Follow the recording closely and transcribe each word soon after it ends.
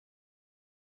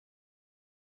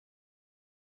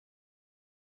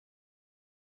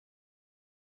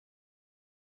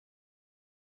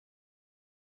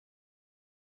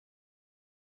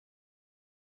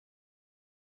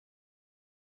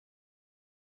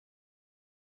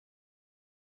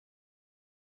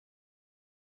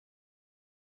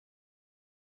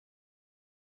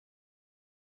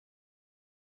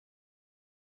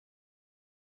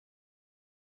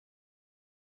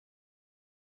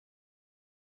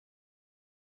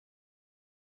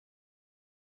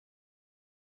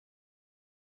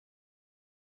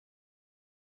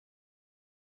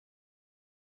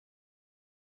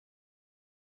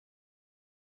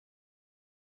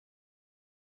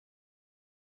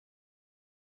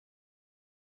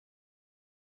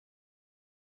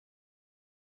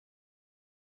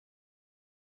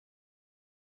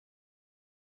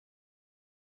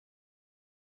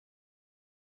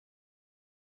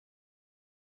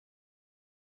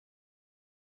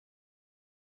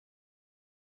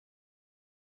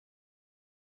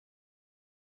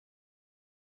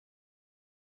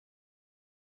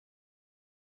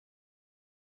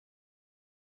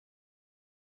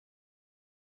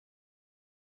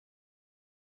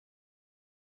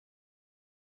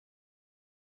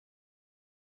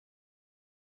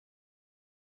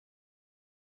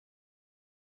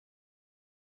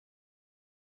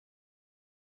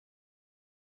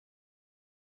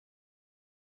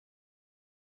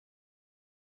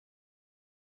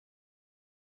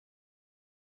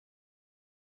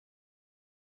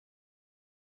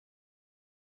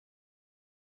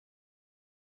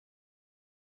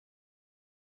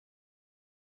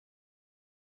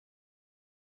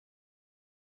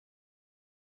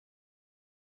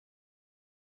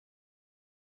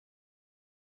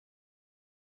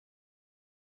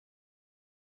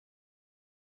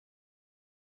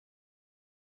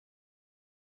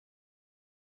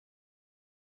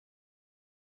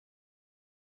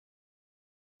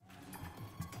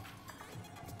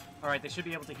Alright, they should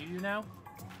be able to hear you now.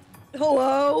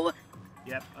 Hello?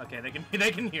 Yep, okay,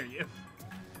 they can hear you.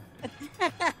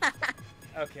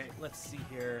 Okay, let's see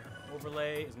here.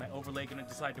 Overlay. Is my overlay gonna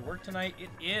decide to work tonight? It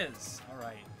is!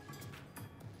 Alright.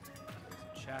 So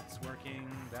chat's working,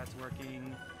 that's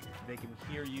working. They can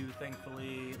hear you,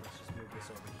 thankfully. Let's just move this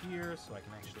over here so I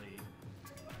can actually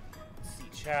see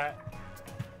chat.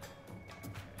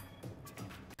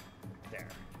 There.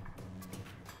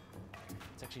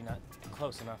 It's actually not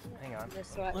close enough. Hang on.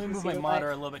 Let me move my monitor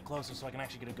a little bit closer so I can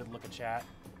actually get a good look at chat.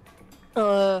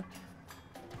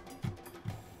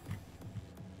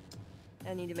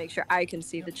 I need to make sure I can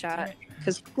see the chat,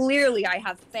 because clearly I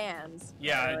have fans.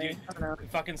 Yeah, dude.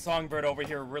 Fucking Songbird over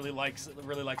here really likes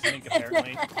Mink,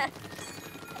 apparently.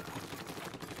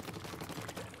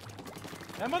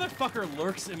 That motherfucker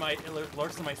lurks in my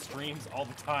streams all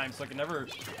the time, so I can never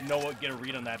get a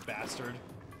read on that bastard.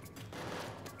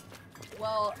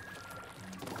 Well,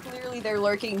 clearly they're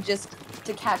lurking just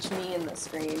to catch me in the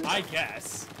stream. I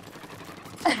guess.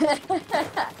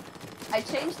 I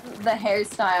changed the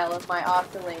hairstyle of my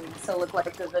Octoling to look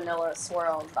like the vanilla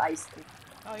swirl ice cream.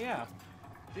 Oh yeah,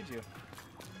 did you?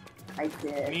 I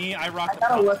did. Me, I rock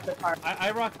the part.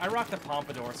 I rock the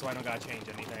pompadour, so I don't gotta change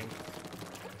anything.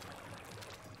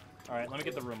 All right, let me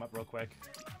get the room up real quick.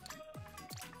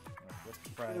 With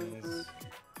friends,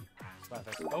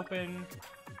 SPLATFEST open.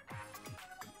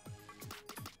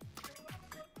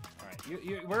 All right,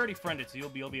 we're already friended, so you'll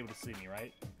be able to see me,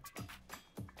 right?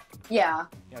 Yeah.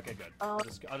 Yeah. Okay, good. I'll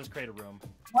just create a room.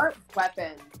 What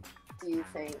weapon do you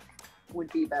think would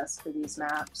be best for these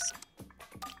maps?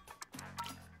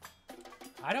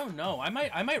 I don't know. I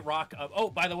might rock up. Oh,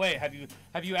 by the way, have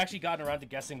you actually gotten around to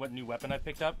guessing what new weapon I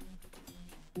picked up?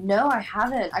 No, I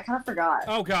haven't. I kind of forgot.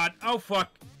 Oh god. Oh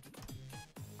fuck.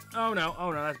 Oh no.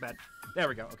 Oh no, that's bad. There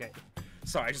we go. Okay.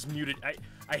 Sorry, I just muted.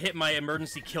 I hit my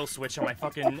emergency kill switch on my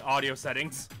fucking audio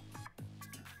settings.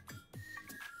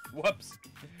 Whoops.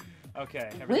 Okay,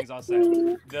 everything's all set.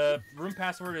 The room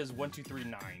password is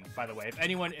 1239. By the way, if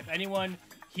anyone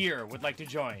here would like to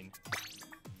join.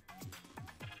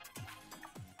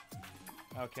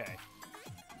 Okay.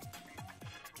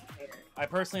 I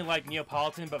personally like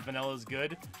Neapolitan, but vanilla is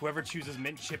good. Whoever chooses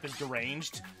mint chip is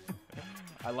deranged.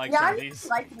 I like some of these.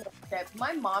 Yeah, I like mint chip.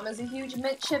 My mom is a huge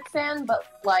mint chip fan,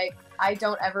 but, like, I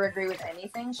don't ever agree with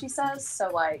anything she says, so,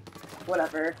 like,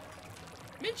 whatever.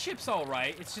 Mint chip's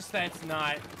alright, it's just that it's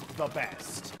not the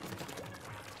best.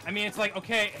 I mean, it's like,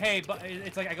 okay, hey, but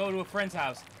it's like I go to a friend's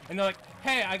house, and they're like,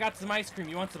 hey, I got some ice cream,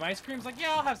 you want some ice cream? It's like,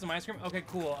 yeah, I'll have some ice cream. Okay,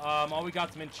 cool, all we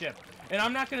got's mint chip. And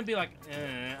I'm not gonna be like,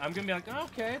 I'm gonna be like, oh,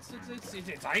 okay,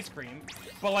 it's ice cream.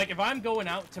 But, like, if I'm going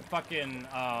out to fucking,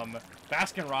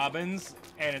 Baskin Robbins,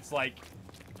 and it's like,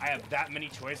 I have that many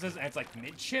choices, and it's like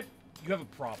mint chip, you have a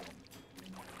problem.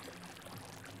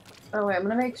 Oh, wait, I'm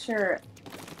gonna make sure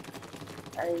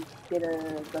I get the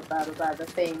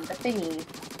thingy.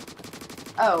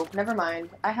 Oh, never mind.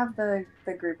 I have the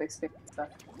group experience stuff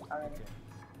already.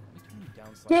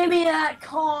 Give me that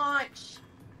conch!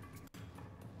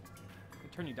 Let me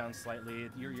turn you down slightly.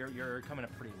 You're coming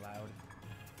up pretty loud.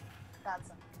 That's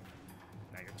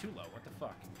Now you're too low. What the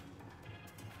fuck?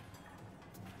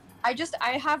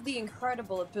 I have the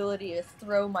incredible ability to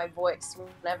throw my voice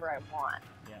whenever I want.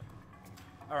 Yeah.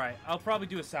 Alright, I'll probably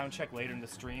do a sound check later in the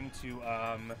stream to,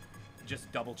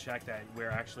 just double check that we're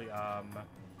actually,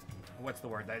 what's the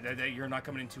word? That you're not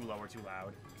coming in too low or too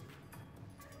loud.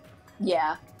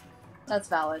 Yeah, that's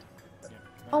valid. Yeah.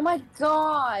 Oh my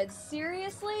god,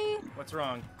 seriously? What's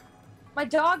wrong? My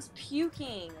dog's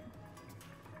puking.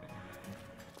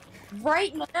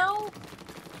 Right now?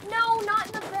 No, not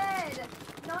in the bed!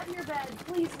 Not in your bed.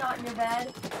 Please, not in your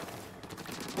bed.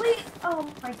 Please! Oh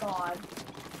my god.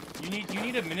 You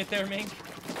need a minute there, Mink?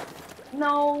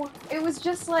 No, it was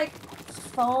just like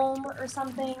foam or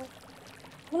something.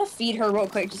 I'm gonna feed her real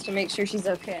quick just to make sure she's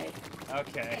okay.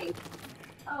 Okay. Hey.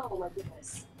 Oh my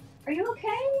goodness. Are you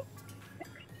okay?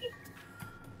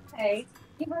 Hey,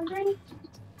 you hungry?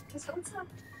 What's up?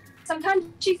 Sometimes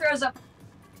she throws up.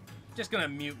 Just gonna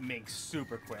mute Mink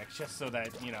super quick, just so that,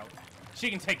 you know, she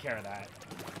can take care of that.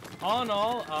 All in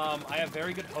all, I have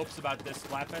very good hopes about this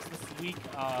SPLATFEST this week.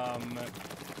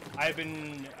 I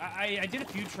did a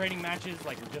few training matches,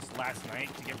 like, just last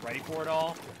night to get ready for it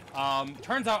all.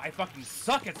 Turns out I fucking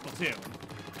suck at Splatoon.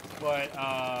 But,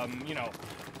 you know,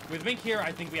 with Mink here,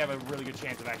 I think we have a really good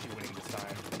chance of actually winning this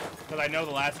time. Because I know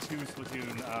the last two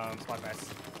Splatoon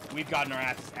SPLATFests, we've gotten our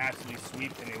asses absolutely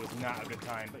sweeped, and it was not a good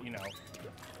time. But, you know,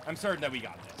 I'm certain that we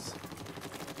got this.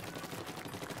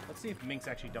 Let's see if Mink's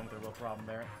actually done with their real problem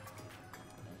there.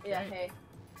 Okay. Yeah, hey.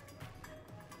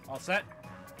 All set?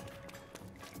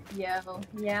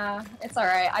 Yeah, it's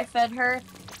alright. I fed her.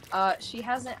 She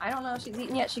hasn't, I don't know if she's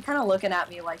eaten yet. She's kind of looking at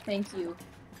me like, thank you,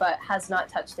 but has not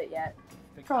touched it yet.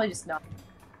 Probably just not.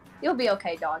 You'll be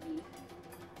okay, doggy.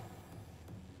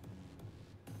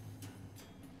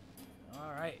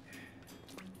 Alright.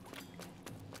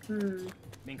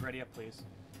 Mink, ready up, please.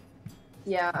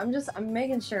 Yeah, I'm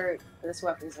making sure this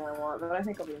weapon's what I want, but I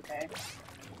think I'll be okay.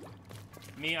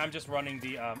 Me, I'm just running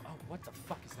the, oh, what the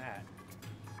fuck is that?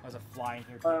 There's a fly in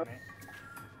here, damn it.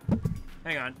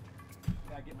 Hang on.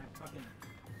 Gotta get my fucking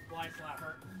fly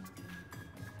slapper.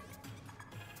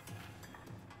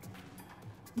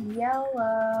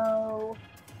 Yellow.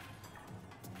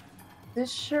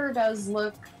 This sure does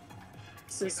look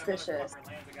suspicious.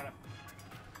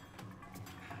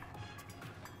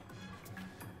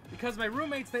 Because my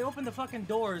roommates, they open the fucking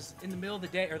doors in the middle of the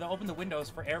day, or they open the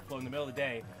windows for airflow in the middle of the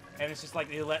day, and it's just like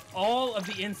they let all of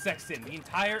the insects in. The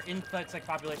entire insect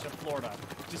population of Florida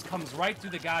just comes right through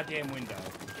the goddamn window.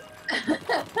 Actually,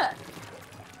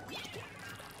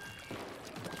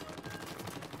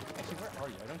 where are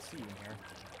you? I don't see you in here.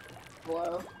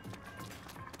 Hello?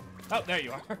 Oh, there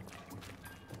you are.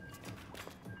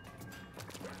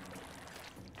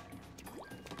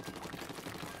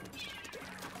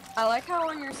 I like how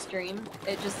on your stream,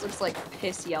 it just looks like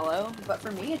piss yellow, but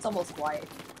for me, it's almost white.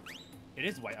 It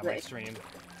is white on my stream.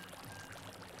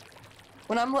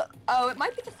 When I'm oh, it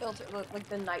might be the filter, like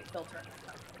the night filter.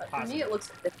 But for me, it looks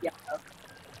piss yellow.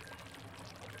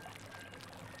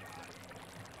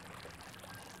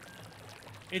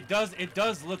 It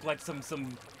does look like some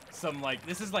like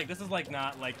this is like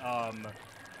not like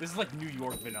this is like New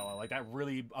York vanilla, like that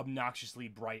really obnoxiously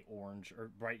bright orange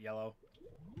or bright yellow.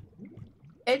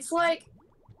 It's like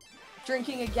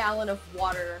drinking a gallon of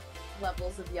water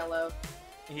levels of yellow.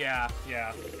 Yeah,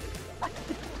 yeah.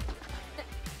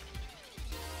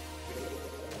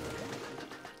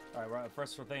 Alright, we're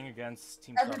first thing against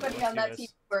Team Starbucks. Everybody on that team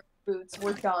is wearing boots.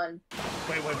 We're done.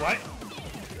 Wait, what?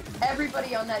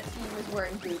 Everybody on that team is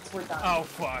wearing boots. We're done. Oh,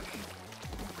 fuck.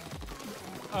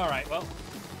 Alright, well.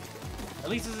 At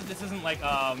least this isn't like,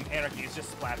 Anarchy. It's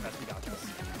just Splatfest. We got this.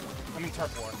 I mean,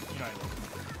 Turf War. You know what I mean.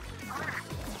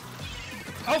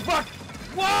 Oh, fuck!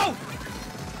 Whoa!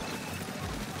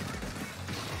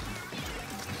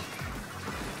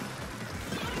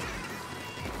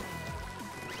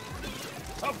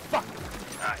 Oh, fuck!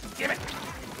 Damn it!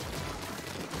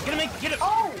 Get him, Mink! Get him!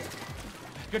 Oh!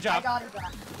 Good job. I got it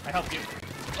back. I helped you.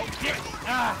 Oh, damn it!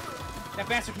 Ah! That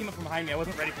bastard came up from behind me. I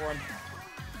wasn't ready for him.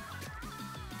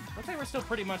 Looks like we're still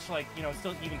pretty much, like, you know,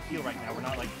 still even keel right now. We're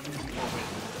not, like, losing more wind.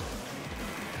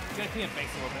 Gotta clean up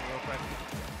base a little bit real quick.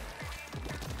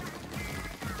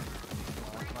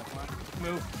 Come on.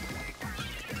 Move.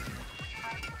 I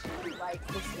actually like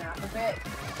the snap of it.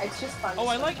 It's just fun. Oh,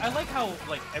 I like how,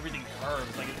 like, everything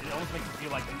curves. Like, it almost makes you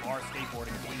feel like you are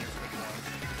skateboarding when you're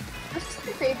skateboarding. This is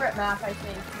my favorite map, I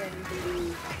think, in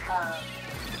the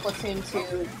Splatoon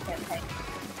 2 campaign.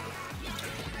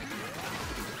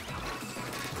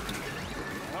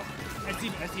 Oh, I see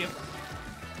you.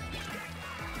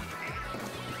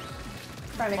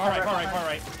 Trying to Far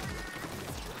right.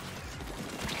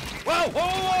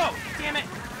 Whoa! Damn it!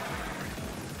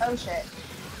 Oh shit.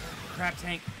 Crap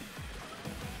tank.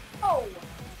 Oh!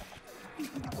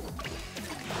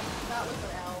 That was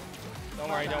an L. Don't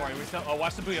worry. We still. Oh,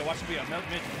 watch the booyah. Mid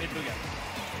booyah.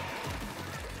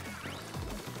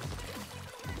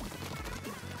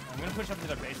 I'm gonna push up to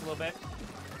their base a little bit.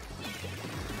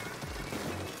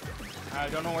 I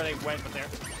don't know where they went, but they're.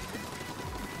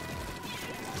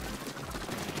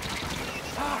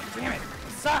 Ah, damn it!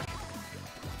 Suck!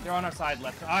 They're on our side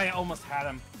left. I almost had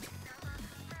him.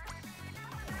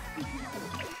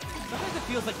 Sometimes it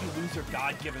feels like you lose your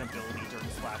God-given ability during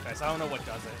Splatfest. I don't know what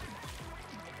does it.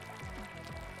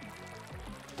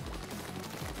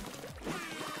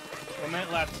 1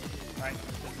 minute left. Alright,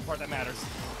 this is the part that matters.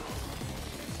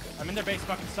 I'm in their base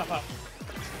fucking stuff up.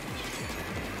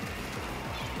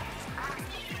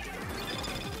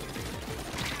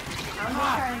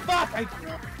 Fuck!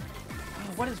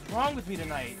 Oh, what is wrong with me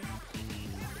tonight?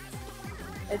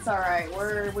 It's alright.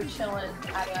 We're chilling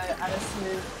at a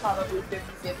smooth, probably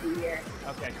 50-50 here.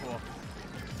 Okay, cool.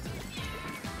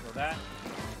 So that.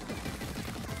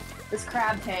 This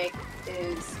crab tank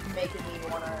is making me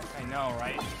wanna. I know,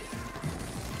 right?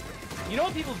 You know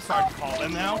what people start to call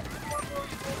them now?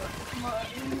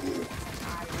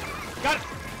 Got it!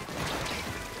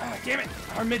 Oh, damn it!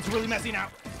 Our mid's really messy now.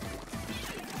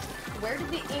 Where did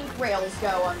the ink rails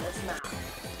go on this map?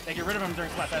 They get rid of them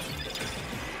during Splatfest.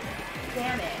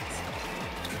 Damn it.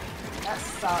 That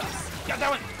sucks. Got that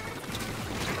one!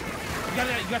 You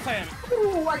got that.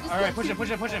 Ooh, I just Alright, push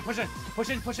it. Push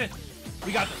in, push in.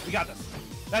 We got this, we got this.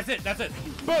 That's it, that's it.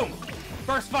 Boom!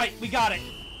 First fight, we got it.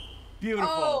 Beautiful.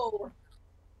 Oh.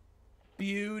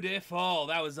 Beautiful.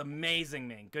 That was amazing,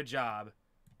 Mink. Good job.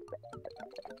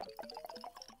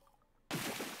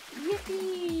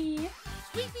 Yippee!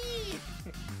 Yippee!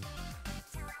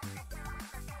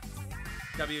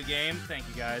 W game. Thank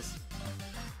you, guys.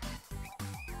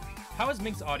 How is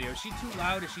Mink's audio? Is she too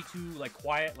loud? Is she too, like,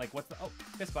 quiet? Like, what's the... Oh,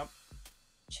 fist bump.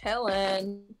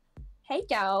 Chillin'. Hey,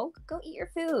 go eat your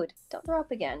food. Don't throw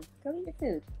up again. Go eat your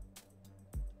food.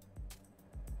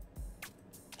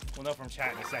 We'll know from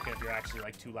chat in a second if you're actually,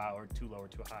 like, too loud or too low or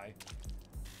too high.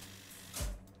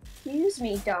 Excuse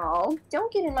me, dog.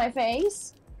 Don't get in my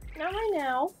face. Not right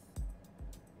now.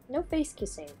 No face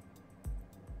kissing.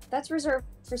 That's reserved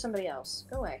for somebody else.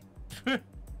 Go away.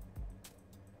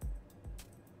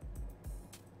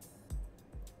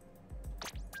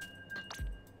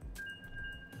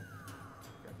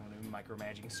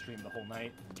 Micromanaging stream the whole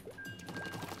night.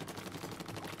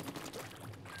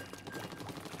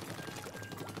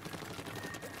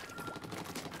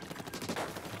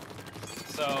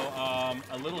 So,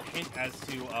 a little hint as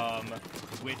to,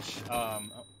 which,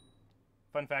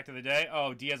 fun fact of the day?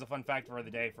 Oh, D has a fun fact for the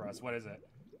day for us. What is it?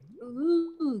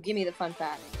 Ooh, give me the fun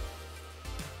fact.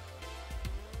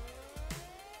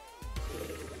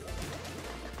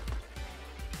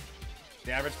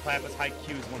 The average Platypus high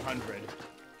Q is 100.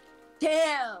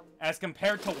 Damn! As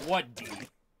compared to what, D?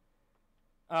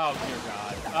 Oh, dear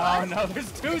God. Oh, no,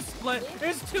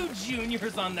 there's two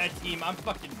juniors on that team. I'm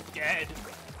fucking dead.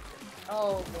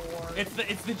 Oh, Lord.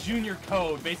 It's the junior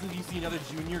code. Basically, you see another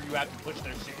junior, you have to push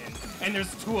their shit in. And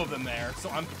there's two of them there,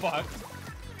 so I'm fucked.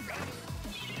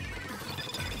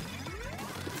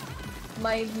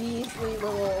 My measly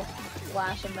little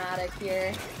flash-o-matic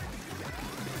here.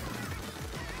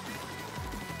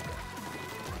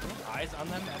 Eyes on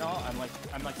them at all? I'm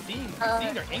like seeing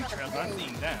their ink trails, but I'm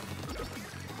seeing them.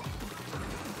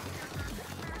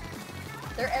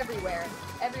 They're everywhere.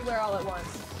 Everywhere all at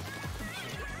once.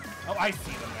 Oh, I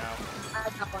see them now. I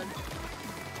got one.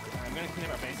 I'm gonna clean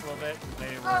up my face a little bit.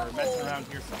 They were messing around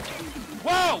here somewhere.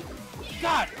 Whoa!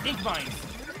 God! Ink mines!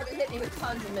 They hit me with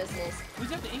tons of missiles. Who's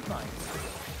got the ink mines?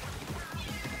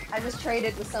 I just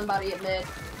traded with somebody at mid.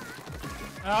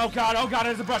 Oh God,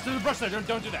 there's a brush there,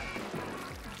 don't do that.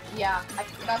 Yeah, I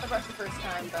got the brush the first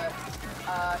time, but,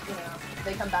 you know,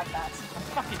 they come back fast.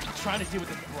 I'm fucking trying to deal with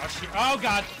this brush here. Oh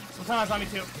God! Sultana's on me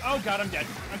too. Oh God, I'm dead.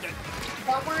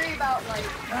 Don't worry about, like...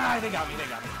 Ah, they got me.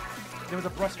 There was a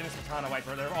brush and a Sultana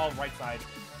wiper. They're all right side.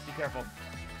 Be careful.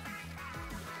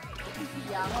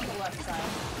 Yeah, I'm on the left side.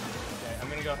 Okay, I'm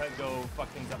gonna go ahead and go fuck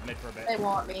things up mid for a bit. They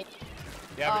want me.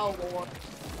 Yeah, oh, Lord.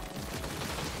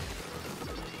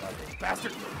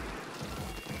 Bastard!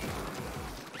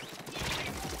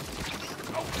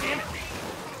 Oh, damn it!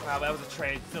 Wow, that was a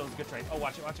trade. Still was a good trade. Oh,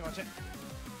 watch it.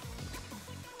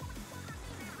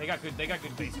 They got good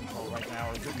base control right now,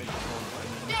 or good mid control.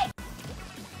 Shit!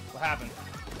 What happened?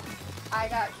 I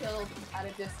got killed at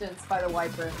a distance by the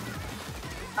wiper.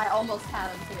 I almost had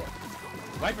him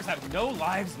too. Wipers have no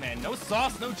lives, man. No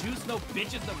sauce, no juice, no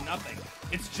bitches, no nothing.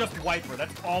 It's just Wiper.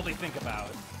 That's all they think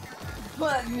about.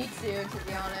 But me too, to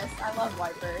be honest. I love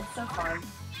Wiper. It's so fun.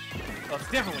 Well, it's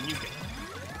different when you get it.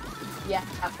 Yeah,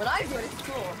 when I do it, it's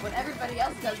cool. When everybody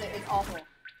else does it, it's awful.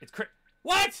 It's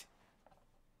What?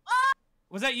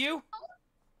 Was that you?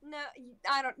 No,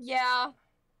 I don't. Yeah.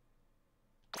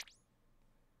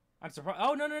 I'm surprised.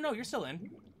 Oh, no. You're still in.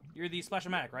 You're the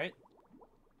Splash-O-Matic, right?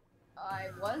 I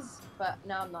was, but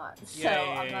now I'm not.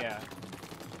 Yeah.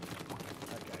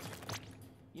 Okay.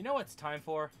 You know what it's time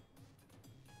for?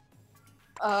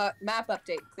 Map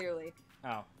update, clearly.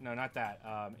 Oh, no, not that.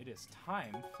 It is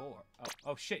time for...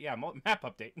 Oh shit, yeah, map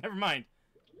update. Never mind.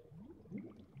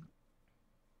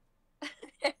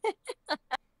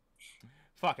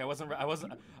 Fuck,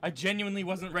 I genuinely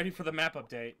wasn't ready for the map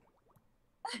update.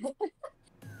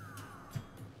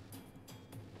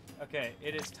 Okay,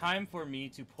 it is time for me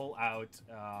to pull out,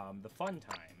 the fun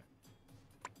time.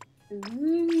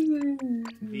 Ooh.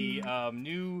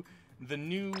 The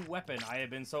new weapon I have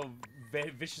been so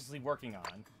viciously working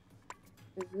on.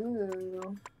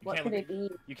 Ooh. What could it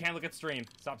be? You can't look at stream.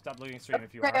 Stop looking at stream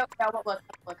if you are. Okay, I won't look.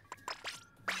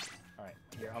 Alright,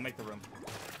 here, I'll make the room.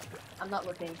 I'm not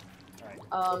looking.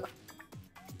 Alright.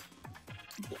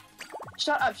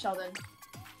 Shut up, Sheldon.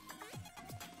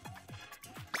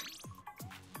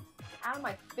 Out of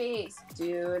my face,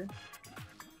 dude.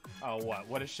 Oh, what?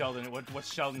 What is Sheldon?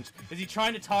 What's Sheldon? Is he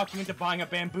trying to talk you into buying a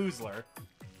bamboozler?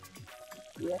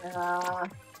 Yeah.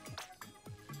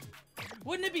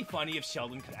 Wouldn't it be funny if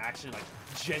Sheldon could actually, like,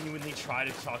 genuinely try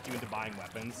to talk you into buying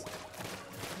weapons?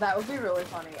 That would be really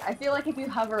funny. I feel like if you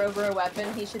hover over a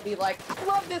weapon, he should be like, I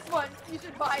love this one, you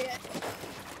should buy it.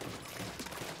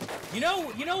 You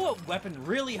know what weapon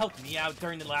really helped me out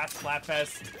during the last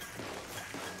Splatfest?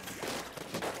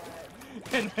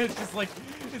 And it's just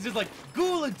like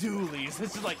Gula Doolies.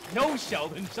 It's just like, no,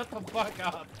 Sheldon, shut the fuck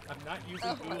up. I'm not using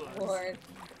Gulas. My lord.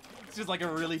 It's just like a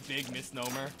really big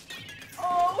misnomer.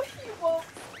 Oh, he won't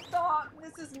stop.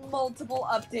 This is multiple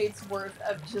updates worth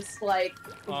of just like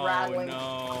rattling. Oh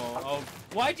no. Oh,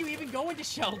 why'd you even go into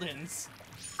Sheldon's?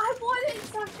 I wanted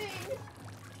something.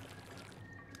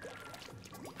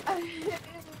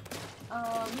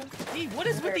 Hey, what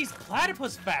is with these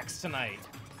platypus facts tonight?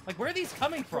 Like, where are these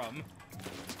coming from?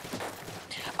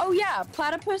 Oh yeah,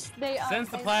 platypus, Since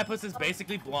the platypus is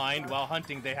basically blind, while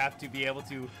hunting, they have to be able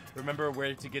to remember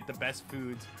where to get the best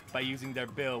foods by using their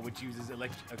bill, which uses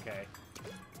okay.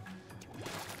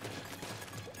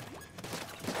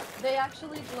 They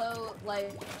actually glow,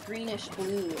 like, greenish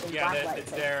blue in black light.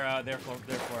 Yeah, they're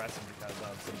fluorescent because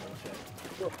of some bullshit.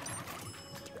 Cool.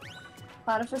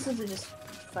 Platypuses are just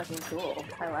fucking cool.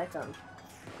 I like them.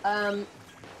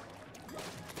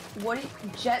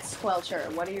 Jet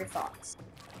Squelcher, what are your thoughts?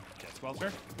 Jet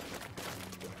Squelcher?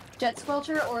 Jet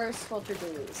Squelcher or Squelcher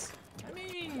Doolies? I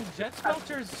mean, Jet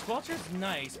Squelcher's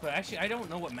nice, but actually I don't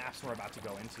know what maps we're about to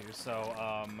go into, so,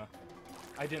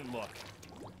 I didn't look.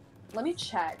 Let me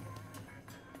check.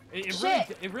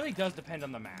 It really does depend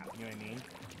on the map, you know what I mean?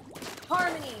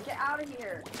 Harmony, get out of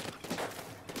here!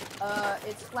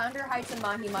 It's Flounder Heights and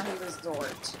Mahi Mahi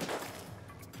Resort.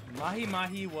 Mahi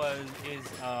Mahi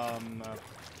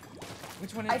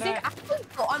which one is that? I think actually,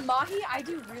 on Mahi, I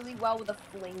do really well with a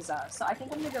Flingza, so I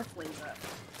think I'm gonna go Flingza.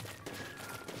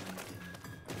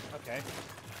 Okay.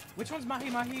 Which one's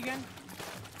Mahi Mahi again?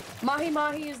 Mahi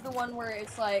Mahi is the one where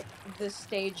it's like the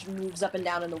stage moves up and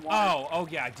down in the water. Oh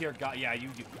yeah, dear God, yeah, you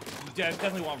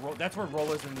definitely want that's where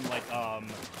rollers and like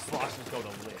sloshers go to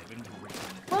live and breathe.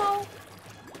 Well,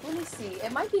 let me see.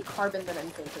 It might be Carbon that I'm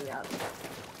thinking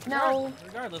of. No.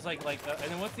 Regardless, and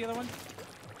then what's the other one?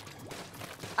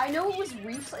 I know it was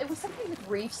It was something with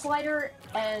Reef Slider,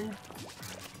 and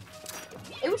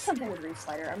it was something with Reef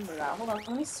Slider. I remember that. Hold on,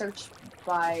 let me search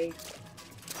by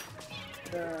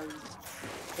the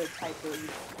type of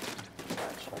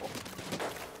special.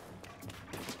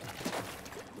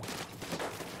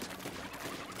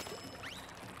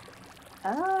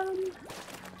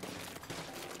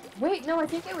 Wait, no, I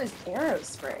think it was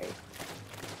Aerospray.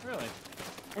 Really?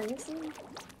 Let me see.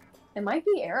 It might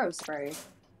be Aerospray.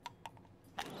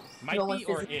 Might be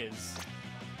or is?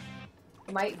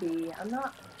 Might be. I'm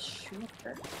not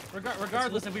sure.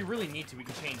 Regardless, if we really need to, we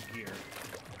can change gear.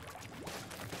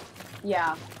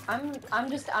 Yeah, I'm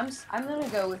gonna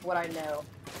go with what I know,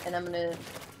 and I'm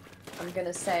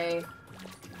gonna say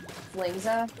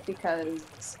Flingza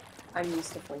because I'm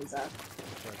used to Flingza,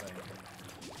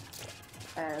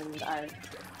 and I've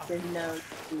been known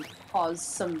to cause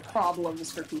some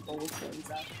problems for people with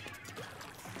Flingza.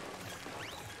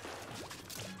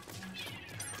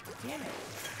 Damn it.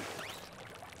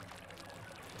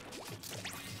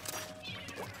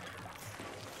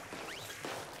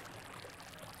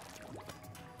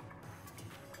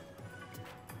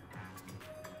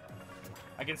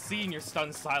 I can see in your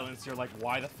stunned silence, you're like,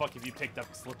 why the fuck have you picked up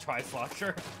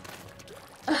Tri-Slosher?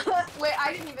 Wait,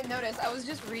 I didn't even notice. I was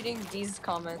just reading D's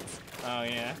comments. Oh,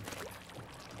 yeah?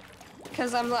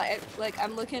 Because I'm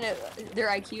I'm looking at their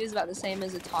IQ is about the same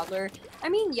as a toddler. I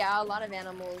mean, yeah, a lot of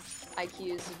animals'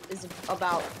 IQ is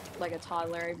about like a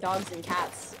toddler. Dogs and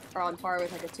cats are on par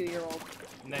with like a 2-year-old.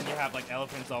 And then you have like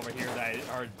elephants over here that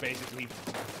are basically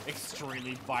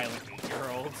extremely violent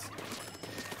 8-year-olds.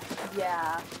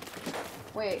 Yeah.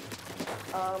 Wait.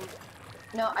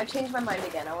 No, I changed my mind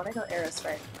again. I want to go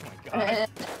Aerospray. Oh my god.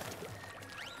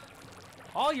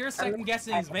 All your second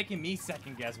guessing is making me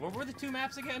second guess. What were the 2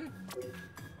 maps again?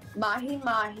 Mahi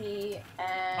Mahi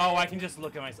and... Oh, I can just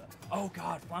look at myself. Oh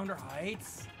god, Flounder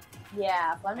Heights?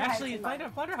 Yeah, Flounder Heights. Actually,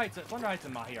 Flounder Heights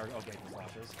and Mahi are okay for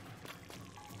slashers.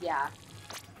 Yeah.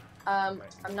 Right.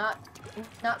 I'm not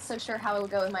so sure how it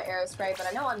would go with my Aerospray, but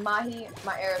I know on Mahi,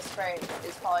 my Aerospray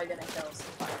is probably gonna kill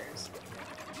some fighters.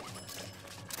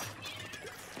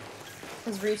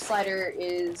 Because Reef Slider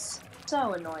is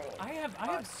so annoying. I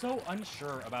am so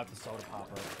unsure about the soda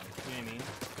popper. You know what I mean?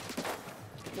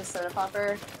 The soda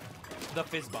popper. The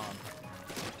fizz bomb.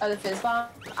 Oh, the fizz bomb.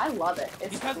 I love it.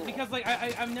 It's cool. Because like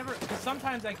I've never, because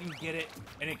sometimes I can get it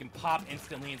and it can pop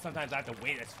instantly, and sometimes I have to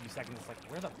wait a few seconds.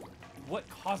 It's like what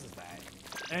causes that?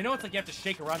 And I know it's like you have to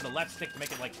shake around the left stick to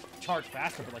make it like charge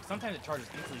faster, but like sometimes it charges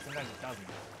instantly, sometimes it doesn't.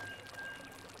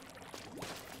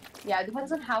 Yeah, it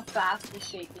depends on how fast he's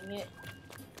shaking it.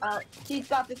 She's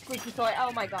got this squeaky toy.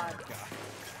 Oh my god.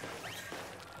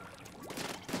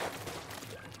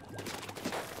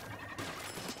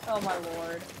 Oh my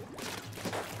lord.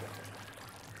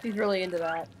 She's really into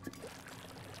that.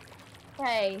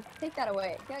 Hey, take that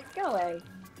away. Go away.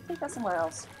 Take that somewhere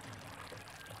else.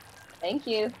 Thank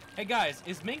you. Hey guys,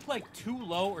 is Mink like too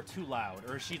low or too loud?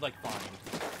 Or is she like fine?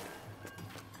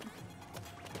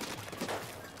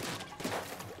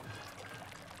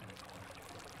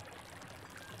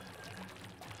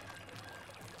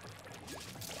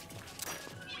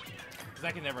 Because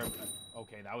I can never...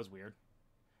 Okay, that was weird.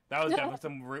 That was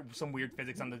definitely some weird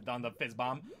physics on the fizz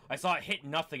bomb. I saw it hit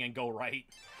nothing and go right.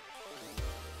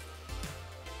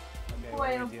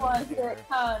 Okay, Wait, plus it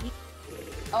comes.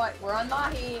 Alright, we're on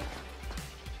Mahi.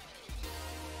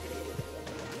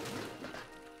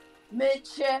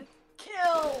 Midship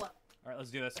kill! Alright,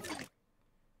 let's do this.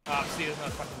 See, there's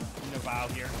another fucking Navao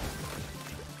here.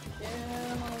 Kill.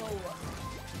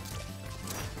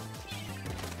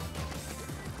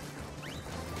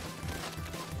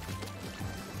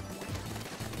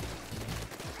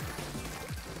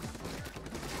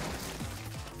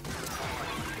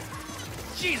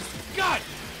 Jesus God!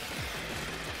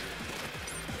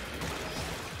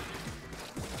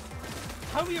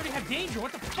 How do we already have danger?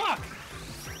 What the fuck?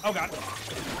 Oh god.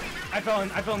 I fell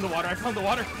in the water. I fell in the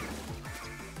water.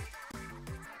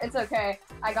 It's okay.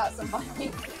 I got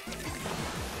somebody.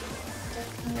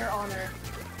 Just in your honor.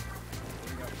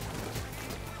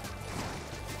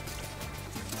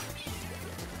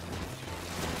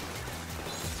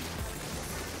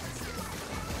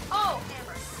 Oh,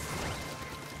 hammer.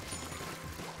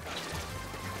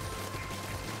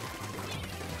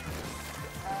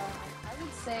 I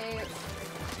would say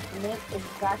Mink is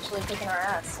actually kicking our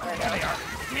ass. Right Yeah, now. they are.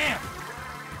 Damn!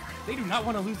 They do not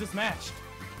want to lose this match.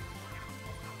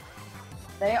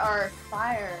 They are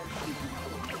fired.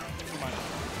 Come on.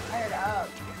 Fired up.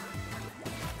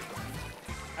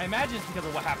 I imagine it's because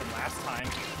of what happened last time.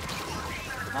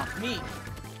 Fuck me.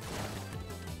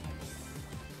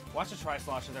 Watch the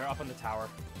Tri-Slosher. They're up on the tower.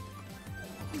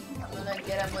 I'm gonna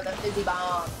get him with a fizzy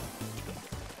bomb.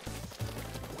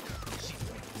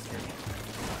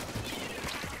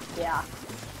 Yeah.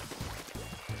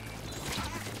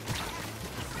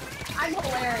 I'm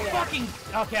hilarious. Fucking...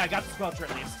 Okay, I got the Squelcher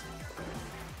at least.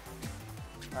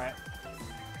 Alright.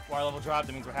 Water level drop,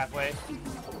 that means we're halfway.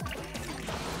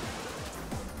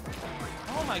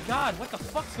 Oh my god, what the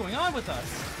fuck's going on with us?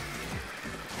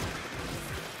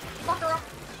 Fuck her up.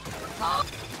 Oh.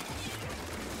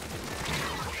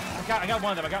 I got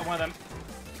one of them, I got one of them.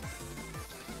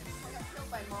 I got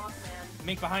killed by Mothman.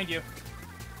 Mink behind you.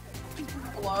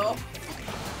 Hello?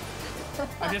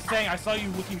 I'm just saying, I saw you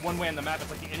looking one way on the map, it's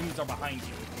like the enemies are behind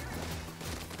you.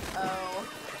 Oh.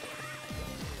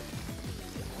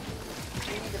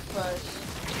 We need to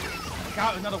push.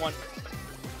 Got another one.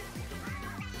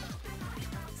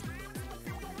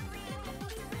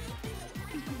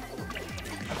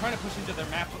 I'm trying to push into their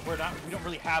map, but we don't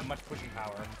really have much pushing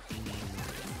power.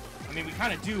 I mean, we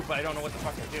kind of do, but I don't know what the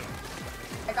fuck they're doing.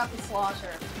 I got the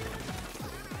slosher.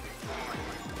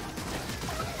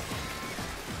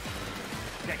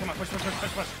 Okay, come on, push, push, push,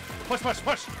 push, push. Push, push,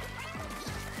 push.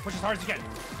 Push as hard as you can.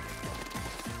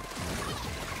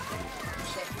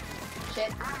 Shit.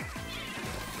 Shit.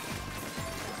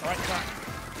 Alright, come on.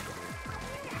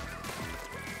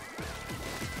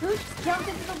 Who just jumped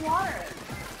into the water?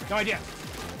 No idea.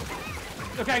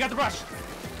 Okay, I got the brush.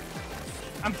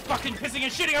 I'm fucking pissing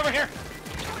and shitting over here.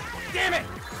 Damn it!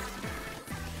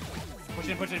 Push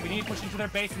in, push in. We need to push into their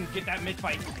base and get that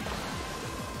mid-fight.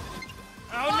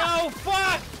 Oh no,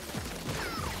 fuck!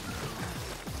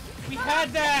 We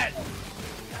had that!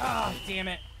 Oh, damn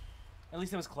it. At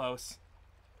least it was close.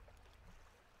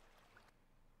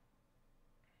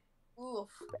 Oof.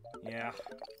 Yeah.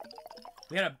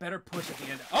 We had a better push at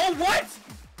the end. Oh, what?!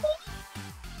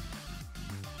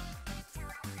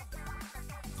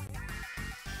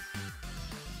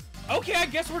 Okay, I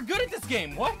guess we're good at this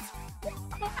game. What?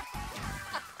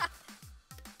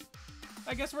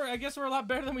 I guess we're a lot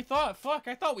better than we thought. Fuck,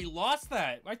 I thought we lost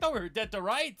that. I thought we were dead to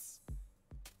rights.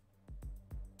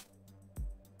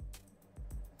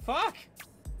 Fuck.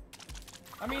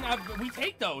 I mean, we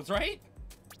take those, right?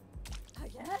 I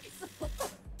guess.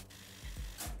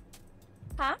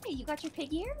 Hi, you got your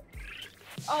pig ear?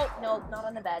 Oh, no, not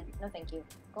on the bed. No, thank you.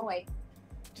 Go away.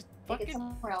 Just Take it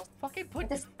somewhere else. fucking put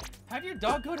this. Have your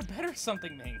dog go to bed or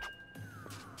something, Mink.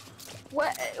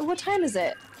 What time is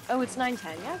it? Oh, it's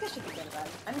 9:10. Yeah, I guess she could go to bed.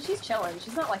 I mean, she's chilling.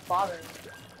 She's not, like, bothering.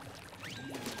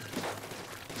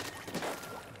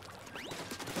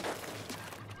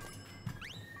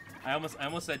 I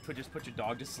almost said just put your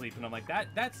dog to sleep, and I'm like,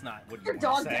 that's not what you Your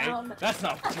want to dog say. down. That's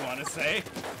not what you want to say.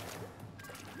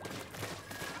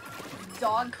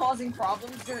 Dog causing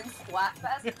problems during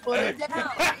Splatfest? Put it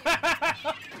down!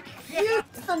 You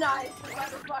euthanized the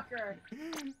motherfucker!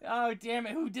 Oh, damn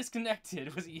it. Who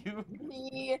disconnected? Was it you?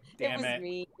 Me. Damn it was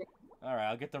me. Alright,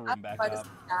 I'll get the room back What up.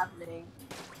 is happening?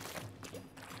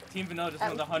 Team Vanilla just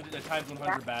won the times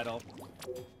 100 battle.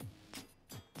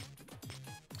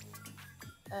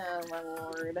 Oh my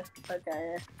lord.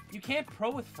 Okay. You can't pro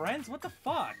with friends? What the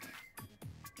fuck?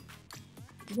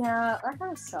 Yeah, that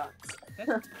kind of sucks.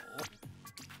 That's cool.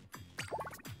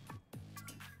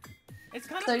 It's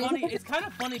kind of funny. It's kind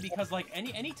of funny because like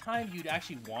any time you'd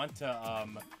actually want to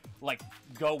like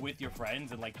go with your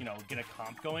friends and like get a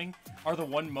comp going are the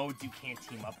one modes you can't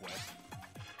team up with.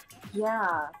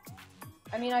 Yeah.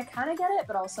 I mean, I kind of get it,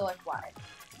 but also like why?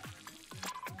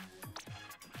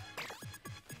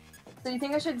 So you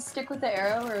think I should stick with the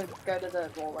arrow or go to the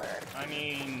roller? I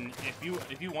mean,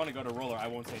 if you want to go to roller, I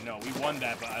won't say no. We won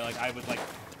that, but I was like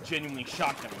genuinely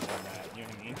shocked that we won that. You know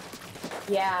what I mean?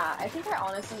 Yeah, I think I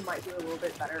honestly might do a little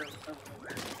bit better with the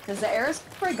roller because the arrows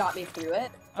probably got me through it.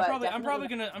 But I'm probably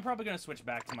gonna switch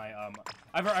back to my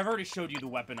I've already showed you the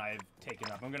weapon I've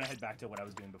taken up. I'm gonna head back to what I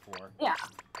was doing before. Yeah.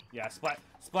 Yeah,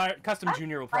 Splat Custom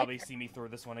Junior will probably see me through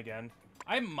this one again.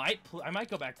 I might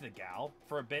go back to the gal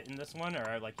for a bit in this one,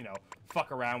 or like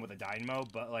fuck around with a dynamo.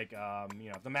 But like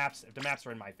if the maps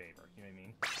are in my favor, you know what I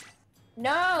mean?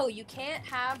 No, you can't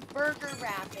have burger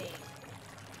wrapping.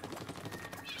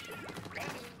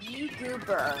 You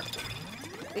goober.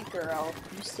 Good girl.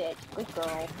 You said good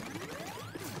girl.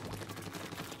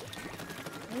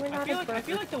 I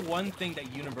feel like the one thing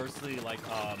that universally like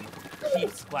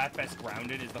keeps Splatfest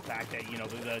grounded is the fact that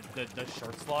the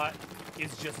shirt slot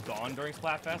is just gone during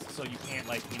Splatfest, so you can't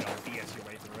like BS your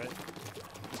way through it.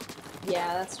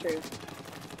 Yeah, that's true.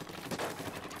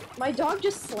 My dog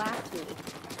just slapped me.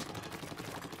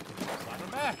 Slap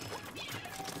her back.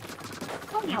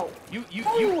 Come out.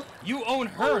 You own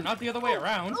her, not the other way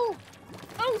around. Oh,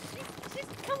 she's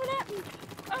coming at me.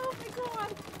 Oh my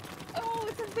god. Oh,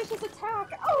 it's a vicious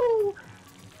attack. Oh.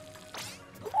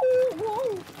 Oh,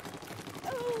 whoa.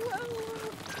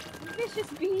 Oh. Vicious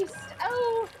beast.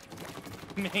 Oh.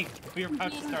 Mink, we're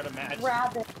about to start a match.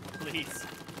 Rabbit. Please.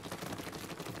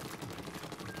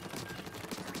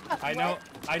 I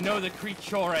know the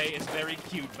creature is very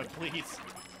cute, but please.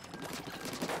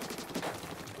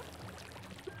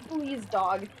 Please,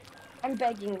 dog. I'm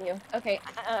begging you. Okay,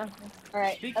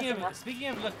 alright. Speaking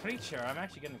of the creature, I'm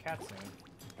actually getting a cat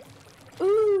soon.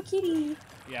 Ooh, kitty.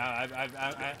 Yeah,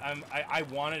 I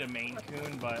wanted a Maine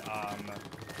Coon, but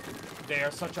they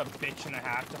are such a bitch and a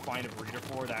half to find a breeder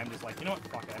for that I'm just like, you know what,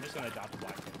 fuck it, I'm just gonna adopt a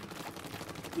black kitten.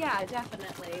 Yeah,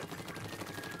 definitely.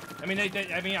 I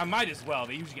mean, I might as well.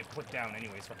 They usually get put down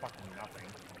anyways for fucking nothing.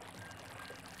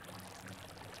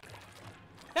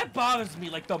 That bothers me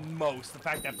like the most. The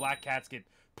fact that black cats get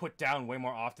put down way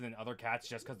more often than other cats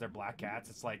just because they're black cats.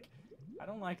 It's like, I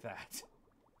don't like that.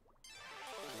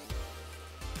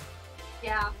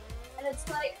 Yeah, and it's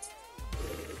like,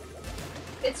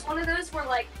 it's one of those where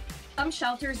like, some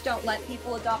shelters don't let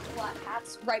people adopt black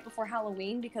cats right before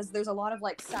Halloween because there's a lot of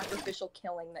like sacrificial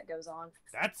killing that goes on.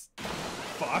 That's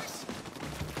fucked.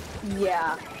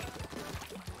 Yeah.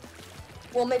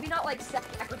 Well, maybe not like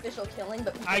sacrificial killing,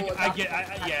 but people I get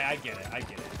it.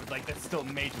 But like, that's still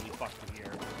majorly fucked to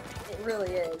hear. It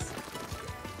really is.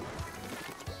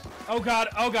 Oh god,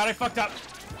 I fucked up.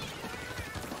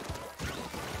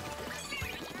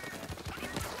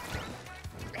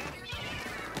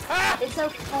 Ah! It's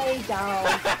okay, doll.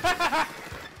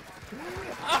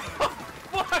 Oh,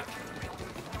 fuck!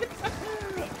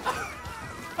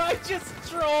 I just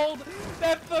trolled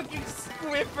that fucking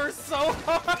Squiffer so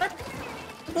hard!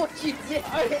 What you did?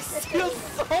 I feel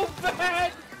so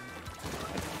bad!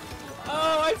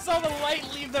 Oh, I saw the light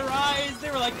leave their eyes.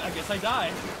 They were like, I guess I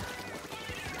died.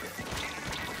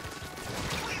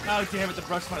 Oh, damn it, the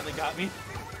brush finally got me.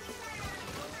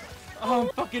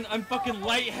 Oh, I'm fucking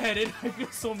lightheaded. I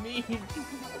feel so mean.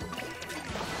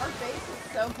 Our base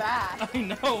is so bad. I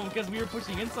know, because we were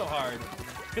pushing in so hard.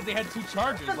 Because they had 2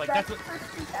 charges. That's like the that's best what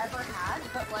push we've ever had,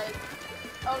 but like,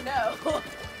 oh no.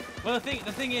 Well,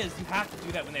 the thing is, you have to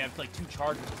do that when they have like 2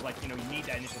 charges. It's like, you need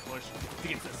that initial push to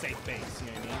get to the safe base. You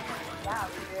know what I mean? Yeah,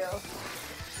 we do.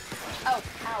 Oh,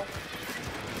 ow.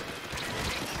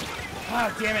 Ah,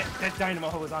 damn it! That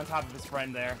Dynamo was on top of his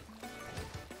friend there.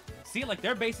 See, like,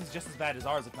 their base is just as bad as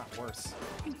ours, if not worse.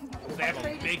 They have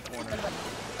a big corner.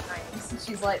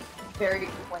 She's, like, very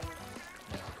complaining.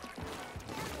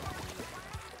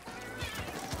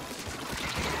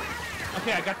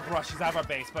 Okay, I got the brush. She's out of our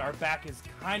base, but our back is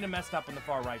kind of messed up on the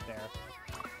far right there.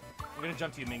 I'm gonna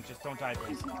jump to you, Mink. Just don't die,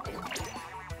 please.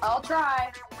 I'll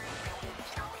try.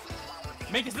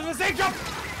 Mink is in the same jump!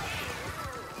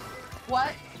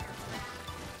 What?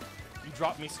 You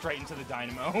dropped me straight into the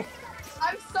dynamo.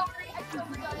 I'm sorry, I killed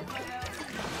the dynamo.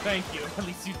 Thank you. At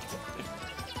least you...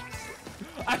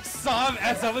 I saw him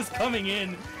as I was coming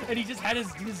in, and he just had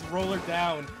his roller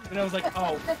down, and I was like,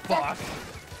 oh, fuck.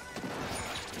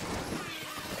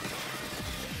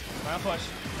 Final push.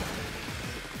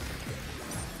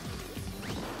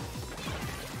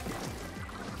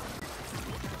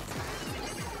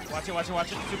 Watch it, watch it,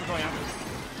 watch it. Super going out.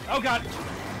 Oh, God.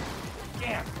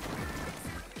 Damn.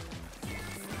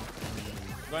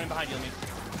 Going in behind you, Mink.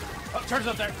 Oh, charges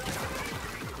up there.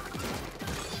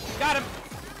 Got him.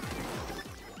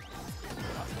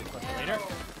 Later.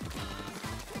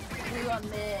 Blue on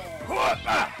mid.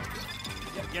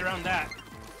 Yep, get around that.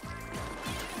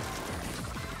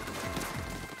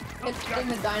 It's in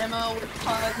the dynamo with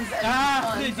tons and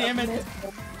tons damn of it.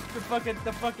 missiles.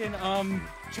 The fucking,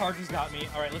 chargers got me.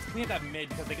 Alright, let's clean up that mid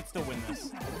because they can still win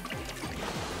this.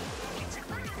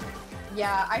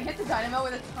 Yeah, I hit the dynamo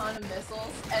with a ton of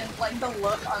missiles, and like the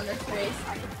look on their face,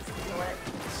 I can just feel it.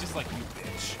 It's just like, you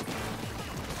bitch.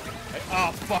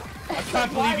 Oh, fuck. I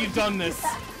can't believe you've done this.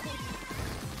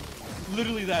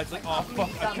 Literally that. It's like, oh, fuck.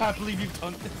 I can't believe you've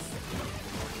done this.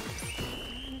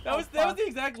 That was the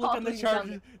exact look on the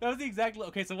charger. That was the exact look.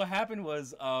 Okay, so what happened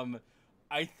was,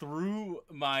 I threw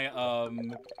my,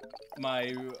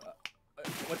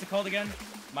 what's it called again?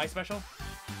 My special?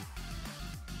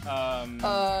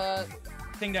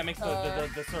 Thing that makes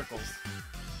the circles.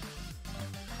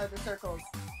 Oh, the circles.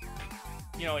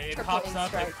 You know, it Triple pops up,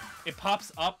 strike. it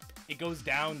pops up, it goes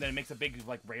down, then it makes a big,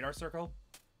 like, radar circle.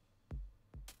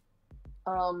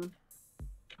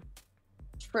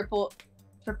 Triple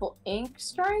ink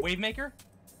strike? Wave maker?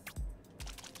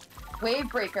 Wave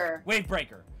breaker. Wave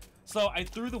breaker. So I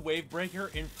threw the wave breaker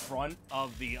in front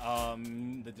of the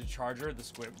charger, the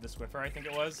Swiffer, I think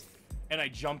it was, and I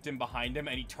jumped in behind him,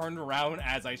 and he turned around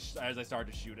as I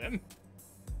started to shoot him.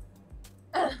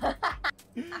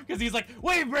 Because he's like,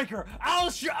 wave breaker, I'll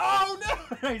shoot. Oh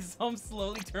no! And I saw him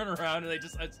slowly turn around, and I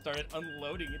started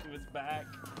unloading into his back.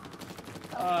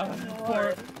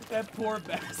 That poor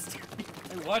bastard.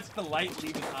 I watched the light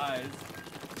leave his eyes.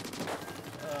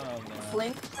 Oh man.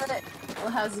 Flink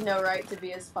has no right to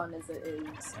be as fun as it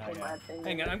is, in my opinion.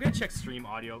 Hang on, I'm gonna check stream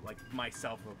audio, like,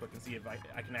 myself real quick and see if I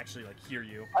can actually, like, hear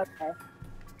you. Okay.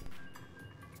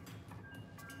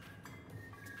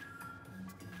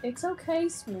 It's okay,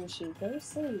 Smooshy. Go to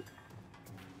sleep.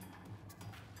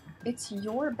 It's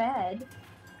your bed.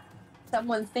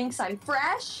 Someone thinks I'm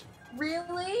fresh?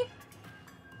 Really?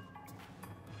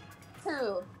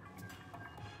 Who?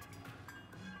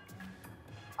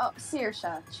 Oh,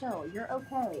 Saoirse, chill. You're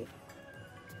okay.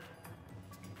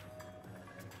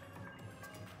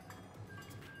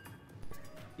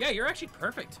 Yeah, you're actually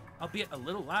perfect, albeit a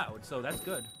little loud, so that's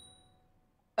good.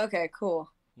 Okay, cool.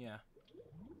 Yeah.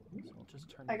 So we'll just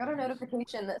turn I got a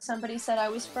notification that somebody said I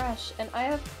was fresh, and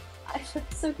I'm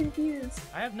so confused.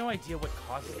 I have no idea what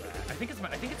causes that. I think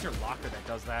it's your locker that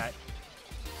does that.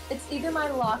 It's either my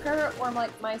locker or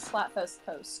like my SPLATFEST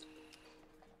post.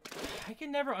 I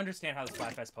can never understand how the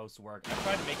SPLATFEST posts work. I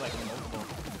tried to make like multiple,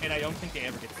 and I don't think they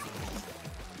ever get seen.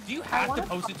 Do you have to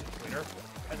post it to Twitter?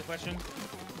 As a question.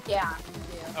 Yeah.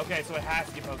 Okay, so it has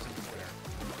to get posted to Twitter.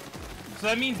 So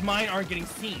that means mine aren't getting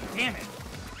seen. Damn it.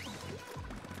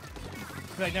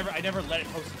 Because I never let it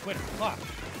post to Twitter. Fuck.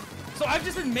 So I've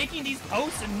just been making these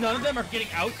posts and none of them are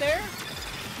getting out there?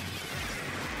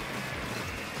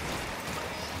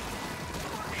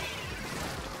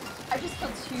 I just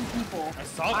killed 2 people. I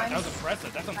saw that. That was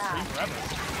impressive. That's on stream forever.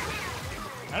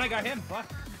 And I got him. Fuck.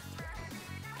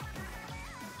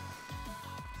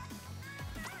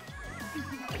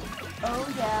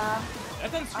 Oh, yeah.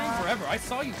 That's on stream forever. I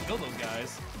saw you kill those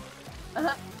guys.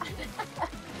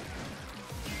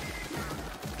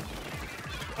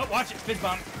 Oh, watch it. Fizz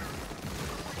bomb.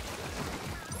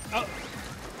 Oh.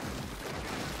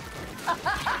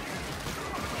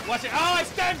 Watch it. Oh, I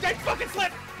fucking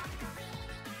slipped.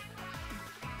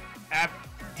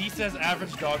 D says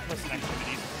average dog plus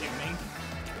activities with you, Mink.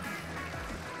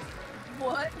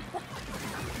 What?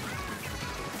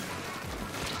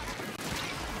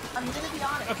 I'm gonna be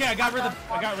honest. Okay, I got rid of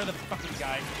the fucking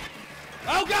guy.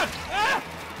 Oh god! Ah!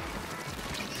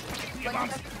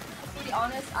 Like, to be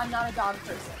honest, I'm not a dog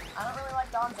person. I don't really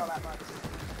like dogs all that much.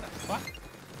 What?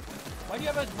 Why do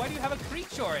you have a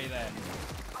creature then?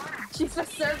 She's a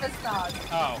service dog.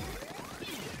 Oh.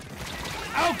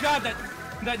 Oh god,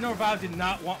 that Norval did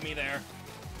not want me there.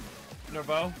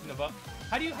 Nervo? Nervo?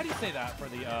 How do you say that for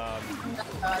the I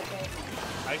think.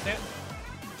 How do you say it?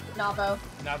 Navo.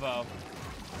 Navo.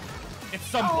 It's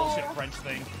some bullshit French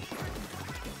thing.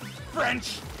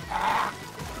 French! Ah!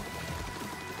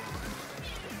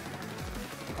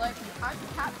 Like, I'm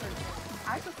a cat person.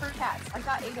 I prefer cats. I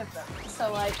got 8 of them.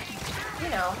 So, like, you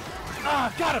know.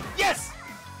 Ah, got him! Yes!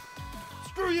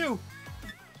 Screw you!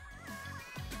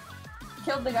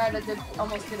 Killed the guy that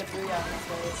almost did a booyah in his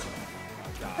face.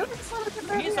 God.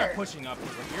 We need to start pushing up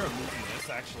because like, we're losing this,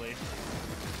 actually.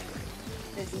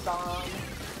 Busy bomb.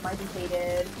 Might be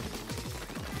hated.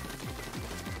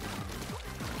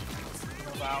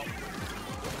 Move out.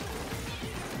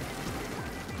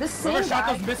 This same Whoever shot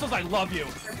guy... those missiles, I love you!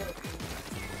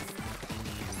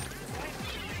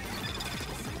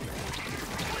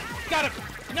 Got him!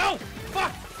 No!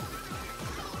 Fuck!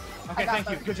 Okay, thank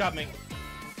you. Good job, Mink.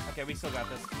 Okay, we still got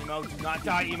this. Emo, do not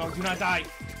die. Emo, do not die.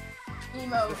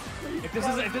 Emo. If this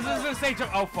isn't a safe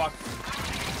jump, oh fuck!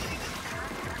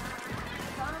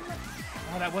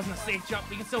 Oh, that wasn't a safe jump.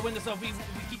 We can still win this if we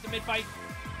keep the mid fight.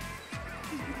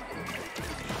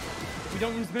 If we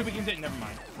don't lose mid, we can do it. Never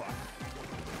mind. Fuck.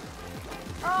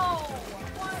 Oh,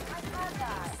 what? I had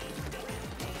that.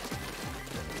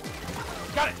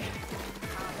 Got it.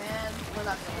 Oh man, we're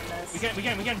not doing this. We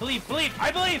can. Believe.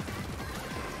 I believe.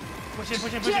 Push in.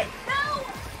 Shit, no!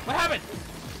 What happened?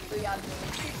 Booyah me.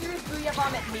 He threw his booyah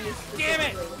bomb at me. Damn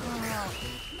it!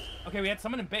 Okay, we had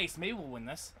someone in base. Maybe we'll win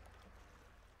this.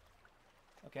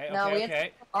 Okay. No, we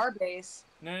had our base.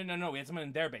 No. We had someone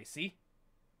in their base. See?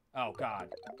 Oh God.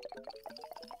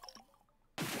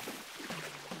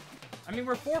 I mean,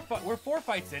 we're four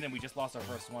fights in, and we just lost our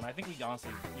first one. I think we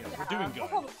honestly, we're doing good.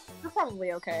 We're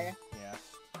probably okay. Yeah.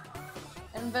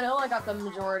 And Vanilla got the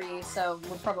majority, so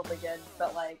we're probably good.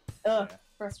 But like,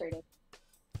 frustrating.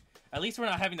 At least we're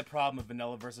not having the problem of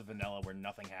vanilla versus vanilla where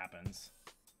nothing happens.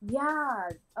 Yeah.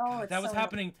 Oh, that was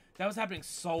happening. That was happening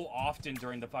so often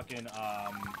during the fucking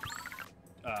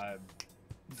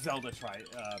Zelda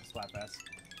Splatfest.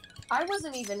 I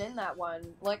wasn't even in that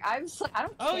one. Like I was like, I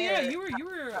don't care. Oh yeah, you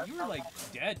were like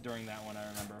dead during that one. I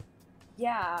remember.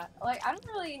 Yeah, like I don't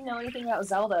really know anything about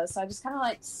Zelda, so I just kind of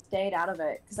like stayed out of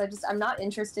it because I'm not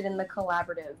interested in the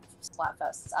collaborative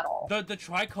Splatfests at all. The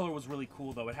tricolor was really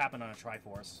cool though. It happened on a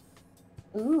Triforce.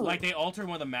 Ooh. Like they altered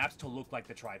one of the maps to look like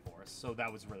the Triforce, so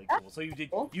that was really cool. So you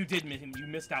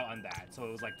missed out on that. So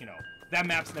it was like that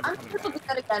map's never coming back. I'm sure we'll do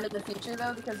that again in the future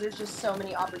though because there's just so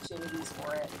many opportunities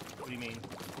for it. What do you mean?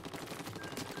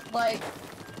 Like,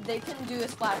 they can do a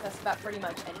Splatfest about pretty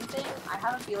much anything. I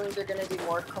have a feeling they're gonna do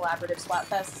more collaborative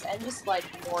Splatfests and just like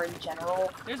more in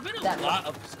general. There's been a lot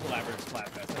of collaborative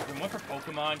Splatfests. There's been one for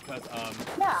Pokemon because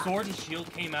Sword and Shield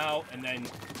came out, and then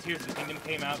Tears of the Kingdom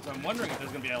came out. So I'm wondering if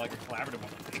there's gonna be like a collaborative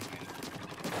one with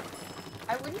Pokemon.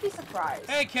 I wouldn't be surprised.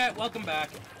 Hey, Cat, welcome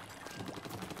back.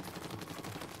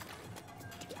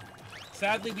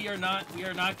 Sadly, we are not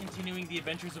continuing the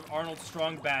adventures of Arnold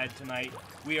Strongbad tonight.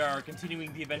 We are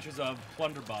continuing the adventures of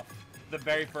Plunderbuff, the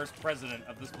very first president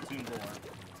of the Splatoon lore.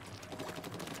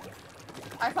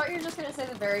 I thought you were just gonna say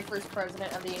the very first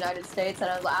president of the United States,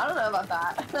 and I was like, I don't know about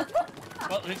that.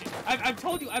 Well, I've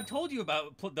told you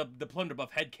about the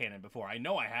Plunderbuff headcanon before. I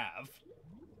know I have.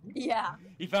 Yeah.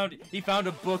 He found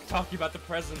a book talking about the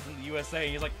presidents in the USA.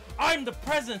 And he's like, I'm the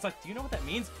president. It's like, do you know what that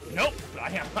means? Nope, but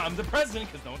I'm the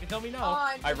president because no one can tell me no.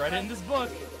 Oh, I read it in this book.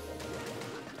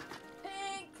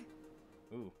 Pink.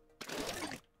 Ooh.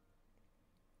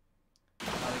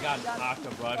 Oh, they got an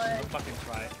Octobrush. We'll fucking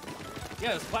try it.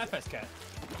 Yeah, it's Splatfest Cat.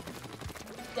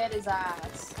 Get his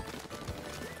ass.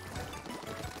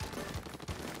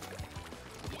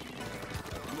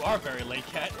 You are very late,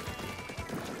 Cat.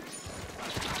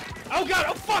 Oh god!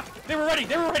 Oh fuck! They were ready!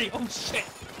 Oh shit!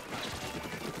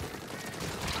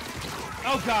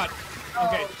 Oh god!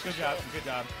 Okay, good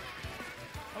job.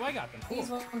 Oh, I got them. Cool. These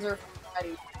ones are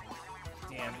ready.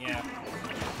 Damn, yeah.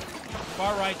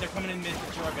 Far right, they're coming in mid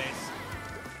to your base.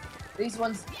 These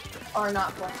ones are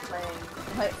not playing.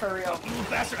 Like, for real. Oh, you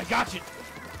bastard! I got you!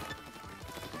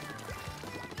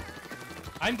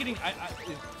 I'm getting...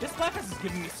 this Splatfest is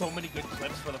giving me so many good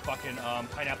clips for the fucking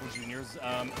Pineapple Juniors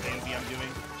AMV I'm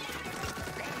doing.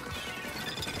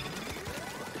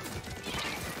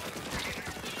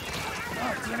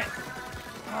 Oh, damn it!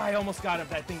 I almost got him. If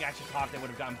that thing actually popped, I would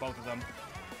have gotten both of them.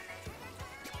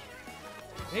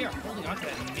 They are holding on to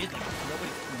that mid like it's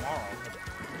nobody's tomorrow.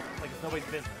 Like it's nobody's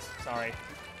business. Sorry.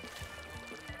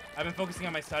 I've been focusing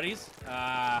on my studies.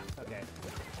 Okay.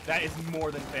 That is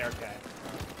more than fair, Cat.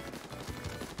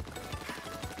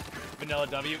 Vanilla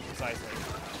W, precisely.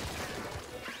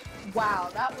 Wow,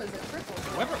 that was a triple.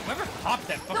 Whoever popped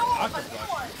that fucking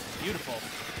octopus. Beautiful.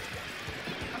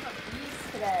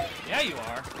 today. Yeah, you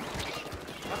are.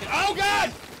 Okay. Oh,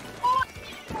 God! Oh,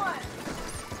 what?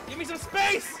 Give me some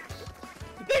space!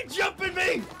 They jumping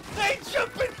me! They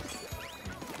jumping!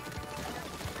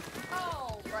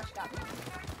 Oh, Brush got me.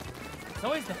 It's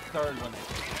always the third one.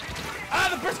 Ah,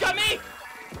 the Brush got me!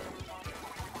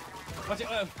 Watch it.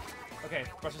 Okay,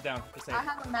 Brush is down. Just safe. I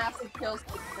have a massive kill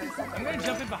streak for a second. I'm gonna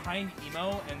jump in behind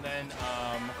Emo and then,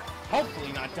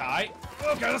 hopefully not die.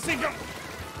 Okay, let's see jump.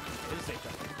 It's a safe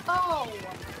jump. Oh,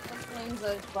 this thing's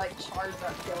a like charge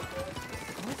up kill thing.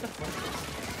 What's the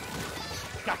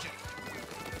fuck? Gotcha.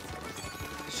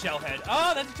 Shellhead.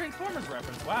 Oh, that's a Transformers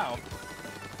reference. Wow.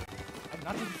 I did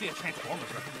not even see a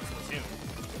Transformers reference in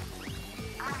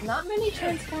Splatoon. Not many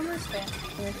Transformers fans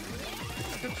here.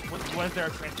 Was there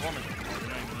a Transformers reference? You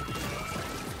know what I mean?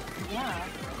 Yeah.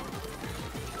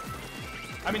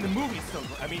 I mean, the movie's still.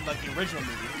 I mean, like the original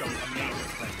movie is still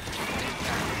amazing. But...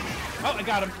 Oh, I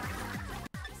got him.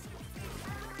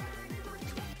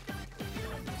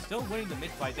 Still winning the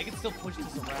mid-fight. They can still push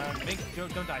this around.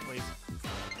 Don't die, please.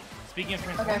 Speaking of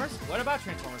Transformers, what about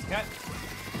Transformers, Cat?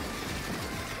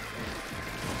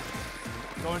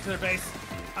 Going to their base.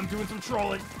 I'm doing some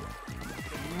trolling.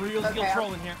 Some real deal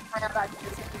trolling here. I have back to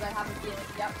this because I have a feeling.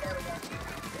 Yep, there we go.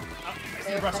 Oh, I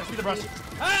see the brush. I see the brush.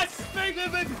 Ah!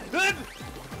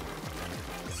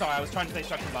 Sorry, I was trying to say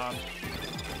Shuck the Bomb.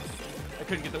 I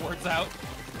couldn't get the words out.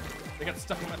 They got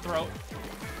stuck in my throat.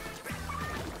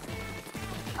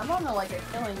 I'm on a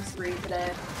killing spree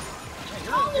today.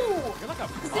 Yeah, you're like a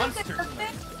monster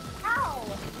tonight. Ow!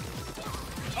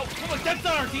 Oh, come on, that's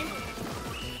on our team!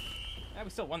 Yeah, we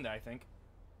still won that, I think.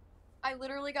 I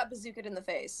literally got bazookaed in the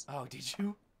face. Oh, did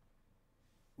you?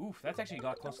 Oof, that's actually a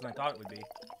lot closer than I thought it would be.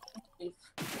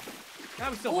 Yeah,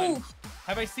 we still win.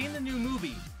 Have I seen the new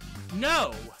movie?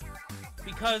 No!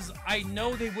 Because I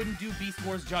know they wouldn't do Beast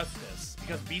Wars justice.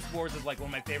 Because Beast Wars is like one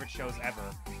of my favorite shows ever.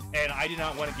 And I did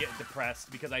not want to get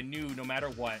depressed because I knew no matter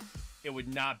what, it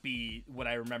would not be what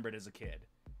I remembered as a kid.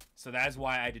 So that's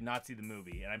why I did not see the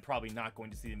movie. And I'm probably not going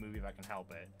to see the movie if I can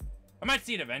help it. I might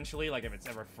see it eventually, like if it's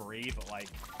ever free, but like,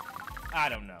 I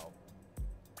don't know.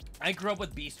 I grew up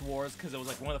with Beast Wars because it was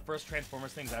like one of the first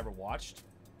Transformers things I ever watched.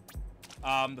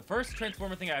 The first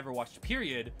Transformer thing I ever watched,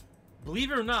 period,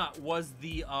 believe it or not, was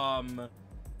the,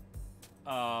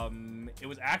 it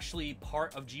was actually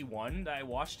part of G1 that I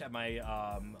watched at my,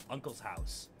 uncle's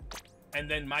house. And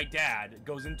then my dad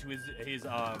goes into his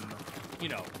you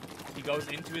know, he goes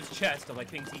into his chest of, like,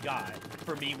 things he got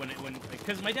for me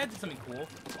because my dad did something cool.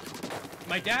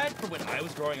 My dad, for when I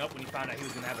was growing up, when he found out he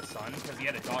was gonna have a son, because he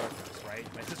had a daughter first, right?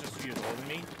 My sister's 2 years older than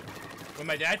me. When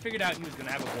my dad figured out he was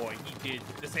gonna have a boy, he did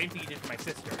the same thing he did for my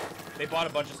sister. They bought a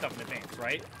bunch of stuff in advance,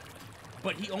 right?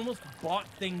 But he almost bought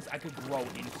things I could grow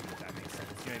into, if that makes sense,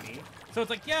 you know what I mean? So it's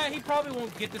like, yeah, he probably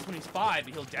won't get this when he's 5,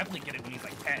 but he'll definitely get it when he's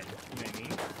like 10, you know what I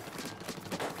mean?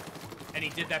 And he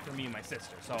did that for me and my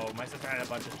sister. So my sister had a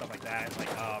bunch of stuff like that,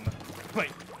 like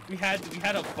we had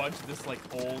a bunch of this like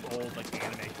old like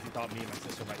anime because he thought me and my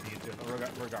sister might be into it, but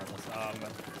regardless.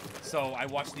 So I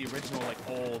watched the original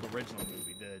original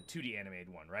movie, the 2D animated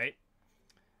one, right?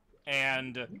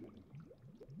 And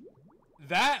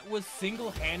that was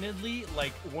single-handedly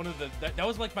like one of the that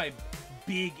was like my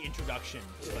big introduction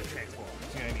to like Transformers,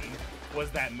 you know what I mean?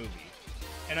 Was that movie.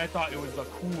 And I thought it was the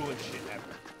coolest shit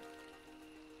ever.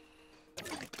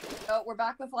 Oh, we're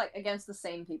back with like against the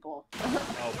same people.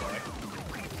 Oh boy.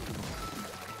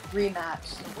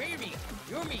 Rematch. Wavy,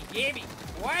 Yumi, Yami,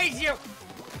 why is you?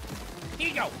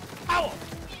 Ego, Owl,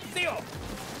 Zero.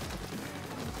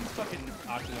 These fucking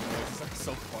octave noises are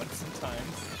so fun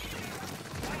sometimes.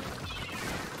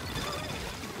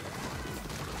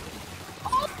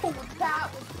 Oh, that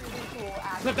was really cool,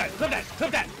 actually.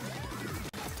 Flip that!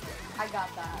 I got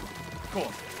that.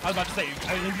 Cool. I was about to say, I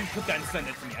need you to clip that and send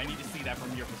it to me. I need to see that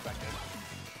from your perspective.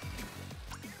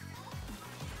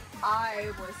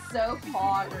 I was so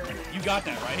poggers. You got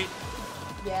that, right?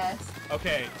 Yes.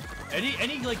 Okay.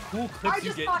 Any like cool clips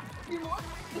you get?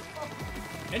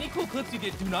 Any cool clips you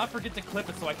get, do not forget to clip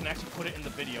it so I can actually put it in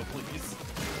the video, please.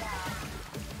 Yeah.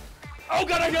 Oh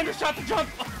god, I undershot the jump!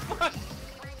 Oh, fuck!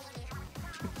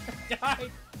 I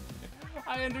died!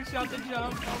 I undershot the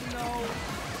jump, oh no!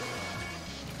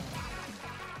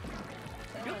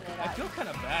 I feel kind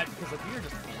of bad because like, we are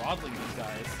just throttling these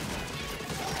guys.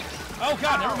 Oh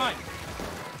god, never mind!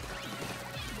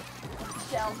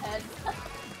 Shellhead.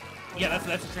 Yeah,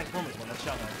 that's the Transformers one, that's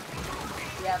Shellhead.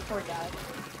 Yeah, poor guy.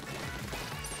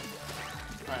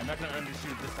 Alright, I'm not gonna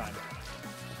undershoot this time.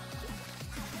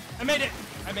 I made it!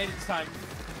 I made it this time.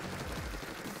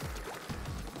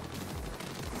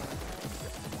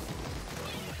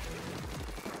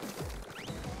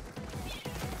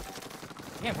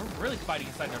 Damn, we're really fighting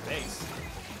inside their base.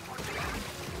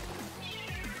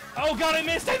 Oh god, I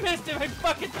missed! I missed it! My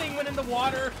fucking thing went in the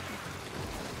water!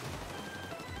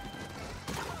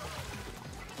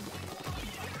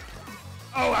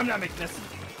 Oh, I'm not making this!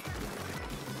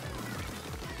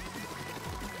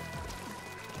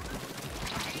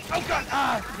 Oh god!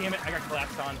 Ah! Damn it, I got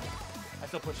collapsed on. I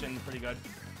still pushed in pretty good.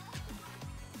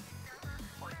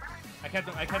 I kept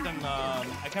them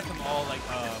all like,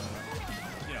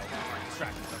 you know,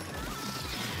 distracted.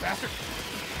 Bastard!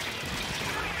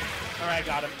 Alright, I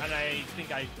got him, and I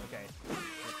think okay.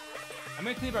 I'm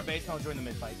gonna clear our base and I'll join the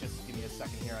mid-fight. Just give me a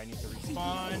second here, I need to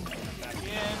respawn, come back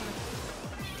in.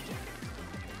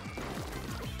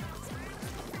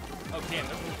 Oh damn,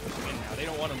 they're pushing in now. They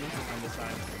don't want to lose this one this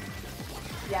time.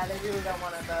 Yeah, they really don't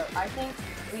want to, but I think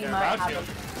we They're might about have to. them.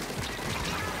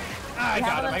 Ah, I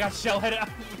got him. I got Shellhead.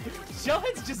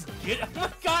 Shellhead's just get. Oh my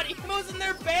god, Emo's in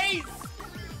their base!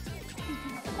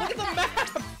 Look at the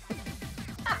map!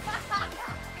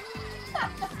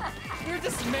 You're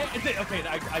just okay,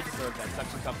 I deserve that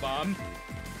suction cup bomb.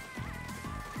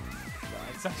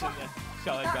 Suction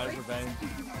Shellhead got his revenge.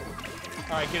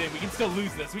 Alright, get in. We can still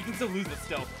lose this. We can still lose this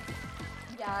still.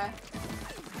 Yeah.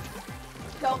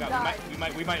 Don't die.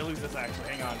 We might lose this actually.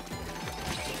 Hang on.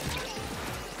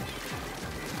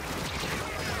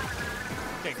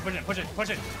 Okay, push it, push it, push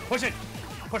it, push it!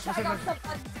 Push, push, push,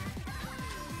 push.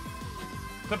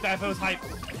 Clip that if it was hype.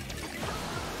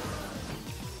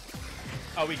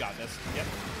 Oh, we got this. Yep.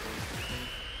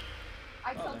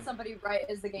 I killed somebody right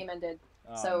as the game ended.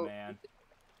 Oh, so man.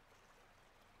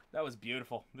 That was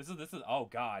beautiful. This is oh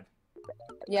god.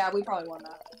 yeah, we probably won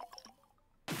that.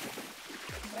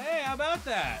 Hey, how about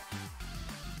that?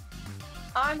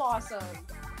 I'm awesome.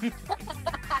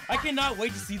 I cannot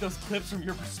wait to see those clips from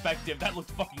your perspective. That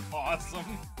looked fucking awesome.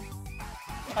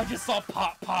 I just saw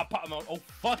pop, pop, pop mode. Oh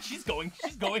fuck, she's going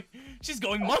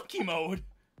monkey mode.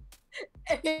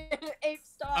 Ape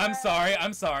star.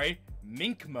 I'm sorry.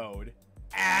 Mink mode.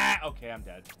 Ah, okay, I'm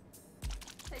dead.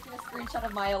 Taking a screenshot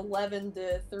of my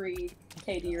 11-to-3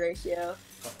 KD ratio.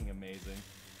 Fucking amazing.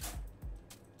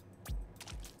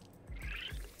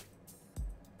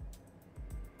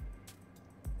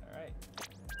 Alright.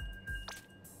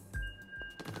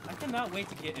 I cannot wait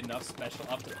to get enough special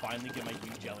up to finally get my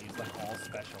U-Jellies like all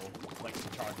special, like to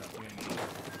charge up, you know what I mean?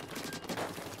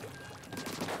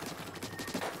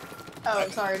 Oh,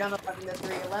 I'm sorry, not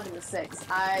 11-to-3, 11-to-6.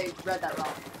 I read that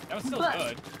wrong. That was still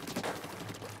good.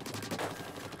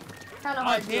 Kind of Oh,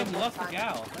 hard to damn, do you lost the time.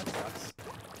 gal. That sucks.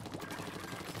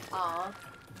 Aw.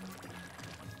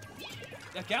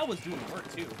 That gal was doing work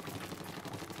too.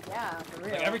 Yeah, for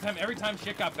real. Like every time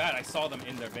shit got bad, I saw them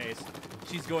in their base.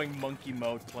 She's going monkey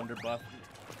mode, plunder buff.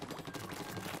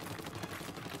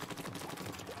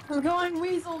 I'm going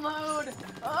weasel mode!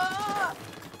 Ah!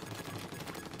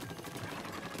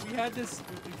 We had this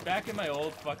back in my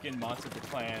old fucking Monster Hunter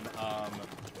Clan.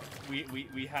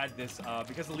 We had this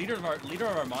because the leader of our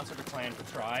Monster Hunter Clan for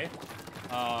Try,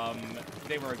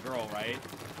 they were a girl, right?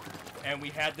 And we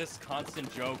had this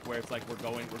constant joke where it's like we're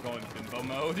going bimbo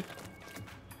mode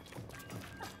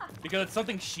because it's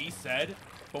something she said,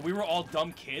 but we were all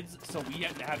dumb kids, so we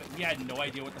had no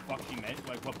idea what the fuck she meant,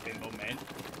 like what bimbo meant.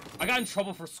 I got in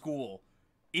trouble for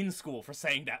in school for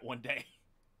saying that one day.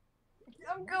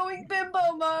 I'm going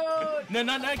bimbo mode! No,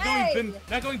 not Hey!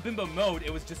 going bimbo mode.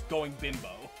 It was just going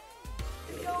bimbo.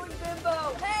 I'm going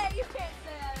bimbo! Hey, you can't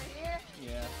say that in here!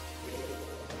 Yeah.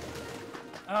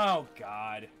 Oh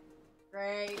god.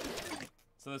 Great.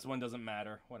 So this one doesn't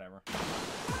matter. Whatever.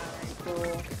 Alright,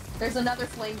 cool. There's another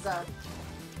flame zone.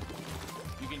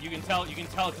 You can tell it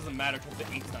doesn't matter because the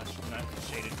ink's not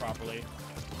shaded properly.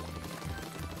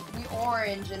 The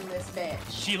orange in this bitch.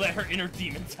 She let her inner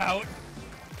demons out.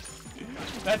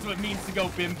 That's what it means to go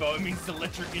bimbo. It means to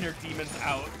let your inner demons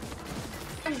out.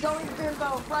 I'm going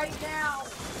bimbo right now!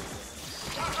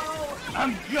 Uh-oh!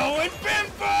 I'm going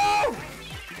bimbo!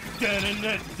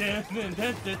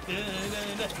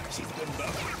 She's bimbo.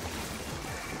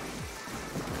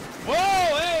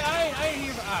 Whoa! Hey, I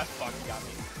hear. Ah, fuck, you got me.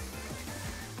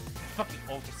 Fucking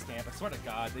ultra stamp. I swear to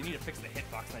God, they need to fix the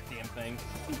hitbox on that damn thing.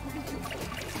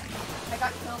 I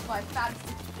got killed by Fab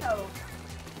Statico.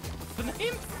 What's the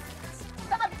name?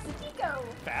 Fab Statico!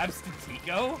 Fab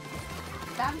Statico?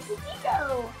 Fab Statico!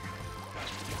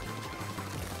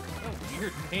 What a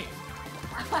weird name.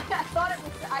 I thought it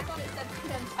said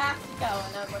Fantastico,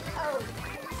 and I was like, oh.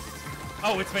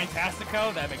 Oh, it's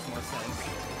Fantastico? That makes more sense.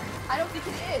 I don't think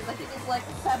it is. I think it's like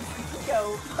Fab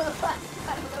Statico.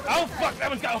 I don't know Oh, fuck, that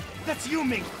one's got. Oh, that's you,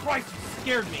 Mink. Christ, you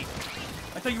scared me.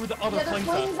 I thought you were the other yeah, the flames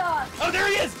flames up. on. Oh, there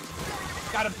he is!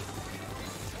 Got him.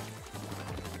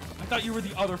 I thought you were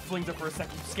the other Flingza for a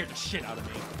second. You scared the shit out of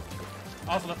me.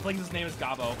 Also, the Flingza's name is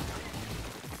Gabo.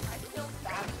 I killed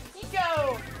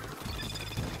Fabstico!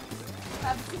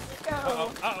 Fabstico!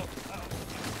 Uh-oh, uh-oh, uh-oh.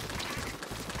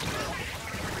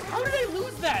 How did I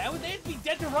lose that? They'd be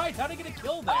dead to rights. How did I get a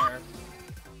kill there?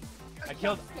 I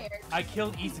killed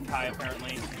Isekai,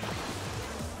 apparently.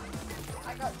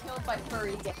 I got killed by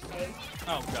Furry Gay.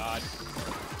 Oh, God.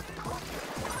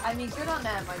 I mean, good on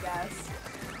them, I guess.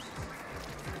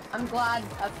 I'm glad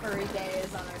a Furry Gay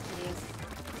is on our team.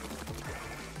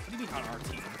 What do you mean on our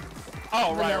team?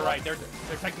 Oh, right, right. They're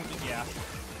technically, yeah.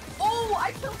 Oh,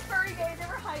 I killed Furry Gay. They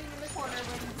were hiding in the corner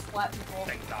when you splat people.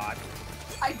 Thank God.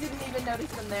 I didn't even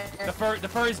notice them there. The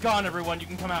furry's gone, everyone. You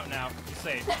can come out now. You're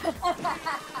safe.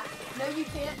 No, you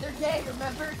can't. They're gay,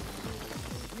 remember?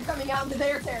 You're coming out into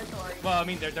their territory. Well, I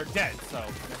mean, they're dead, so.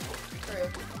 True.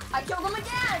 I killed them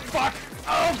again! Fuck!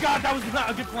 Oh, God, that was not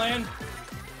a good plan.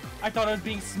 I thought I was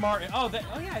being smart. Oh,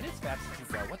 yeah, it is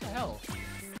Fabstico. What the hell?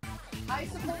 I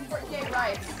support gay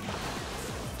rights.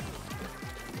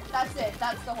 That's it.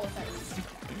 That's the whole sentence.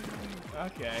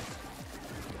 Okay.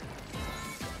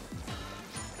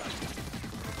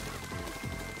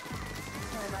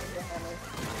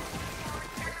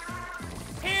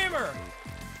 Hammer!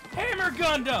 Hammer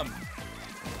Gundam!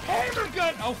 Hammer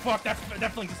Gun! Oh fuck, that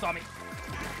definitely just saw me.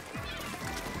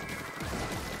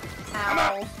 Ow. I'm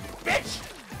out! Bitch!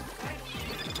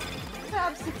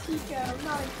 Fabstico,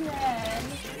 not again.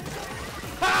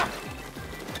 Ha!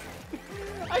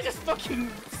 I just fucking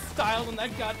styled on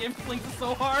that goddamn Flingza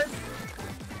so hard.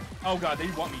 Oh god, they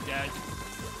want me dead.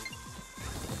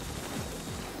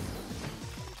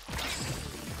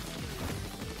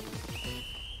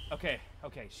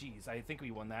 Okay, jeez. I think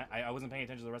we won that. I wasn't paying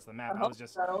attention to the rest of the map. I was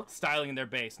just styling in their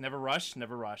base. Never rush,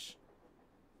 never rush.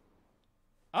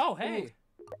 Oh, hey.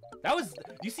 That was...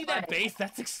 You see that base?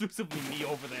 That's exclusively me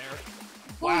over there.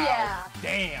 Wow. Yeah.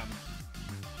 Damn.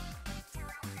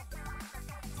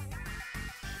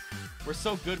 We're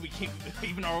so good we can't...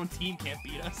 Even our own team can't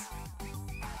beat us.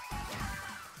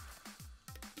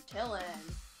 Chillin'.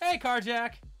 Hey,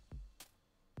 Carjack.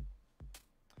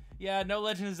 Yeah, no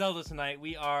Legend of Zelda tonight.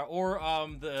 We are, or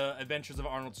the Adventures of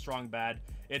Arnold Strongbad.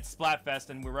 It's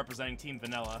Splatfest, and we're representing Team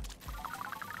Vanilla.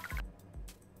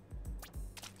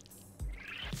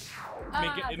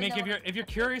 Mink, if you're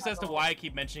curious as to why I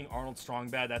keep mentioning Arnold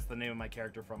Strongbad, that's the name of my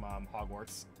character from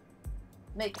Hogwarts.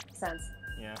 Makes sense.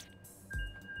 Yeah.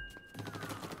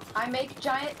 I make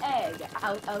giant egg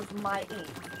out of my ink.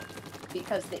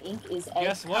 Because the ink is egg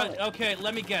Guess what? colored. Okay,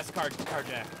 let me guess,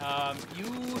 Carjack.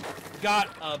 You got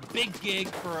a big gig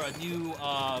for a new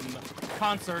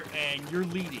concert, and you're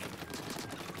leading.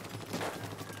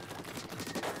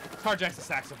 Carjack's a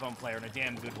saxophone player, and a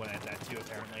damn good one at that too,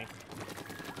 apparently.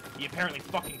 He apparently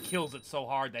fucking kills it so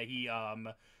hard that he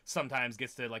sometimes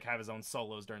gets to like have his own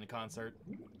solos during the concert.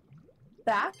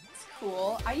 That's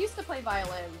cool. I used to play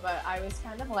violin, but I was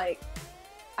kind of like...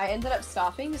 I ended up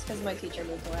stopping just because my teacher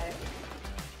moved away.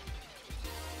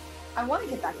 I want to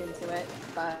get back into it,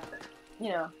 but, you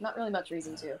know, not really much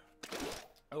reason to.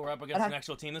 Oh, we're up against an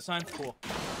actual team this time? Cool.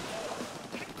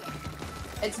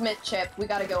 It's Chip. We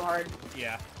gotta go hard.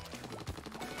 Yeah.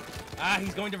 Ah,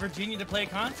 he's going to Virginia to play a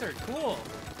concert. Cool.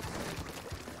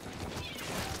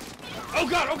 Oh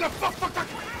god, fuck!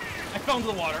 I fell into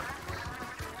the water.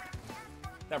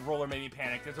 That roller made me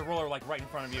panic. There's a roller, like, right in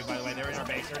front of you, by the way. They're in our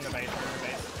base, they're in the base.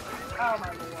 Oh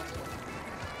my lord.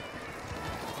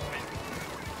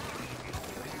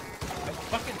 I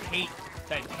fucking hate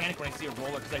that panic when I see a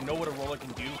roller, because I know what a roller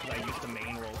can do, because I used to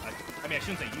main roller. I mean, I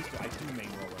shouldn't say used to, I do main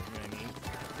roller, you know what I mean?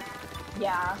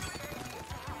 Yeah.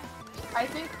 I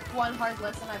think one hard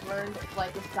lesson I've learned,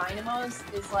 like, with dynamos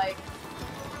is, like...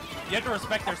 You have to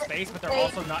respect their space, but they're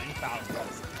also not infallible.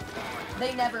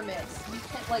 They never miss. You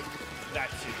can't, like... That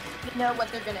too. You know what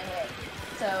they're gonna hit.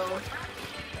 So...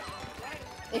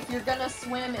 If you're gonna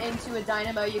swim into a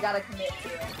dynamo, you gotta commit to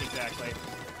it. Exactly.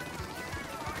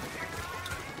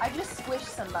 I just squished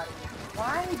somebody.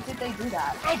 Why did they do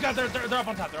that? Oh god, they're up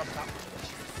on top, they're up on top.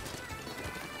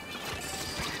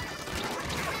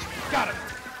 Got him!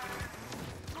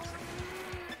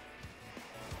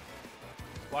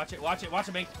 Watch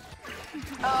it, Mink.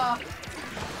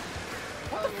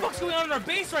 What the fuck's going on in our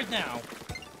base right now?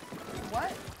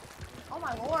 What? Oh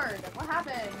my lord, what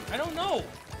happened? I don't know.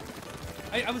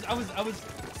 I was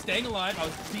staying alive, I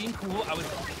was being cool,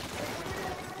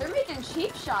 They're making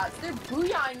cheap shots. They're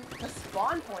booyahing the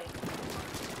spawn point.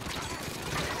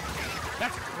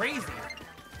 That's crazy.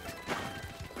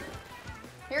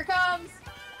 Here comes.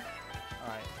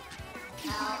 Alright.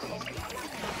 Ow.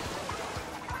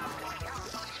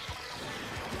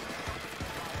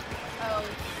 Oh,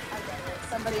 I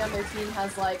somebody on their team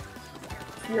has like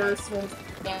pure swim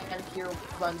and pure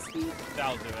run speed.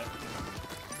 That'll do it.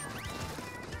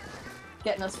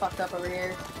 Getting us fucked up over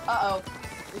here. Uh-oh.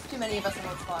 There's too many of us in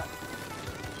one spot.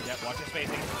 Yep, watch your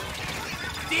spacing.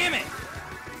 Damn it!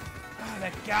 Ah,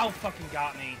 that gal fucking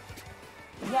got me.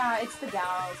 Yeah, it's the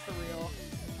gals, for real.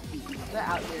 They're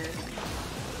out here.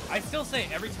 I still say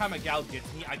every time a gal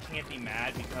gets me, I can't be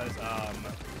mad because,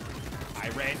 I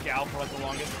ran gal for like the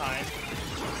longest time.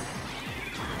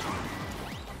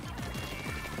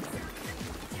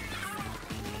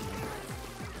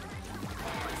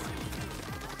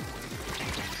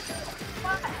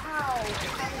 What? How?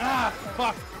 Ah,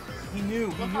 fuck! He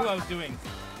knew I was doing.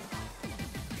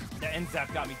 The end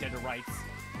zap got me dead to rights.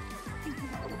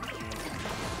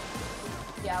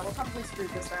 Yeah, we're probably screwed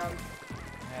this round.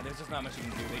 Yeah, there's just not much you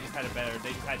can do. They just had better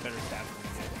stats than we did.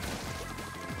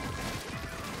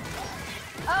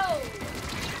 Oh!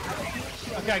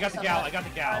 Okay, I got the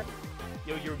gal.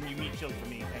 Yo, you meat shield for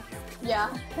me, thank you. Yeah.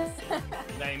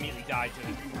 And I immediately died to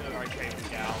the arcade with the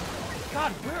gal.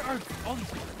 God, where are all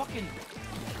these fucking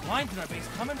lines in our base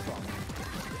coming from?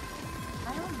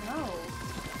 I don't know.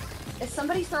 Is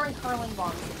somebody throwing curling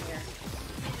bombs in here?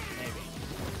 Maybe.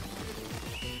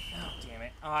 Oh, damn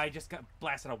it. Oh, I just got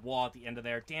blasted a wall at the end of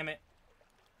there. Damn it.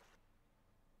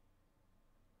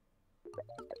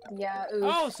 Yeah, oof.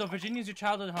 Oh, so Virginia's your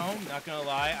childhood home? Not gonna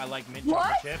lie, I like mint What?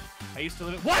 chocolate chip. I used to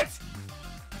live in— What?!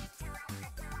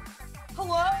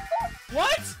 Hello?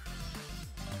 What?!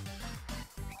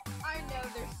 I know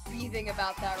they're seething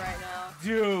about that right now.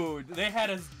 Dude, they had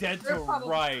us dead They're to probably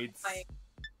rights. fine.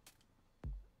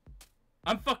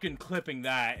 I'm fucking clipping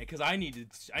that because I need to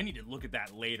look at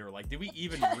that later. Like, did we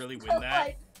even really win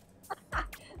that?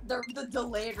 the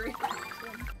delayed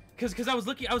reaction. Because I was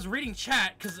reading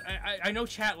chat because I know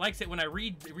chat likes it when I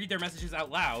read their messages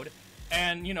out loud,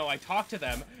 and you know I talk to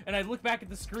them and I look back at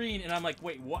the screen and I'm like,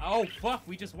 wait, oh fuck,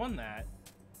 we just won that.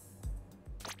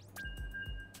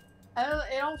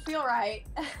 It don't feel right.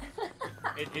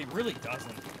 It really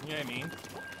doesn't. You know what I mean?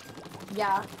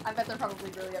 Yeah, I bet they're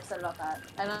probably really upset about that,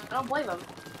 and I don't blame them.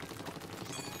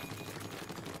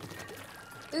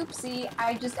 Oopsie,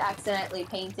 I just accidentally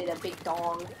painted a big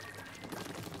dong.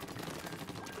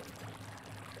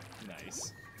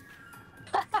 Nice.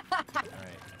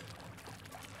 Alright.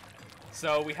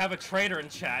 So we have a trader in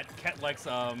chat. Ket likes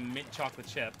mint chocolate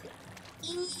chip.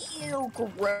 Ew,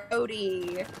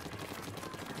 grody.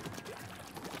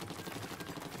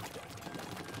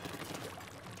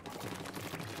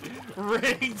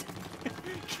 Rigged!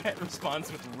 Ket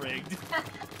responds with rigged.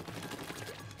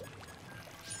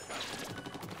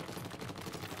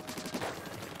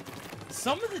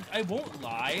 Some of the— I won't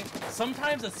lie,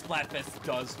 sometimes a Splatfest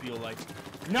does feel like,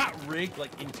 not rigged,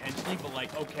 like, intentionally, but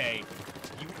like, okay,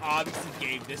 you obviously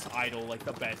gave this idol, like,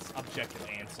 the best objective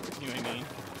answer, you know what I mean?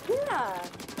 Yeah,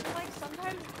 like,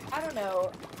 sometimes, I don't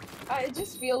know, it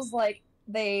just feels like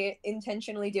they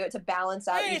intentionally do it to balance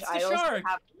out Hey, each it's the idol. Shark!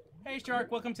 Hey,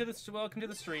 Shark, welcome to the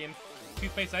stream.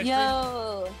 Toothpaste ice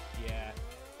Yo! cream? Yeah.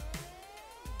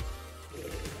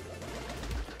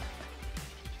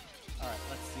 Alright,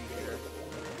 let's see here.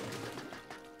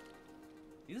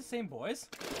 These the same boys?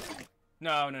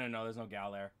 No, there's no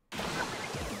gal there.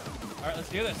 Alright, let's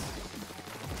do this.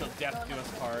 Till death do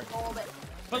us part.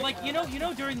 But like, you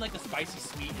know, during like the spicy,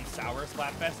 sweet, and sour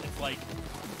Splatfest, it's like,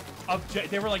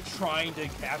 they were like trying to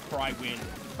have Fry win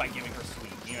by giving her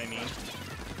sweet, you know what I mean?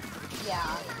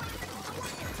 Yeah.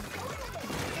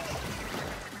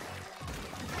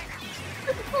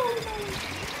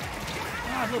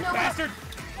 Ah, little bastard!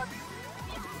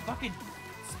 Fucking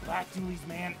splat doolies,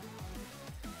 man.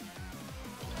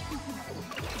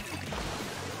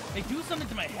 They do something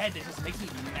to my head that just makes me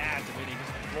mad the way they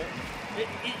just roll.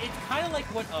 It's kind of like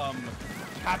what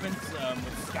happens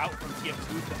with Scout from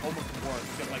TF2 that almost works.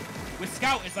 Because like with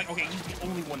Scout, it's like, okay, he's the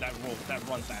only one that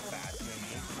runs that fast. You know what I mean?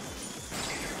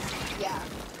 Yeah.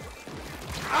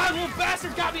 Ah, little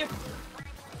bastard got me!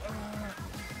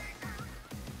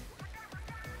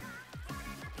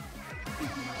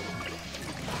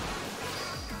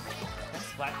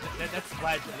 That's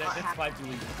Splat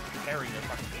Dooley carrying their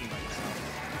fucking team right now.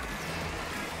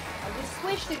 I just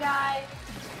squished a guy.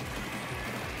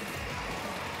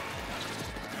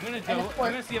 I'm gonna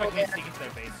see if I can sneak into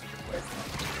their base super quick.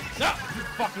 No! You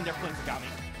fucking, their flings got me.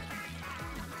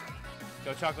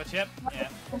 Go chocolate chip? Yeah.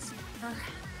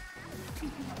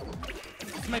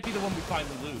 This might be the one we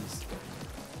finally lose.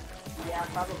 Yeah,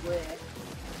 probably.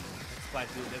 Splat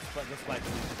Dooley, this Splat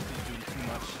Dooley is doing too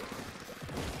much.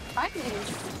 I can even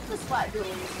skip the splat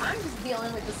duelies. I'm just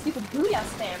dealing with the stupid Booyah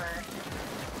spammer.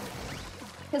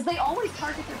 Because they always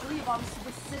target their Booyah bombs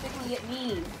specifically at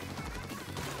me.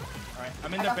 Alright,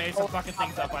 I'm in their base. I'm fucking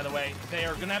things up, by the way. They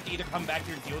are gonna have to either come back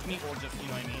here and deal with me or just, you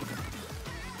know what I mean?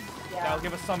 Yeah. That'll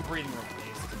give us some breathing room, at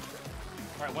least.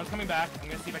 Alright, one's coming back. I'm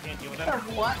gonna see if I can't deal with them.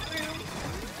 What room?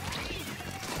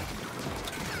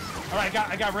 Alright,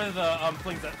 I got rid of the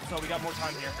flings, so we got more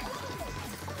time here.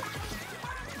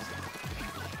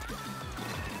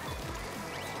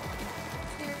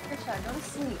 Go to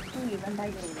sleep, please. I'm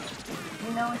begging you.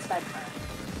 You know it's bedtime.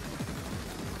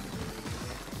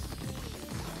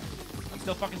 I'm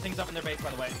still fucking things up in their base, by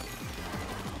the way.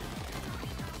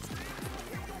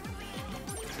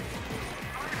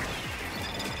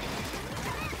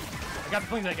 I got the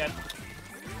flings again.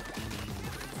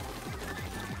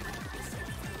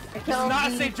 This is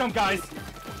not a safe jump, guys.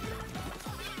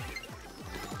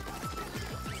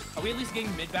 Are we at least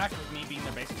getting mid back with me being in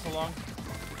their base for so long?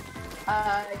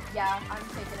 Yeah, I'm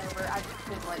taking over. I've just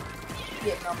been, like,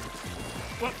 getting them.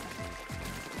 What?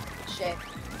 Shit.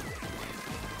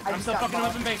 I'm still fucking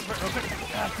up in base.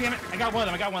 God damn it. I got one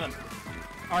of them.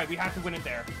 Alright, we have to win it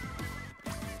there.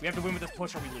 We have to win with this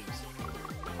push or we lose.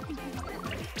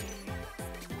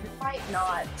 Might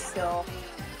not, still.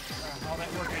 All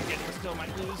that work I did, we still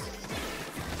might lose.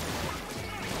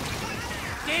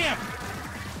 Damn!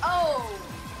 Oh!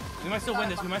 We might still win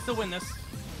this.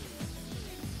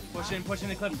 Push in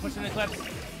the clips,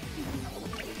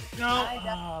 No!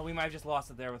 Oh, we might have just lost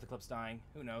it there with the clips dying.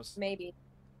 Who knows? Maybe.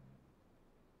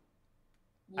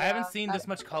 I haven't seen this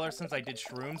much color since I did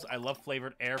shrooms. I love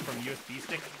flavored air from USB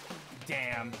stick.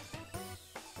 Damn.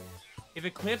 If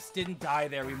Eclipse didn't die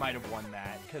there, we might have won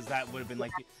that. Because that would have been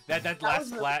like... That last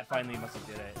splat finally must have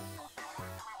did it.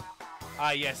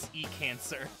 Ah, yes.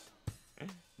 E-Cancer.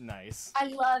 Nice. I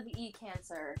love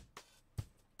E-Cancer.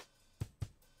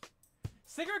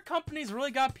 Cigarette companies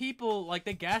really got people, like,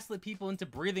 they gaslit people into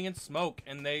breathing in smoke,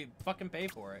 and they fucking pay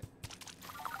for it.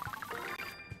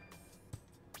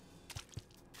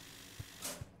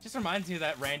 Just reminds me of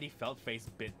that Randy Feltface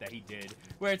bit that he did,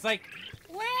 where it's like,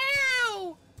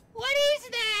 Wow! What is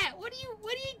that? What are you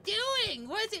doing?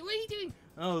 What is it? What are you doing?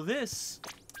 oh, this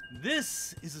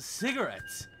is a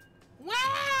cigarette.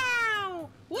 Wow!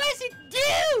 What does it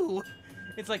do?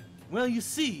 It's like, well, you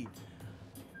see,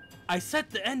 I set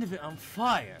the end of it on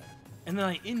fire, and then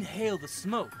I inhale the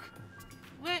smoke.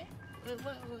 What?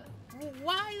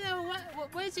 Why though?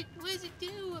 What does it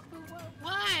do?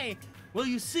 Why? Well,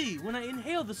 you see, when I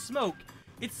inhale the smoke,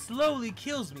 it slowly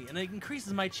kills me, and it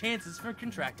increases my chances for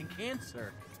contracting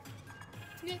cancer.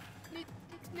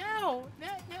 No,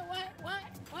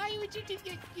 why would you do?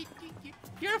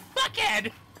 You're a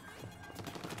fuckhead.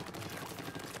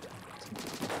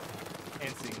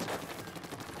 And scene.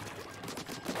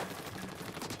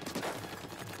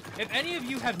 If any of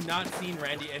you have not seen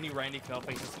any Randy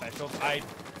Feltface's specials, I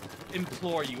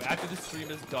implore you, after the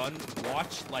stream is done,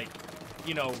 watch, like,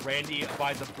 you know, Randy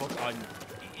buys a book on...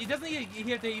 It doesn't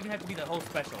even have to be the whole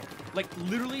special. Like,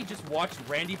 literally just watch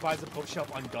Randy buys a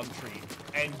bookshelf on Gumtree,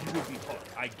 and you will be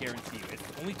hooked, I guarantee you. It's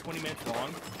only 20 minutes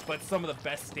long, but some of the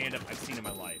best stand-up I've seen in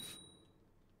my life.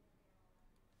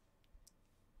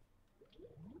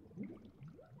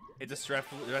 It's a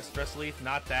stress relief,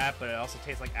 not that, but it also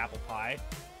tastes like apple pie.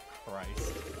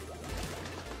 Christ.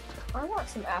 I want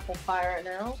some apple pie right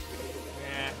now.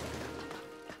 Yeah.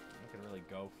 I could really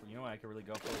go for, you know what I could really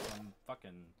go for? Some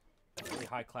fucking really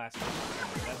high class.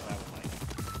 That's what I would like.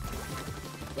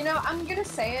 You know, I'm gonna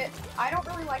say it. I don't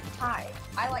really like pie.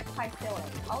 I like pie filling.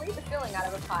 I'll eat the filling out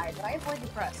of a pie, but I avoid the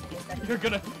crust.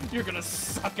 You're gonna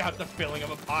suck out the filling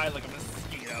of a pie like a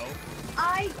mosquito.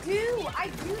 I do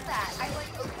that. I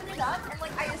like open it up, and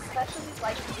like I especially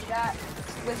like to do that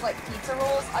with like pizza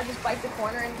rolls. I just bite the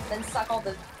corner and then suck all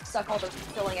the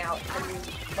filling out,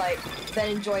 and like then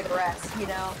enjoy the rest. You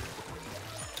know.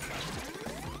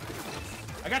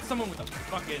 I got someone with a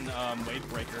fucking wave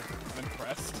breaker. I'm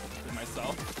impressed with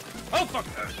myself. Oh fuck!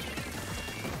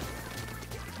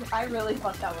 I really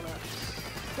fucked that one up.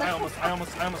 I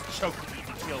almost choked the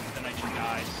easy kill, but then I didn't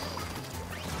die.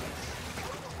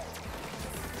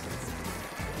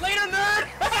 Later, nerd!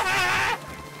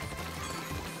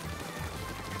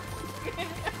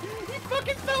 He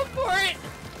fucking fell for it!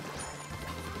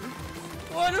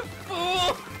 What a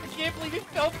fool! I can't believe he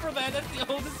fell for that. That's the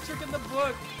oldest trick in the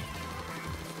book.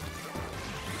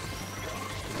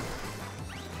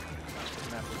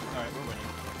 Alright, we're winning.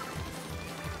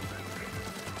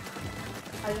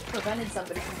 I just prevented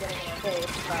somebody from getting in my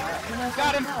face, but you know,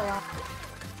 got him! No.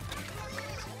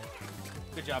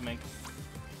 Good job, Mink.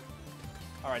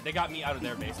 Alright, they got me out of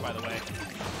their base, by the way.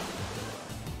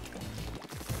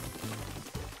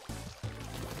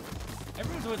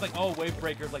 Everyone's always like, oh, Wave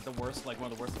Breaker's like the worst, like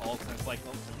one of the worst ults, and it's like,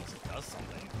 well, at least it does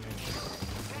something.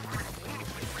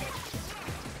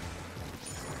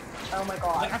 Oh my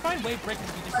god. Like, I find wave breakers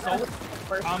to be just so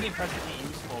omnipresently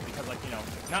useful because, like, you know,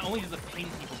 not only does it ping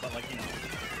people, but, like, you know,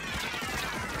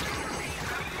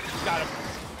 you gotta.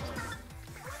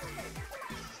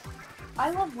 I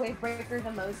love wave breaker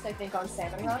the most, I think, on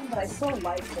Salmon Run, but I still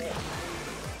like it in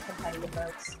competitive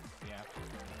modes. Yeah.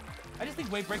 I just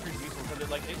think wave breaker is useful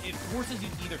because it forces you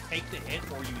to either take the hit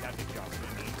or you have to jump. You know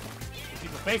what I mean?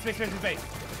 People, space.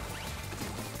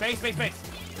 Space.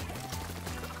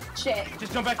 Shit.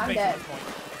 Just jump back to I'm base dead. at this point.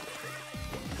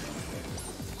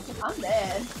 I'm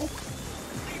dead.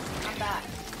 I'm back.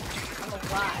 I'm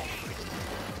alive.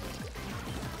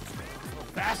 Oh,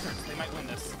 bastards! They might win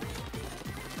this.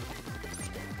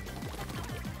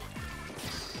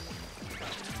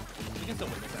 We can still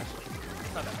win this, actually.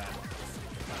 It's not that bad.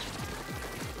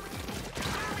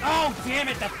 Oh, damn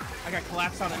it! I got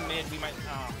collapsed on a mid. We might...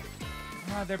 Oh.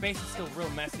 Their base is still real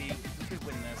messy. We could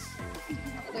win this.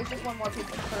 There's just one more person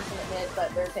at mid,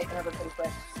 but they're taking over pretty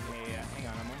quick. Yeah. Hang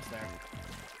on, I'm almost there.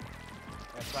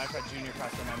 That's why I've got Junior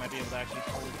costume. I might be able to actually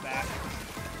pull it back.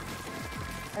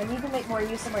 I need to make more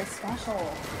use of my special.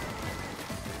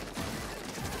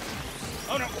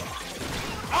 Oh, no!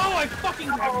 Oh, I fucking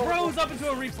rose up into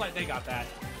a reef slide. They got that.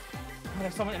 Oh,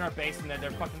 there's someone in our base, and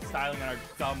they're fucking styling on our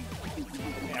dumb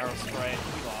arrow spray.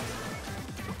 We lost.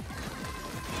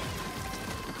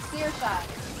 Sear shot.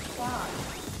 God.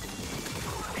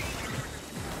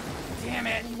 Damn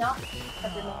it! Not.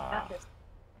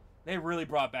 They really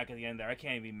brought back at the end there. I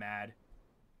can't even be mad.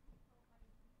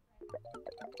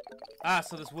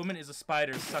 So this woman is a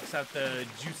spider, sucks out the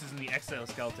juices in the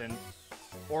exoskeleton.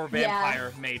 Or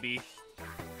vampire, maybe.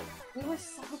 We were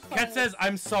so close. Kat says,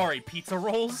 I'm sorry, pizza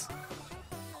rolls?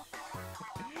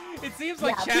 It seems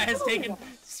like chat has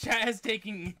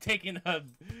taken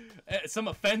some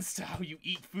offense to how you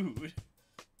eat food.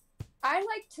 I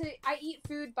eat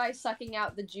food by sucking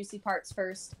out the juicy parts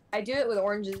first. I do it with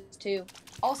oranges too.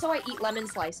 Also, I eat lemon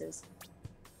slices.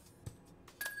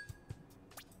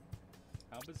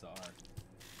 How bizarre.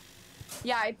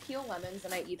 Yeah, I peel lemons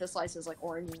and I eat the slices like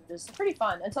oranges. It's pretty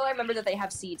fun until I remember that they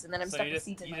have seeds, and then I'm stuck with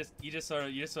seeds in my... You just sort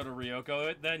of Ryoko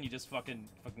it then? You just fucking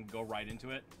go right into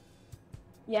it?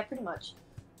 Yeah, pretty much.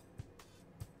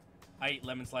 I eat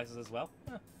lemon slices as well.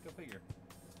 Huh, go figure.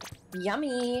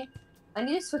 Yummy. I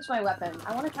need to switch my weapon.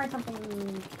 I want to try something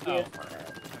different.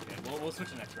 Okay, we'll switch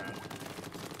it next round.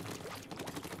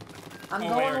 I'm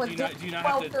going with do you not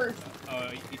have to? first.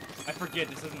 I forget.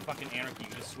 This isn't fucking anarchy.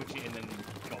 You just switch it and then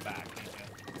go back.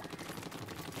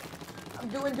 I'm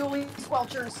doing dually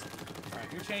squelchers. All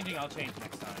right, you're changing. I'll change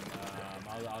next time.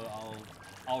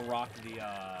 I'll rock the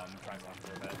tri-block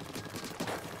for a bit.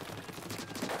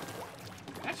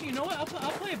 Actually, you know what?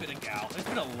 I'll play a bit of Gal. It's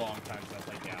been a long time since I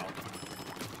played Gal.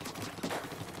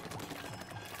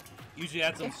 Usually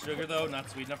add some sugar though, not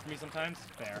sweet enough for me sometimes.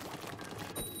 Fair.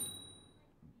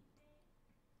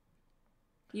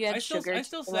 You had sugar. I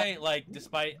still say, like,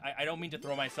 despite I don't mean to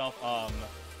throw myself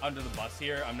under the bus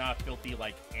here. I'm not a filthy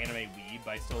like anime weeb,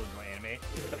 but I still enjoy anime.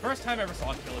 The first time I ever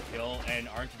saw Kill la Kill and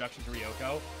our introduction to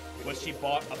Ryoko was she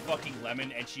bought a fucking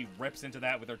lemon and she rips into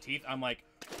that with her teeth. I'm like,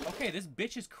 okay, this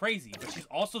bitch is crazy, but she's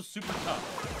also super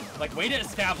tough. Like, way to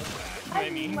establish that. You know what I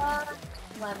mean? Love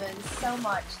lemons so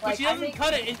much. But Like, she doesn't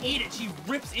cut it and eat it. She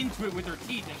rips into it with her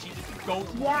teeth and she just goes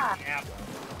like an apple.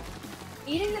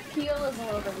 Eating the peel is a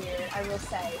little bit weird, I will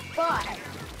say. But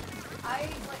I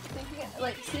like thinking,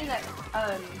 like seeing that,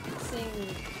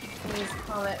 seeing his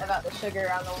comment about the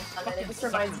sugar on the lemon. It just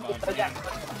reminds me of BoJack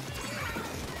Horseman.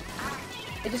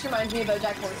 It just reminds me of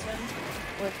BoJack Horseman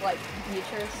with like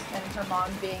Beatrice and her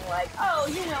mom being like, "Oh,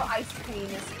 you know, ice cream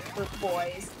is for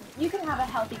boys. You can have a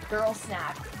healthy girl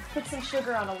snack. Put some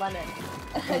sugar on a lemon."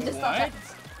 And I just thought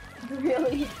that's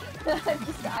really.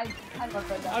 I love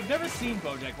BoJack. I've never seen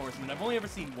BoJack Horseman. I've only ever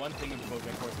seen one thing of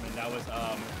BoJack Horseman, and that was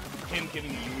him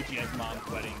giving the eulogy at his mom's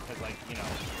wedding, because, like, you know,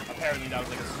 apparently that was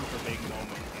like a super big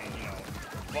moment, and you know,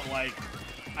 but like,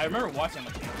 I remember watching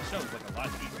like, you know, the show was like a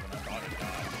lot deeper than I thought it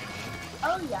got.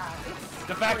 Oh yeah.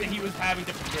 The fact that he was having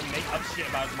to make up shit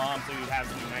about his mom so he would have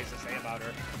something nice to say about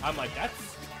her, I'm like,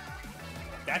 that's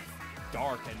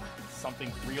dark and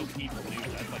something real people do.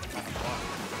 That's like kind of fun.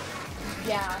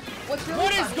 Yeah.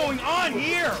 What is going on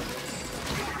here?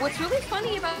 What's really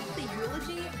funny about the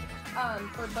eulogy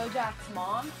for BoJack's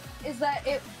mom is that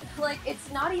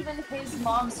it's not even his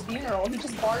mom's funeral. He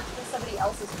just barged into somebody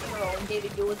else's funeral and gave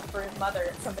a eulogy for his mother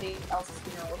at somebody else's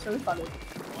funeral. It's really funny.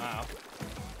 Wow.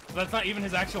 So that's not even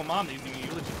his actual mom that he's giving a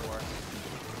eulogy for.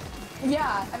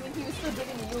 Yeah, I mean, he was still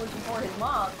giving a eulogy for his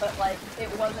mom, but, like, it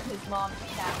wasn't his mom's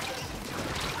casket.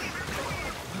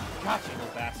 Gotcha,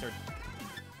 little bastard.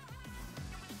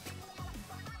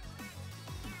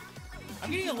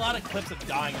 I'm getting a lot of clips of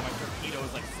dying and my torpedo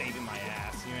is like saving my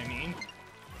ass, you know what I mean?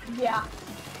 Yeah.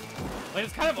 Like,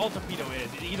 it's kind of all torpedo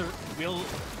is. It either will...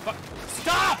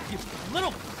 Stop! You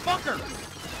little fucker!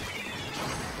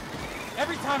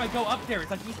 Every time I go up there,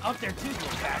 it's like he's up there too, you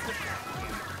little bastard.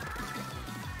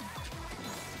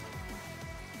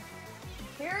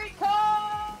 Here it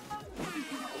comes!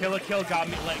 Kill a kill got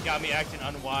me acting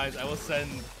unwise. I will send...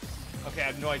 Okay, I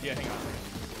have no idea. Hang on.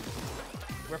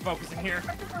 We're focusing here.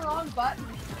 I pressed the wrong button.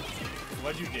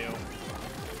 What'd you do?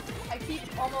 I keep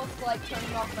almost like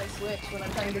turning off my switch when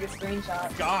I'm trying to take a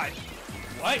screenshot. God.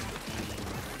 What?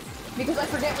 Because I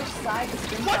forget which side the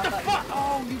screenshot What the button. fuck?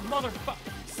 Oh, you motherfucker.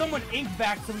 Someone inked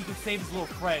back so he could save his little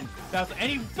friend.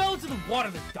 And he fell into the water,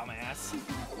 this dumbass.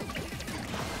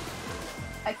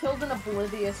 I killed an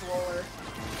oblivious roller.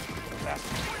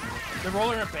 They're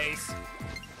rolling a base.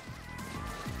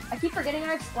 I keep forgetting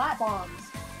I have splat bombs.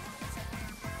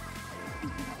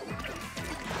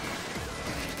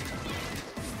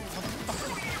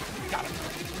 Got him.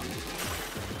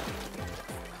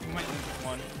 We might lose this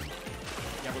one.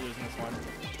 Yeah, we're losing this one.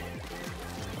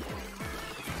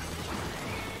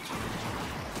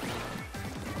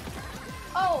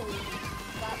 Oh!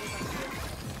 That was unfair.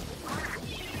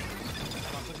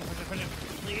 Come on, push it.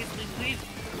 Please, please, please.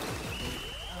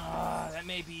 That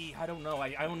may be... I don't know. I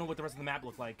don't know what the rest of the map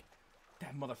looked like.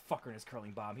 That motherfucker and his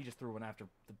curling bomb. He just threw one after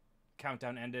the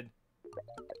countdown ended.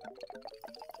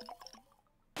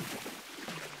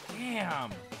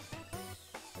 Damn!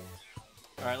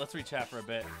 Alright, let's rechat for a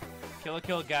bit. Kill a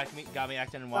kill got me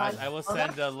acting wise. I will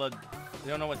send I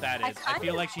don't know what that is. I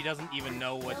feel like she doesn't even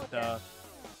know what the...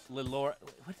 Lilora...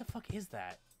 What the fuck is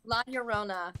that? La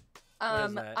Llorona. What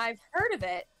is that? I've heard of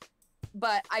it,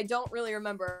 but I don't really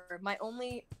remember. My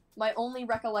only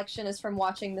recollection is from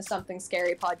watching the Something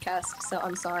Scary podcast, so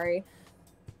I'm sorry.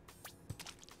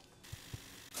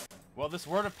 Well, this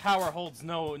word of power holds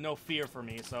no fear for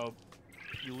me, so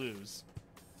you lose.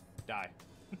 Die.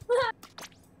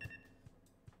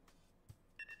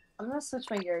 I'm gonna switch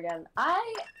my gear again.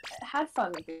 I had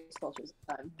fun with these sculptures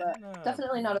this time, but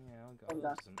definitely not. Yeah,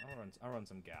 I'll run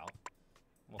some gal.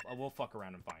 We'll fuck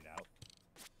around and find out.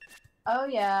 Oh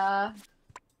yeah.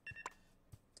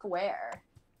 Square.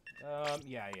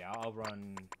 Yeah, I'll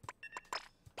run.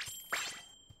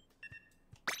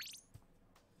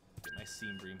 Get my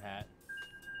Seam Bream hat.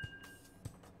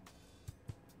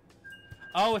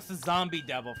 Oh, it's the zombie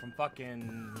devil from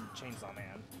fucking Chainsaw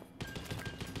Man.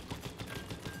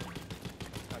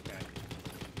 Okay.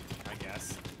 I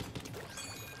guess.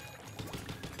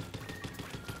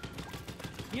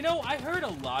 You know, I heard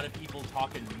a lot of people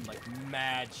talking, like,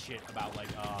 mad shit about, like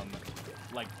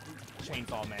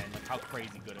Chainsaw Man, like, how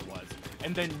crazy good it was.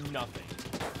 And then nothing.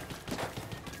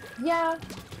 Yeah.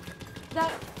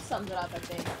 That sums it up, I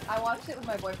think. I watched it with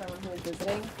my boyfriend when he was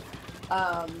visiting.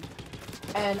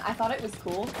 And I thought it was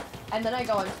cool. And then I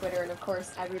go on Twitter, and of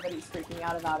course, everybody's freaking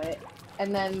out about it.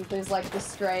 And then there's, like, the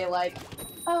stray, like,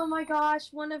 oh my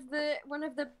gosh, one of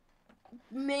the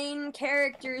main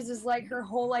characters is, like, her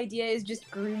whole idea is just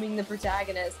grooming the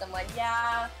protagonist. I'm like,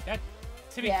 yeah.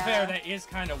 To be fair, that is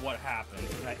kind of what happened.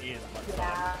 That is what's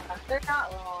Yeah, they're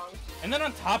not wrong. And then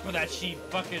on top of that, she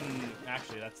fucking...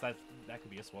 Actually, that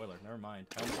could be a spoiler. Never mind.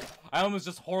 I almost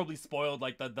just horribly spoiled,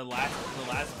 like, the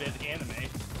last bit of the anime.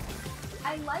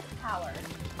 I like Power.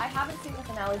 I haven't seen the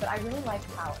finale, but I really like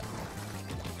Power.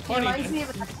 She Funny, reminds me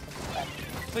of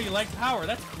so you like Power?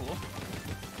 That's cool.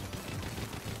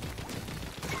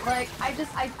 Like,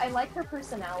 I like her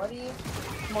personality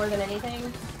more than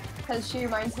anything, because she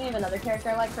reminds me of another character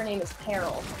I like. Her name is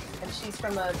Peril, and she's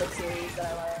from a book series that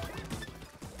I like.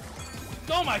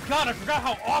 Oh my god, I forgot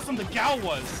how awesome the gal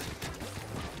was!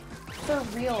 So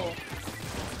real.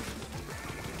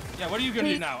 Yeah, what are you gonna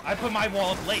do now? I put my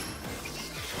wall up late.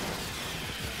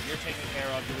 You're taken care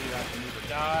of, you either have to move or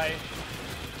die.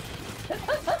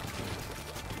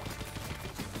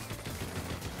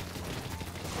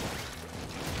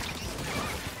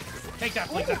 Take that,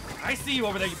 please. I see you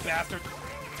over there, you bastard.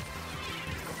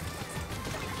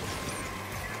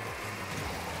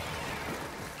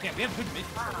 Yeah, we have good missions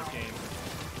for this game.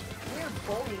 We're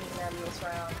bullying them this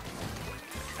round.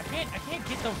 I can't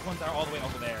get those ones that are all the way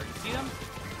over there. You see them?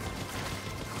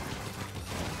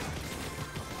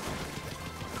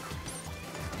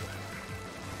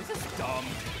 This is dumb.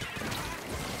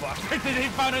 Fuck. They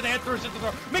found out they had to throw shit to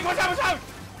throw. Mink, watch out, watch out!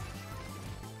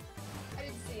 I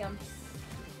didn't see him.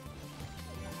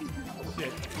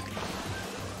 Shit.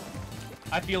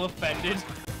 I feel offended.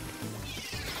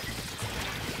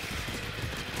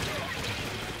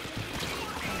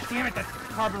 Damn it, that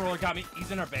carbon roller got me.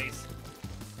 He's in our base.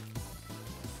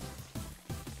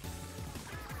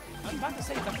 I'm about to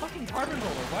say, it's a fucking carbon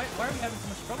roller. Why are we having so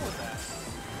much trouble with that?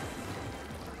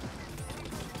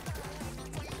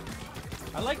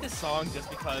 I like this song just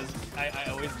because I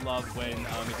always love when it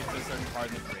gets to a certain part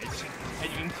in the bridge and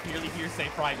you can clearly hear Say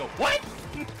Fry go, what?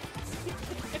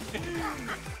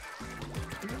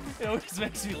 It always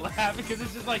makes me laugh because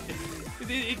it's just like,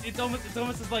 it's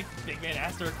almost as like Big Man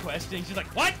asked her a question. She's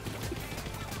like, what?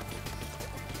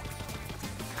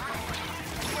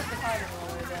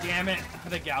 Damn it!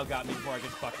 The gal got me before I could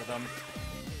fuck with them.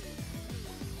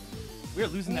 We are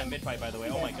losing that mid fight, by the way.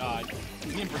 Oh my god.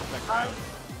 Me and Brick back around.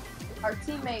 Our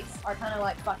teammates are kind of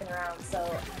like fucking around, so.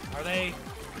 Are they?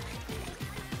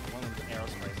 One of them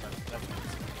aerospace.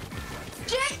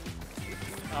 Shit!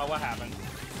 Oh, what happened?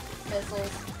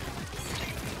 Missiles.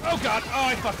 Oh god! Oh,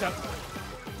 I fucked up.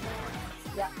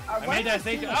 Yeah. I made that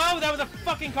safety. Oh, that was a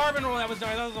fucking carbon roll. That was one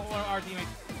of our teammates.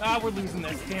 Ah, we're losing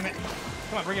this. Damn it.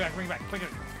 Come on, bring it back. Bring it back. Quick.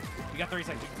 You got 30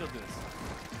 seconds. You can still do this.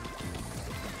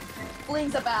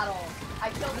 Flingza battle. I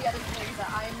killed the other Flingza.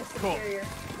 I am the superior.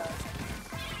 Cool.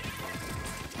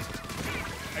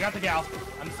 I got the gal.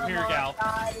 I'm the superior gal.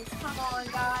 Guys. Come on,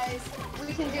 guys.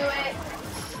 We can do it.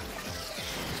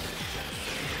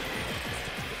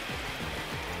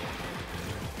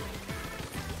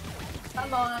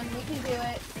 Come on, we can do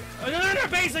it. Oh, no,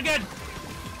 base again!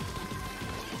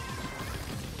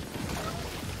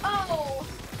 Oh!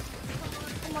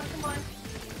 Come on.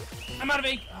 I'm out of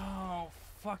ink. Oh,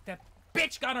 fuck, that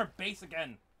bitch got our base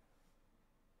again.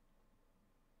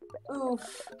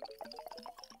 Oof.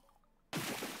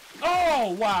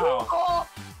 Oh, wow. Oh!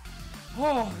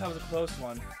 Oh, that was a close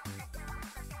one.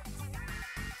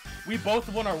 We both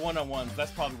won our one-on-ones.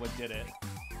 That's probably what did it.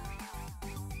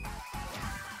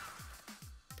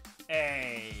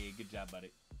 Hey, good job,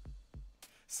 buddy.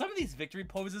 Some of these victory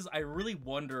poses, I really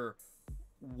wonder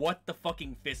what the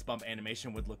fucking fist bump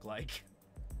animation would look like.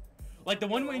 Like the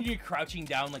one when you're crouching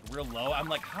down like real low, I'm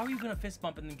like, how are you gonna fist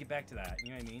bump and then get back to that?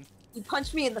 You know what I mean? You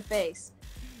punched me in the face.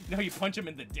 No, you punch him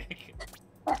in the dick.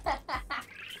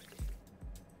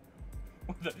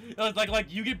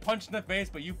 like you get punched in the face,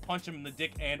 but you punch him in the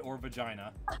dick and or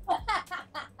vagina.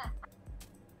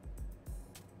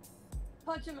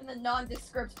 Punch him in the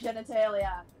nondescript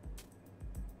genitalia.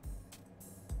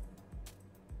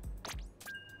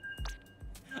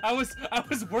 I was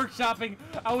workshopping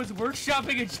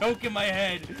a joke in my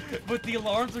head, but the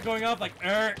alarms are going off like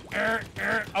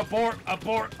abort,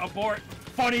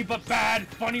 funny but bad,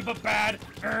 Funny but bad.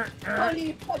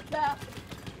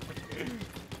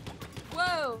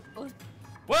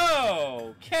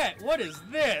 Whoa, Ket, what is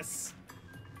this?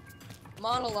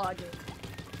 Monologuing.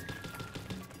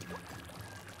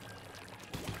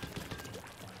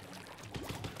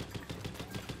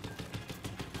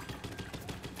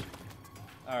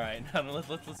 Alright, now let's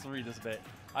read this a bit.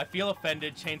 I feel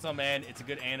offended. Chainsaw Man, it's a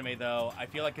good anime though. I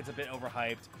feel like it's a bit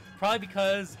overhyped. Probably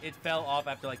because it fell off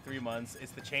after like 3 months.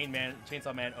 It's the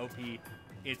Chainsaw Man OP.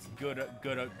 It's good.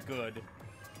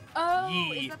 Oh,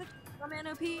 Yee. is that the Chainsaw Man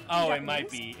OP? Oh, it might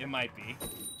be. It might be.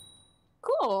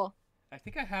 Cool. I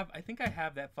think I have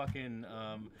that fucking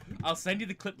I'll send you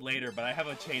the clip later, but I have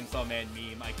a Chainsaw Man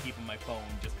meme I keep on my phone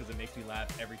just because it makes me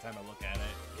laugh every time I look at it.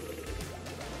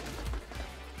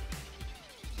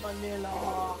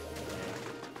 Vanilla.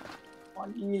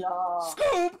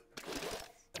 Scoob!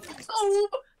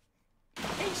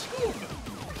 Hey, Scoob!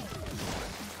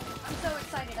 I'm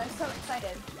so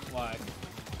excited. Why?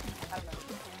 I don't know.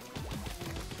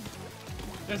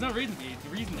 There's no reason that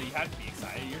you have to be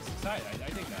excited. You're just excited. I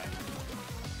think that.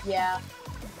 Yeah.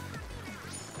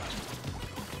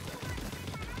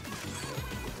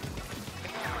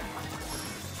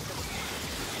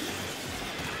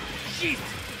 Jesus!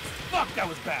 Fuck, that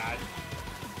was bad.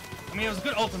 I mean, it was a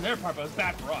good ult on their part, but it was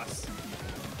bad for us.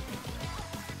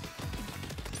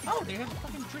 Oh, they have a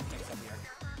fucking drink mix up here.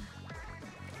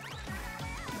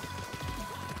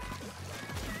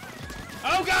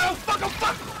 Oh god! Oh fuck! Oh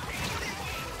fuck!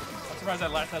 I'm surprised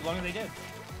that lasted that long as they did.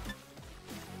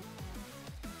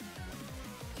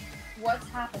 What's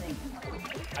happening?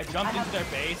 I jumped into their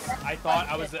base. I thought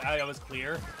I was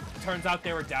clear. Turns out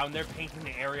they were down there painting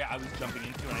the area I was jumping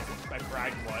into, and I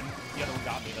fragged one. The other one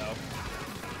got me though.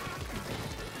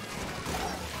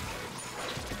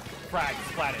 Frag,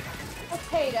 splatted.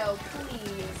 Potato,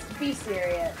 please. Be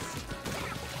serious.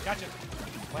 Gotcha.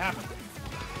 What happened?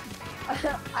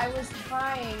 I was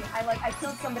trying. I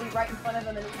killed somebody right in front of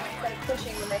them, and instead of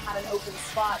pushing when they had an open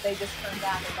spot, they just turned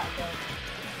back and got killed.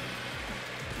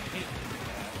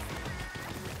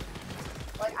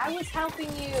 Like, I was helping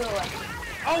you.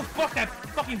 Oh, fuck, that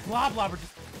fucking bloblobber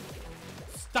just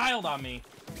styled on me.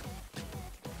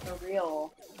 For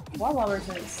real. Wallblobbers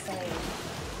are insane.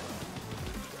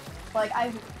 Like,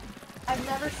 I've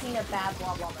never seen a bad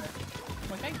Blob Blobber.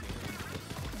 Well, thank you.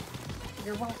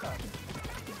 You're welcome.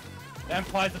 That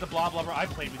implies that the Blob Blobber I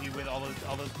played with you with all the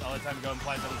time ago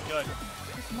implies that it was good.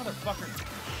 This motherfucker.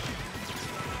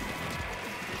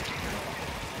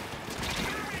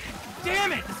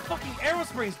 Damn it! This fucking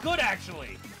Aerospray is good,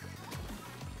 actually.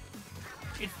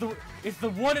 It's the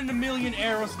 1 in a million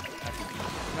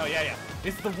Aerospray. No, yeah.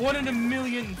 It's the 1 in a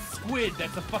million squid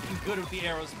that's a fucking good with the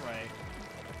Aerospray.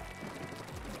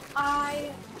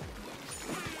 I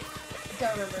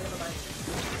don't remember. Never mind.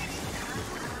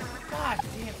 God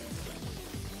damn it.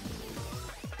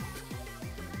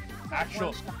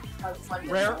 Actual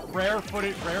rare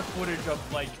footage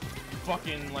of like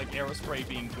fucking like Aerospray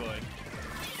being good.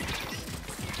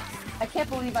 I can't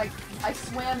believe I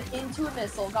swam into a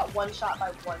missile, got one shot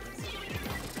by one missile.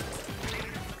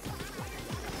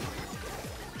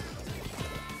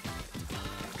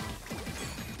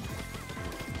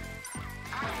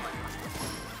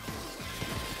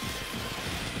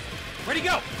 Ready,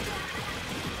 go!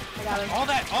 I got him. All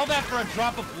that for a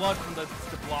drop of blood from the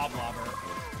Blob Blobber.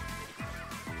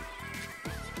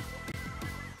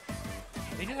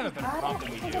 They just have a better comp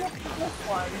than we do. This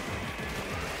one.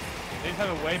 They just have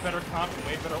a way better comp and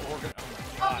way better organ. Oh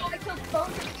my god. Oh, I killed both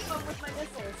of them with my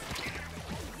missiles.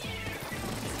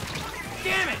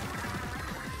 Damn it!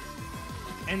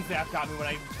 Enzap got me when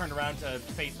I turned around to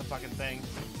face the fucking thing.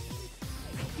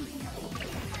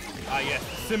 Ah, yes.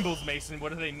 Symbols, Mason. What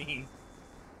do they mean?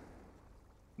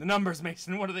 The numbers,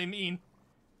 Mason. What do they mean?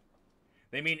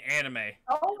 They mean anime.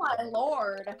 Oh my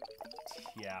lord.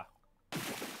 Yeah.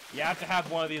 You have to have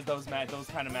one of those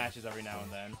kind of matches every now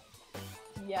and then.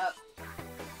 Yep.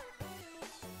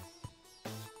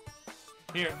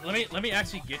 Here, let me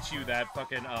actually get you that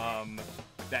fucking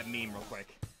that meme real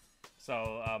quick.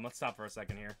 So let's stop for a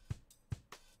second here.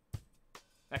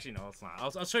 Actually, no, let's not.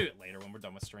 I'll show you it later when we're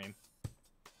done with stream.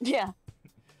 Yeah.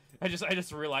 I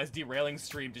just realized derailing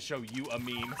stream to show you a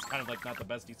meme is kind of like not the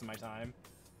best use of my time.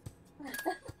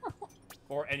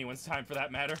 Or anyone's time for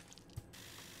that matter.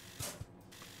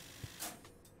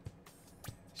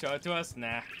 Show it to us?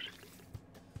 Nah.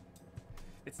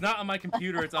 It's not on my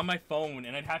computer, it's on my phone,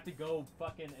 and I'd have to go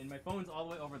fucking... And my phone's all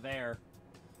the way over there.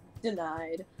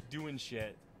 Denied. Doing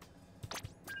shit.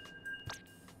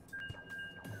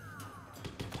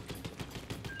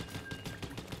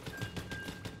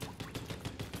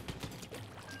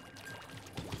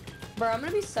 Bro, I'm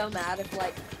gonna be so mad if,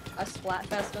 like, a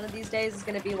Splatfest one of these days is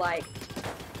gonna be, like,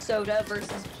 soda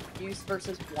versus juice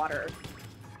versus water.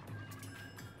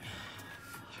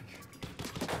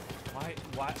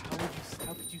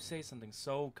 How could you say something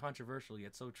so controversial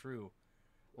yet so true?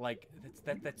 Like,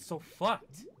 that's so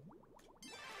fucked.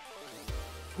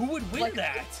 Who would win, like,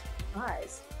 that?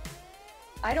 Guys,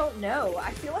 I don't know.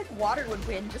 I feel like water would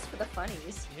win just for the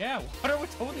funnies. Yeah, water would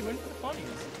totally win for the funnies.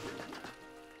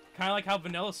 Kind of like how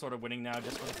vanilla's sort of winning now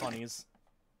just for the funnies.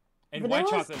 And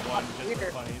Vanilla's white chocolate won just weird. for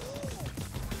the funnies.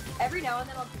 Every now and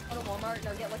then I'll go to Walmart and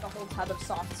I'll get like a whole tub of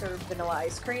soft serve vanilla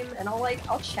ice cream and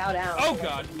I'll chow down. Oh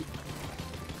god!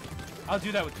 I'll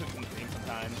do that with cookies and cream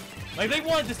sometimes. Like, if they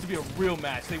wanted this to be a real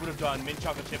match, they would have done mint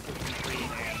chocolate chip cookies and cream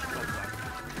and coconut.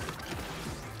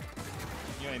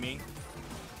 You know what I mean?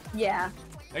 Yeah.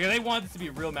 Like, if they wanted this to be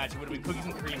a real match, it would have been cookies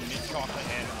and cream, mint chocolate,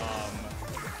 and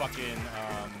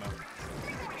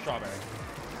strawberry.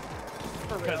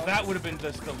 Because that would have been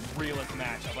just the realest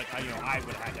match of, like, I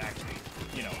would have to actually,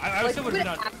 I like, still would have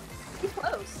been on...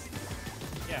 close.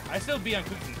 Yeah, I still be on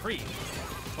cookies and cream.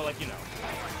 But, like,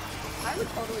 I would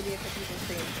totally be a cookies and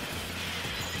cream.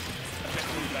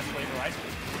 Especially the best flavor ice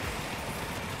cream.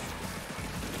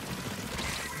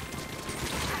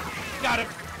 Got it!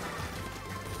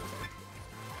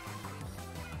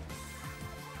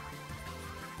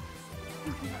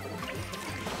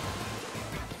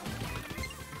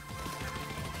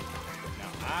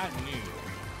 Now, I knew.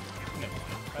 No,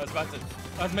 I was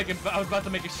about to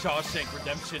make a Shawshank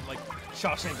Redemption, like,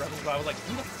 Shawshank reference, but I was like,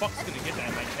 who the fuck's gonna get that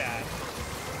in my chat?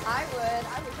 I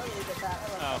would totally get that.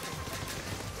 I love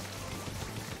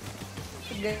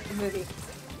It's a good movie.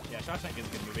 Yeah, Shawshank is a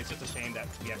good movie. It's just a shame that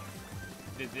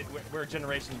we're a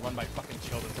generation run by fucking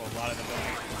children, so a lot of them don't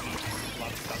actually eat a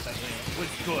lot of stuff that was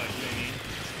good.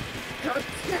 You know what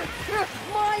I mean?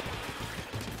 Mike!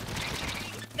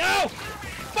 No!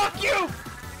 Fuck you!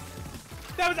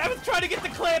 I was trying to get the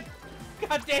clip.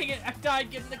 God dang it! I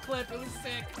died getting the clip. It was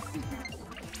sick.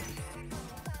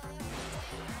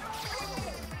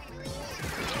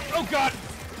 Oh god!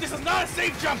 This is not a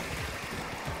safe jump!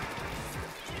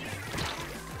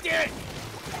 Damn it!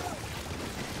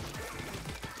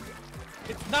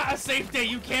 It's not a safe day!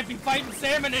 You can't be fighting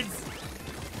salmonids!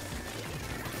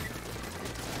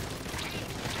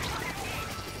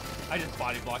 I just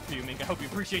body blocked for you, Mink. I hope you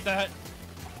appreciate that.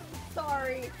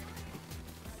 Sorry.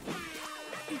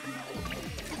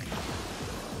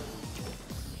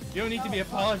 You don't need to be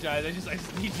apologized. I just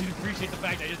need you to appreciate the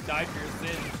fact I just died for your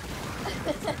sins.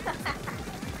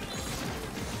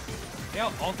 They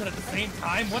all ulted at the same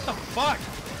time? What the fuck?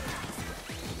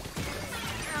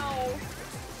 Ow.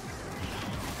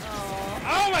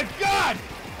 Oh my god!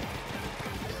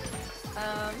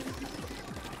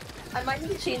 I might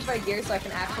need to change my gear so I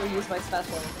can actually use my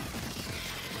special.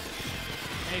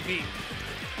 Maybe.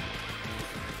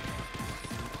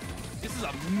 This is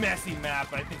a messy map,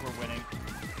 but I think we're winning.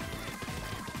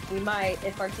 We might,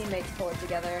 if our teammates pull it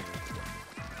together.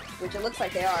 Which it looks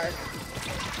like they are.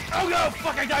 Oh no!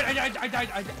 Fuck, I died!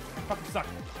 I fucking suck.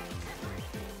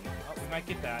 Oh, we might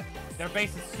get that. Their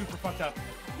base is super fucked up.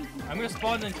 I'm gonna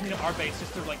spawn and clean up our base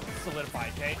just to, like, solidify,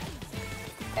 okay?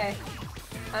 Okay.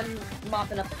 I'm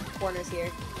mopping up the corners here.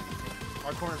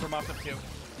 Our corners are mopped up too.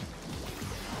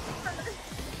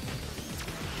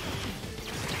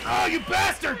 Oh, you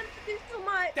bastard! There's so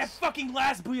much! That fucking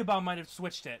last Booyah Bomb might have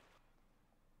switched it.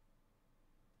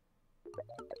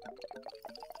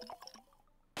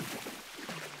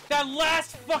 That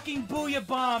last fucking Booyah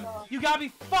Bomb! You gotta be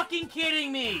fucking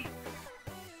kidding me!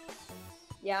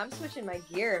 Yeah, I'm switching my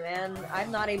gear, man. I'm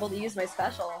not able to use my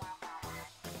special.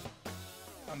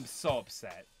 I'm so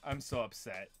upset. I'm so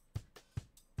upset.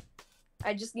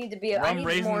 I just need to be. I Rum need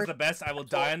Raisin more. is the best. I will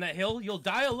die on that hill. You'll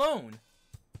die alone.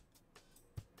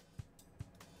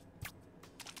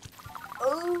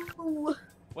 Oh.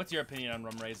 What's your opinion on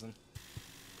Rum Raisin?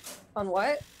 On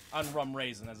what? On Rum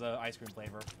Raisin as a ice cream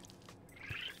flavor.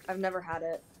 I've never had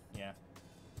it. Yeah.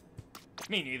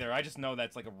 Me neither. I just know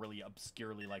that's like a really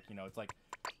obscurely, like, you know, it's like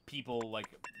people, like,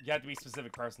 you have to be a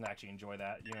specific person to actually enjoy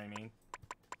that. You know what I mean?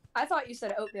 I thought you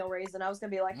said oatmeal raisin. I was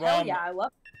gonna be like, hell yeah, I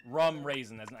love it. Rum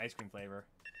Raisin as an ice cream flavor.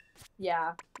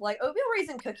 Yeah, like oatmeal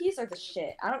raisin cookies are the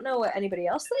shit. I don't know what anybody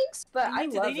else thinks, but I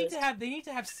love They need it.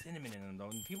 to have cinnamon in them though,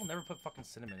 and people never put fucking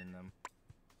cinnamon in them.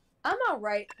 I'm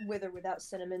alright with or without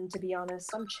cinnamon, to be honest.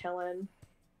 I'm chilling.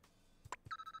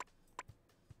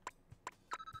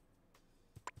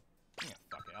 Yeah,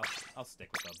 fuck it. I'll stick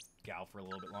with the gal for a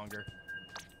little bit longer.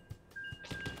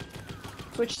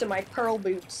 Switch to my pearl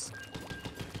boots.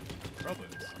 Pearl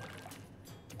boots.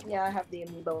 Yeah, I have the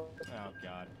amiibo. Oh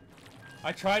god.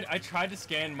 I tried to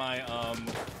scan my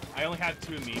I only have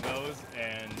 2 amiibos,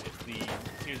 and it's the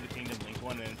Tears of the Kingdom Link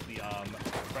one, and it's the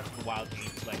Breath of the Wild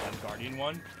 8 like Guardian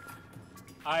one.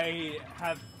 I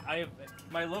have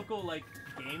my local like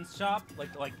games shop,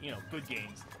 like you know, good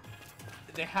games.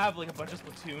 They have like a bunch of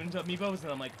Splatoon amiibos,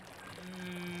 and I'm like,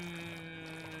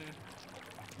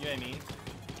 you know what I mean?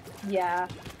 Yeah.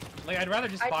 Like I'd rather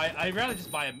just buy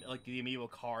like the amiibo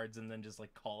cards and then just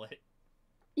like call it.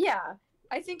 Yeah.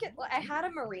 I think it. I had a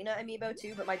Marina amiibo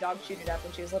too, but my dog chewed it up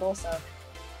when she was little, so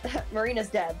Marina's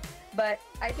dead. But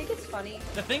I think it's funny.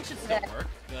 The thing should still work.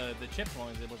 The chip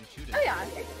one is able to shoot it. Oh yeah,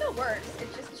 it still works.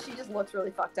 It's just she just looks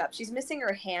really fucked up. She's missing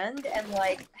her hand and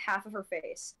like half of her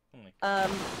face.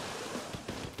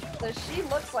 So she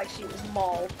looks like she was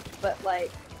mauled, but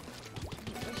like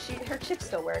her chip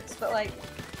still works. But like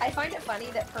I find it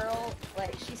funny that Pearl,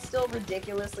 like, she's still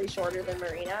ridiculously shorter than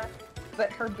Marina,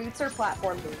 but her boots are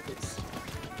platform boots.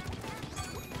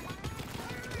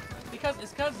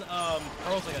 It's because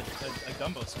Pearl's like a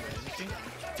gumbo square, isn't she?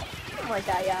 Something like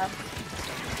that, yeah.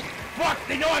 Fuck!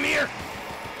 They know I'm here!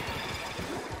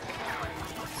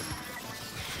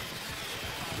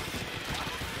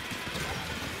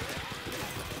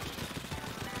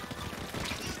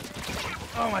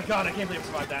 Oh my god, I can't believe I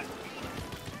survived that.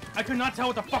 I could not tell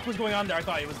what the fuck was going on there. I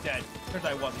thought he was dead. Turns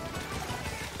out I wasn't.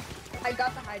 I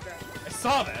got the Hydra. I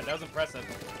saw that. That was impressive.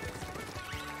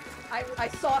 I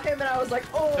saw him and I was like,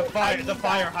 oh, the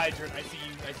fire hydrant. I see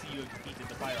you defeated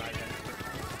the fire hydrant.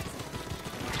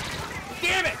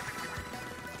 Damn it!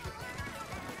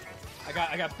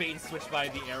 I got bait and switched by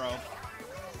the arrow.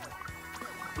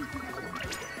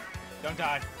 Don't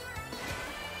die.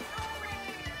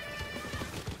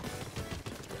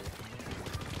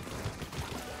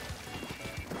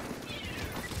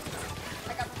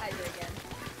 I got the Hydra again.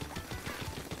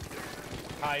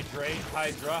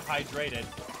 Hydrated.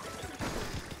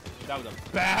 That was a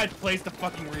bad place to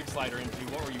fucking Reef Slider into.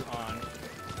 What were you on?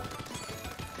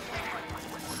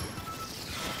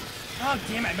 Oh,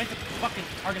 damn it. I meant to fucking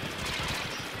target this.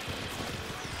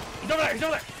 He's over there. He's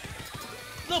over there.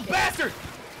 Little bastard.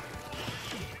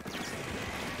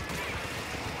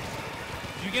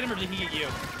 Did you get him or did he get you?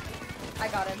 I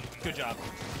got him. Good job.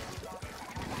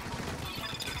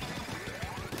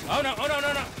 Oh, no. Oh,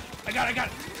 no. I got it.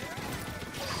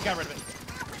 Got rid of it.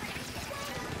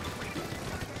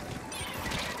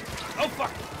 Oh,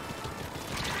 fuck!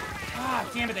 Ah,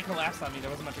 damn it, they collapsed on me. There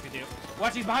wasn't much I could do.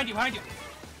 Watch, he's behind you, behind you!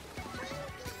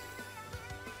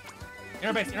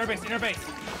 Inner base, inner base, inner base!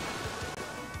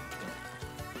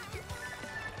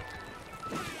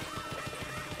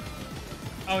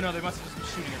 Oh no, they must have just been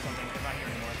shooting or something. They're not here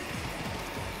anymore.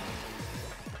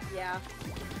 Yeah.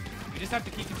 You just have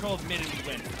to keep control of mid and you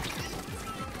win.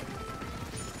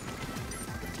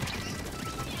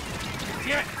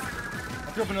 Damn it!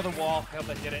 I threw up another wall. I hope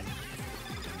I did it.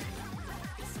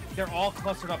 They're all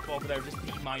clustered up over there. Just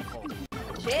be mindful.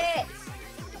 Shit! I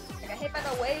got hit by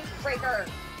the wave breaker.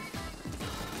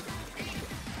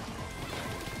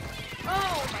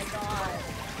 Oh my god.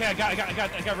 Okay,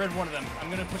 I got rid of one of them. I'm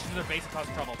gonna push to their base and cause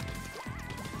trouble.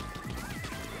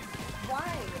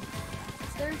 Why?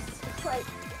 There's like.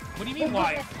 What do you mean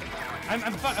why? I'm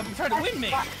trying to win,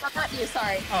 Mink. Not you.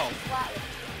 Sorry. Oh.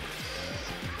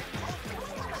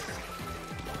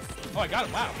 Oh, I got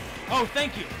it. Wow. Oh,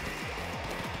 thank you.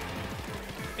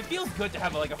 It feels good to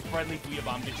have like a friendly Booyah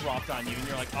Bomb get dropped on you, and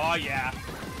you're like, oh yeah,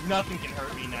 nothing can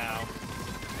hurt me now.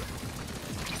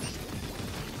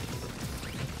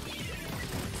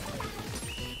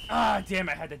 Ah, damn!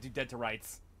 I had to do dead to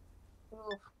rights.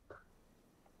 Oof.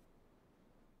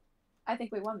 I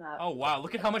think we won that. Oh wow!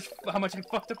 Look at how much I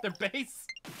fucked up their base.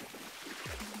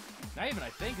 Not even I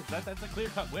think that's a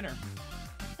clear-cut winner.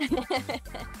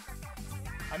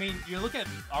 I mean, you look at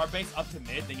our base up to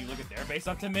mid, then you look at their base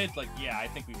up to mid. Like, yeah, I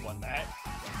think we won that.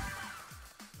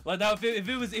 Like now, if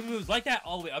it was like that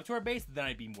all the way up to our base, then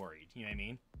I'd be worried. You know what I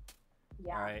mean?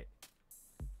 Yeah. All right.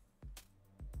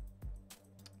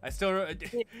 I still.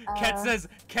 Ket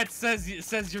says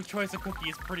your choice of cookie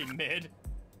is pretty mid.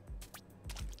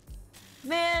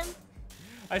 Man.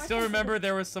 I still remember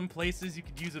there were some places you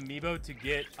could use amiibo to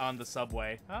get on the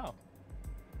subway. Oh.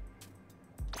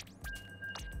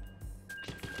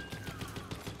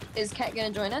 Is Ket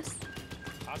gonna join us?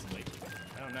 Possibly.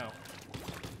 I don't know.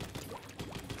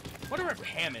 Wonder where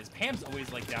Pam is. Pam's always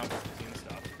like down for Splatoon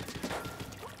stuff.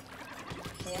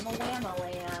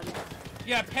 Whamma-whamma-lamb.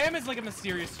 Yeah, Pam is like a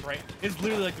mysterious stranger. Is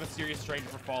literally like a mysterious stranger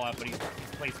for Fallout, but he's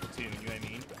plays Splatoon. You know what I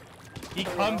mean? He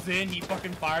comes in, he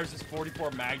fucking fires his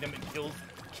 44 Magnum and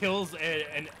kills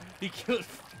an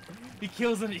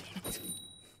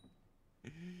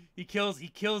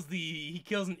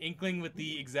Inkling with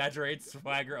the exaggerated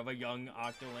swagger of a young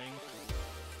Octoling.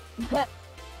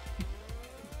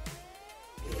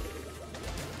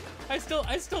 I still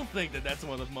think that that's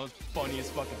one of the most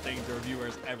funniest fucking things a reviewer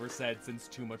has ever said since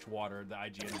Too Much Water, the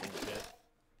IGN bullshit.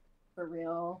 For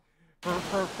real.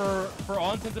 For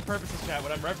all intents and purposes, chat,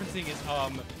 what I'm referencing is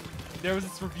there was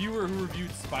this reviewer who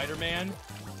reviewed Spider-Man,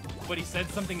 but he said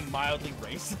something mildly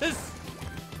racist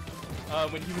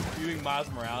when he was reviewing Miles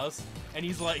Morales. And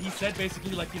he said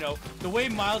basically, like, you know, the way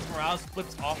Miles Morales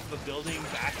flips off of a building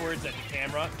backwards at the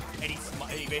camera, and he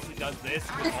basically does this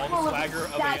with all the swagger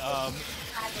of a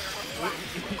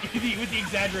with the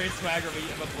exaggerated swagger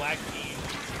of a black teen.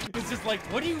 It's just like,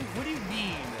 what do you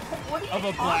mean of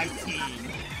a black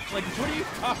teen? Like, what are you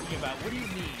talking about? What do you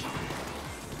mean?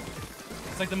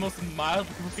 It's like the most mild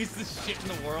racist shit in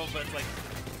the world, but it's like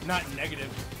not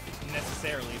negative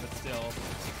necessarily, but still.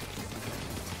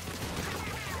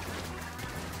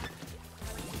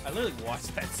 I literally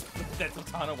watched that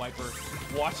Sultana Wiper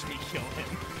watch me kill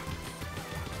him.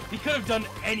 He could have done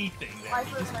anything there.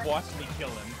 He just watched me kill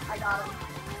him. I got him.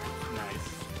 Nice.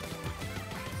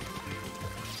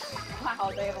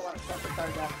 Wow, they have a lot of stuff to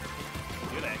charge up.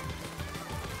 Do they?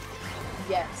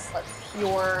 Yes, like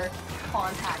pure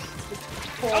contact. Just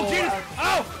full oh, Jesus! of...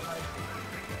 Oh!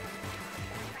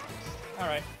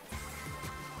 Alright.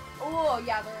 Oh,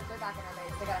 yeah, they're back in our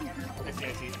base. They got a hammer. I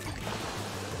see.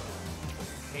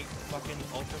 Hate fucking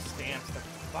ultra stamps. They're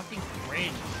fucking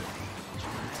cringe.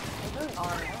 They really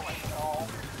are. I don't like it at all.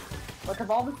 Like,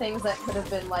 of all the things that could have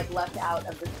been, like, left out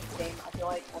of this game, I feel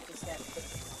like Ultra Stamp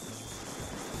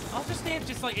is... Ultra Stamp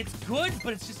just, like, it's good,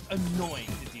 but it's just annoying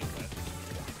to deal with.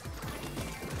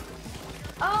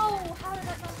 Oh, how did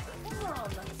that not come?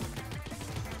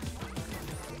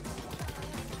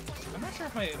 I'm not sure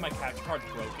if my capture card's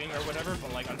broken or whatever,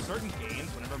 but, like, on certain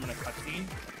games, whenever I'm in a cutscene,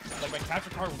 like, my capture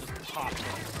card will just pop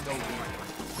for no reason.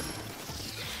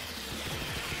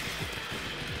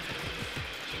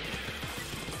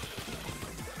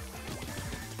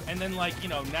 And then, like, you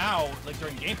know, now, like,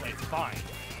 during gameplay, it's fine.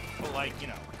 But, like, you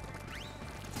know.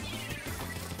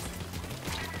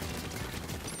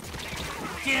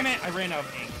 Damn it! I ran out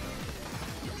of ink.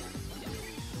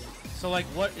 So, like,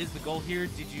 what is the goal here?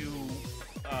 Did you,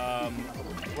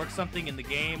 work something in the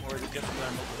game, or is it just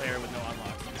another multiplayer with no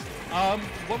unlocks?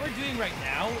 What we're doing right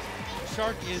now,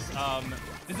 Shark, is,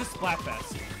 this is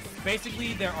SPLATFEST.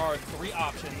 Basically, there are 3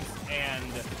 options,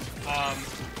 and,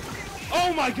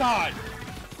 oh my god!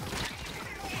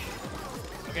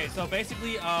 Okay, so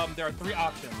basically, there are 3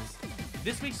 options.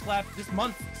 This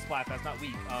month's Splatfest, not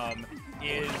week,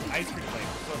 is ice cream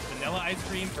flavor. So it's vanilla ice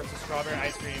cream versus strawberry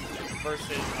ice cream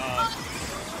versus,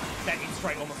 that Eat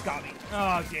Strike almost got me.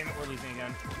 Oh, damn it, we're losing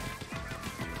again.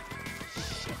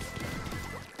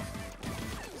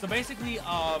 So basically,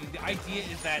 the idea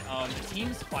is that, the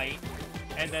teams fight,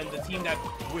 and then the team that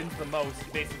wins the most,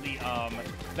 basically,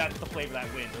 that's the flavor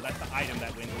that wins, or that's the item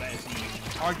that wins, or that is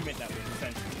the argument that wins,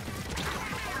 essentially.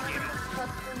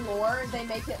 In lore, they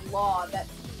make it law that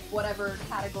whatever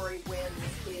category wins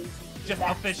is Just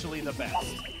best. officially the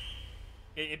best.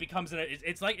 It becomes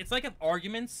it's like if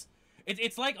arguments.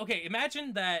 It's like, okay,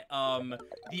 imagine that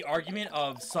the argument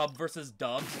of sub versus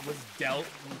dubs was dealt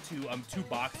to 2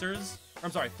 boxers.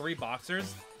 I'm sorry, 3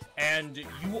 boxers, and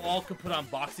you all could put on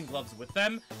boxing gloves with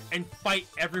them and fight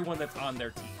everyone that's on their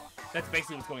team. That's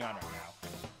basically what's going on right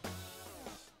now.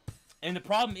 And the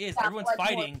problem is everyone's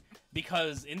fighting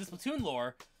because in the Splatoon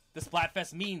lore, the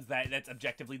Splatfest means that that's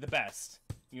objectively the best.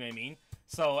 You know what I mean?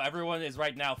 So everyone is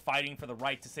right now fighting for the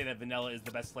right to say that vanilla is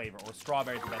the best flavor, or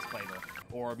strawberry is the best flavor,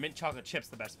 or mint chocolate chips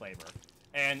the best flavor.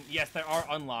 And yes, there are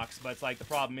unlocks, but it's like the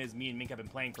problem is me and Mink have been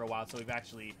playing for a while, so we've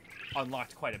actually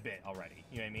unlocked quite a bit already.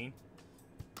 You know what I mean?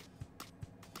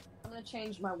 I'm gonna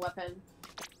change my weapon.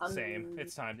 Same.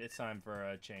 It's time for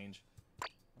a change.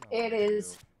 It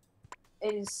is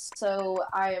so.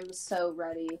 I am so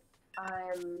ready.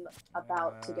 I'm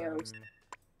about to go.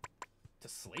 To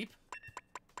sleep?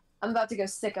 I'm about to go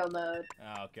sicko mode.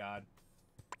 Oh god.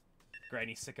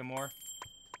 Granny Sycamore.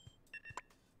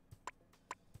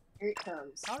 Here it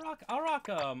comes. I'll rock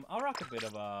a bit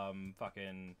of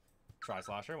fucking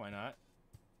Tri-Slosher, why not?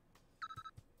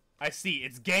 I see,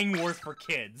 it's gang wars for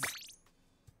kids.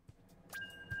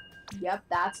 Yep,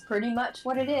 that's pretty much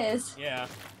what it is. Yeah.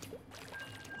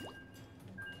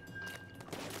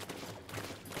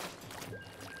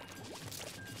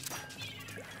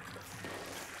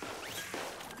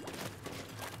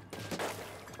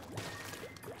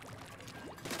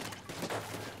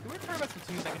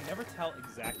 I can never tell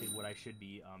exactly what I should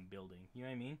be building. You know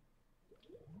what I mean?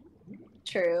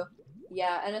 True.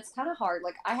 Yeah, and it's kind of hard.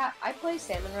 Like I play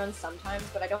salmon runs sometimes,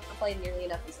 but I don't play nearly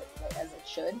enough as it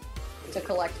should to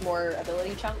collect more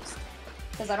ability chunks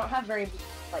because I don't have very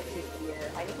like good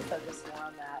gear. I need to focus more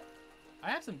on that.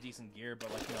 I have some decent gear,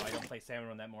 but like I don't play salmon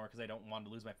run that more because I don't want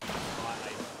to lose my fucking spot. I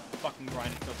fucking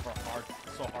grind it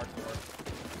so hardcore.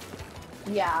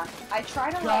 Yeah, I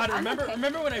try to. God,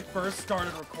 remember when I first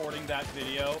started recording that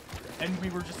video, and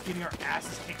we were just getting our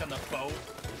asses kicked on the boat,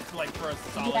 for a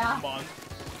solid month.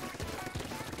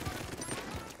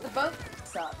 The boat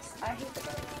sucks. I hate the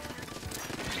boat.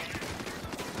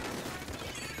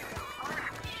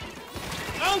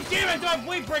 Oh damn! I don't have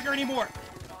Wave Breaker anymore.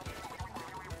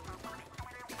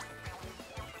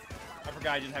 I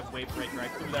forgot I didn't have Wave Breaker. I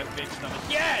threw that bitch, and I'm like,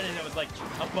 yeah! And then it was like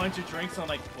a bunch of drinks. And I'm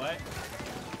like, what?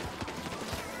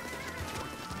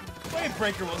 Wave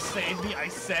Breaker will save me, I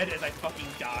said as I fucking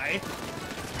die.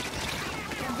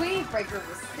 Wave Breaker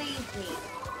will save me.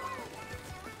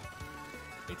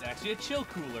 It's actually a chill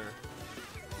cooler.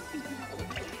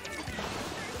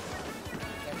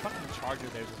 That fucking charger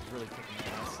there is really kicking my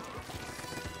ass.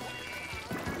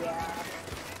 Yeah.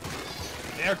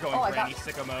 They're going Granny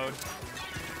Sicko mode.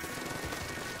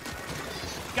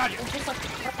 Got you! Just like,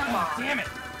 oh, damn it!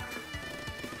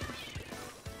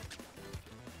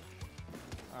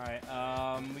 Alright,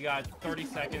 we got 30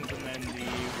 seconds and then the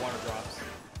water drops.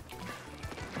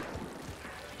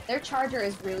 Their charger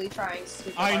is really trying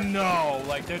super I hard. know!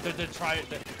 Like, their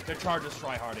charger's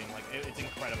tryharding. Like, it's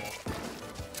incredible.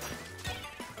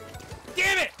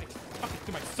 Damn it! I fucking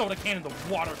threw my soda can in the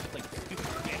water, like, stupid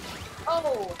bitch.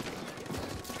 Oh!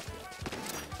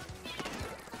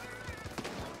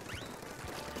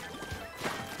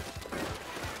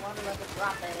 Water level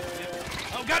dropping.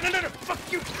 Oh god, no! Fuck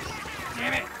you!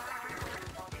 Damn it!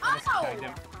 Oh!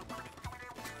 Him.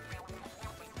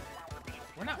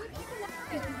 We're not.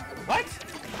 What?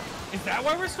 Is that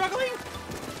why we're struggling?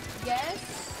 Yes.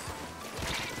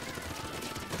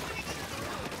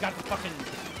 Got the fucking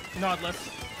Nautilus.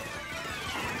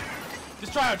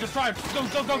 Just try it. Just go.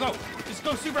 Just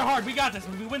go super hard. We got this.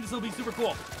 When we win this, it'll be super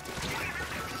cool.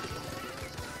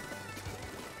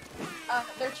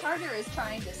 Their charger is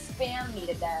trying to spam me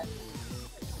to death.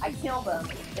 I killed them.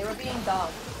 They were being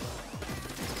dogs.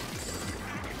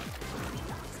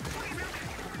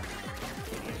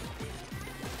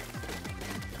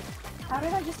 How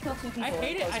did I just kill 2 people? I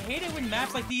hate it when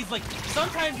maps like these, like,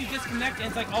 sometimes you disconnect and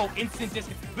it's like, oh, instant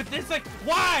disconnect. But it's like,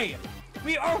 why?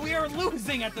 We are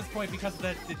losing at this point because of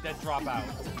that dropout.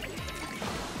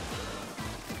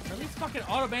 Or at least fucking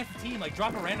auto-ban the team, like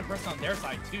drop a random person on their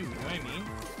side too, you know what I mean?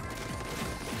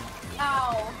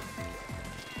 Ow.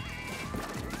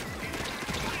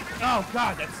 Oh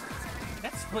god, that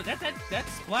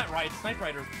Splat Ride Snipe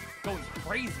Rider going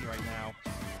crazy right now.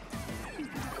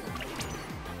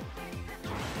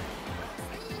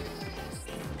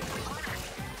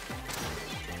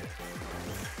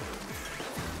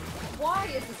 Why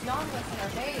is this Nautilus in our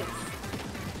base?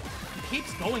 He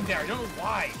keeps going there, I don't know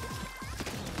why.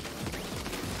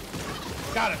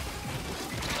 Got him.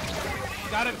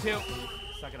 Got him too.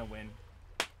 He's not gonna win.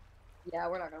 Yeah,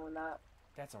 we're not gonna win that.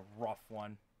 That's a rough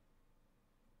one.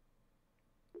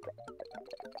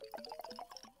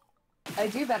 I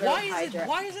do better with Hydra.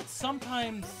 Why is it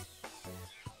sometimes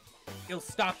it'll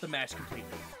stop the match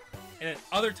completely? And then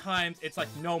other times it's like,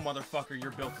 no motherfucker,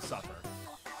 you're built to suffer.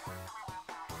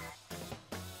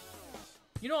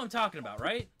 You know what I'm talking about,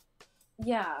 right?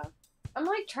 Yeah. I'm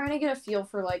like trying to get a feel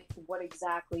for like what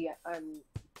exactly I'm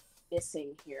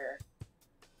missing here.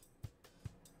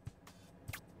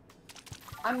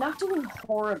 I'm not doing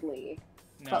horribly,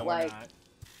 No, but we're like not.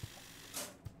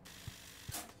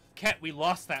 Ket, we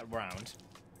lost that round.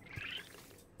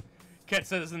 Ket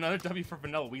says another W for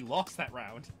Vanilla. We lost that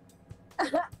round.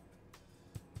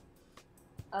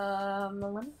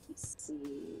 let me see.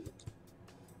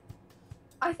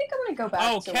 I think I'm gonna go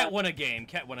back to Ket won a game.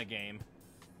 Ket won a game.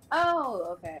 Oh,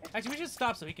 okay. Actually, we should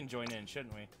stop so he can join in,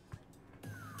 shouldn't we?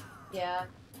 Yeah.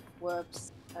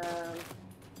 Whoops. Oh,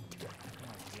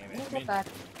 damn Let it. me get back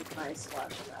to my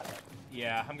slash rabbit.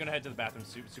 Yeah, I'm gonna head to the bathroom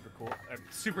super cool.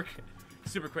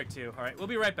 Super quick too. Alright, we'll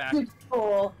be right back.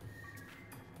 Cool.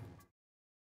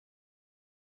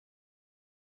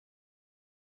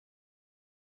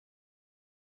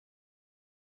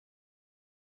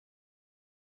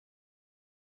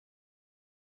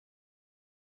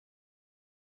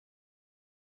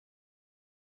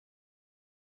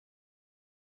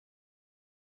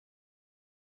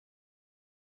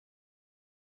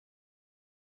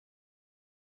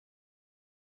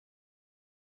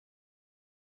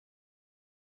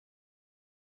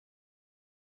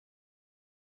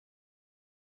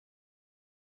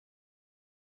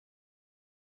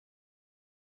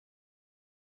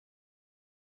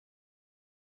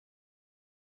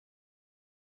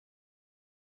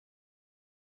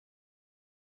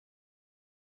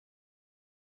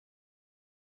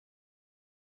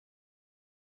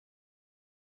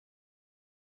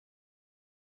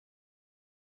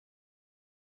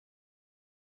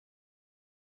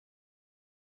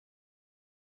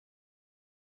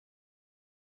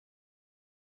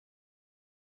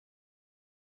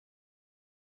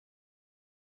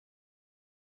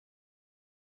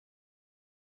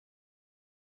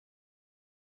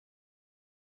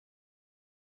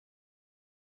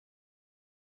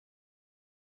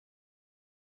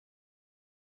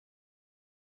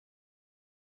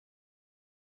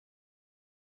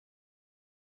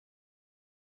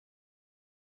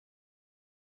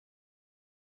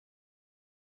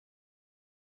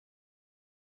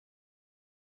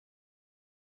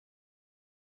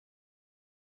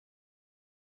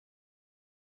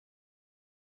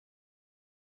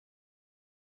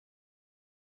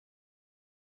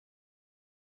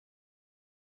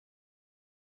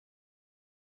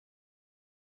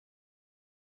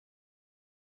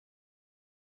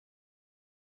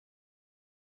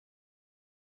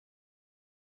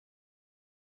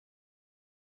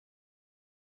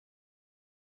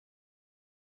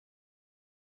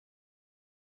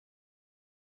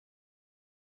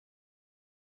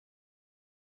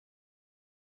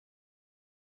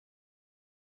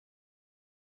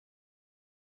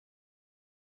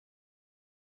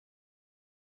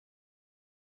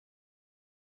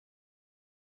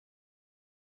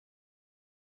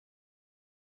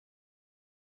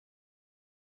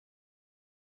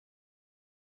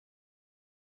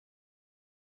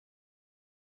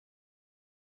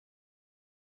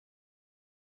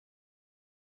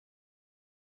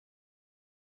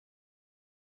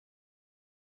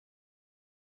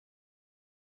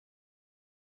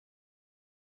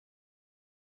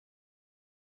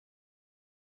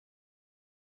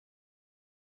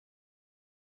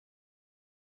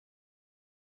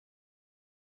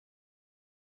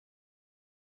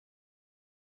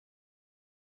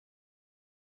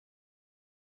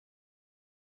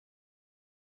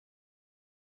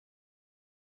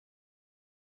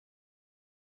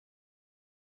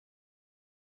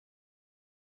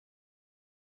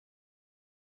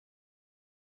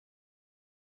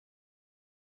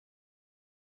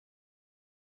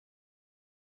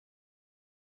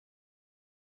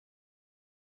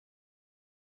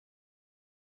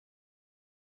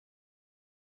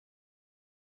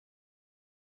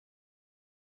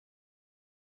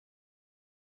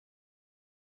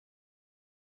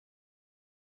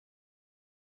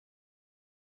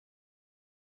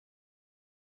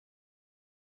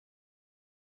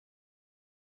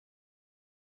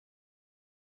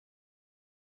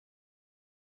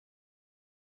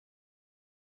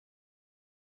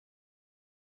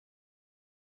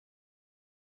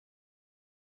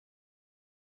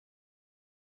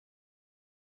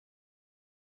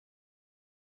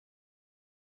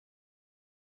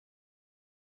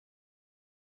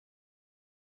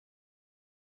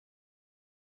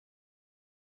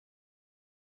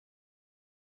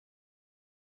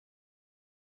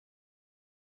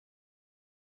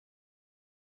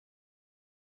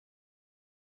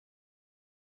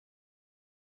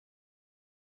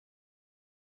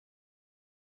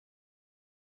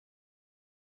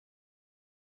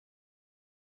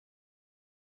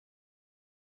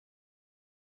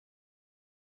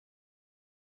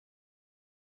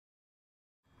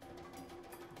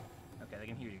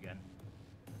 can hear you again.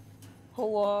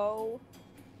 Hello?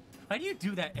 Why do you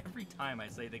do that every time I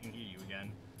say they can hear you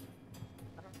again?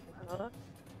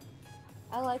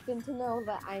 I like them to know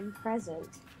that I'm present.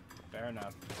 Fair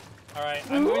enough. Alright,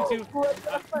 I'm going to... What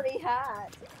a funny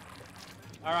hat!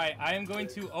 Alright, I am going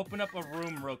to open up a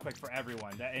room real quick for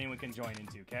everyone that anyone can join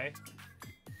into, okay?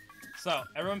 So,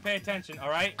 everyone pay attention,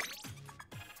 alright?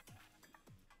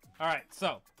 Alright,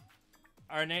 so.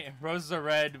 Our name... Roses are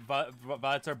red,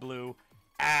 violets are blue.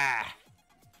 Ah!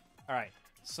 Alright,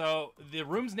 so the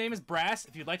room's name is Brass.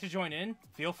 If you'd like to join in,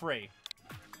 feel free.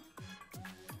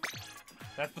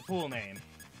 That's the pool name.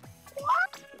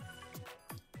 What?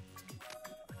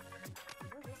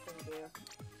 What does this thing do?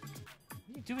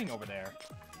 What are you doing over there?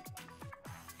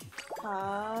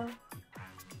 Huh?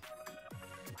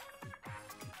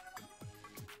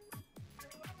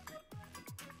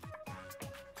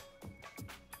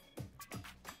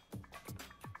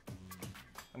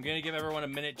 I'm gonna give everyone a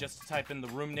minute just to type in the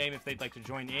room name if they'd like to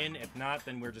join in. If not,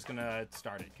 then we're just gonna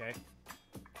start it, okay?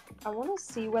 I want to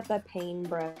see what that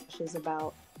paintbrush is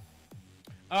about.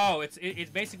 Oh, it's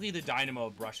basically the dynamo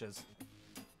of brushes.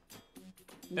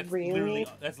 That's Really?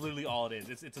 literally all it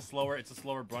is. It's a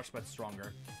slower brush but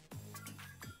stronger.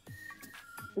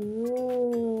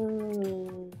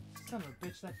 Ooh. Son of a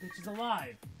bitch, that bitch is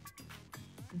alive.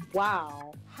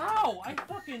 Wow. How? I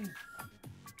fucking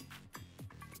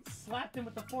slapped him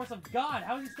with the force of God.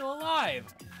 How is he still alive?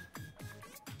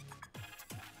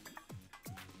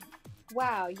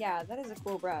 Wow, yeah, that is a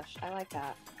cool brush. I like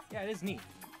that. Yeah, it is neat.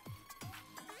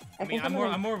 I I mean, think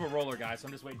I'm more of a roller guy, so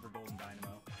I'm just waiting for Golden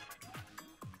Dynamo.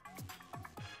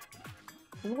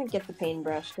 I'm gonna get the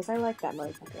paintbrush because I like that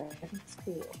motherfucker. I think it's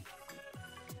cool.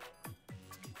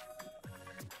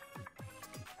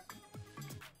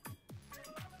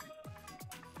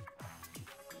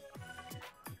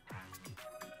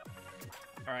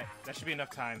 All right, that should be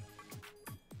enough time.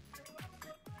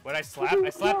 What I slap?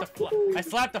 I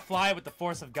slapped the fly with the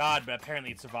force of God, but apparently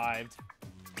it survived.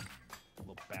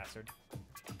 Little bastard.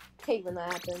 Hate when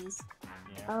that happens.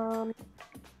 Yeah.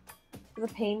 The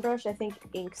paintbrush, I think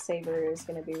Ink Saber is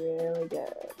gonna be really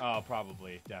good. Oh,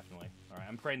 probably, definitely. All right,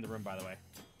 I'm parading the room, by the way.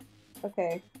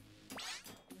 Okay.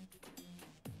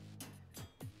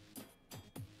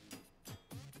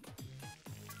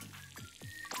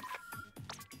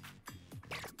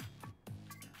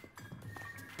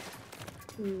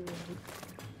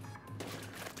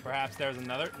 Perhaps there's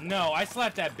another. No, I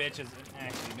slapped that bitch as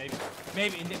actually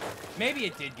maybe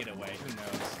it did get away. Who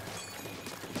knows?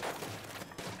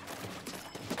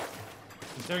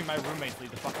 Considering my roommates leave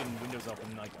the fucking windows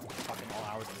open like fucking all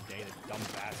hours of the day, the dumb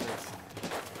bastards.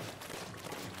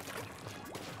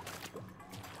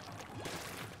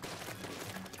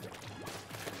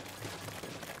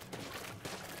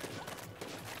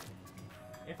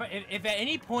 If at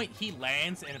any point he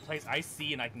lands in a place I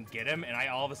see and I can get him, and I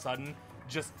all of a sudden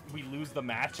we lose the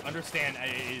match, understand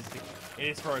it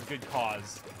is for a good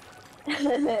cause.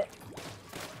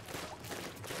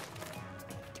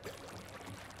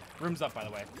 Room's up, by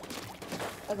the way.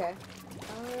 Okay.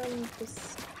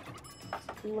 Just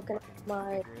looking at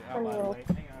my Oh, by the terminal. way,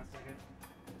 hang on a second.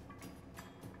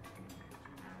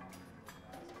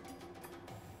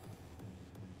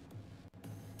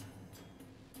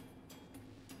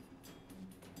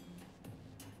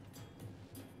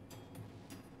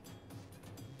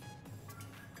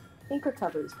 Ink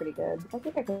recovery is pretty good. I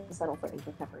think I can settle for ink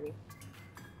recovery.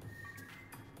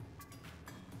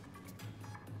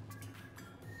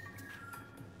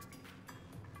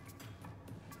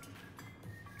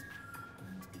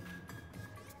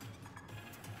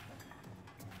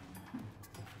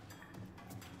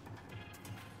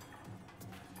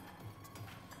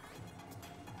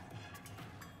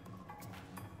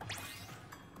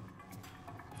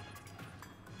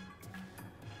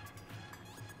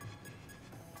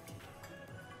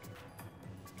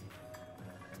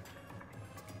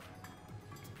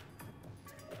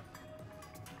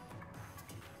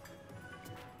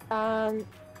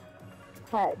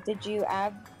 Pat, did you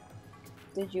add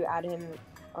him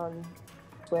on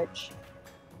Twitch?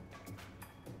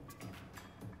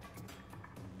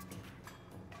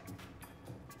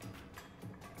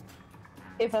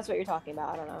 If that's what you're talking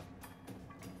about, I don't know.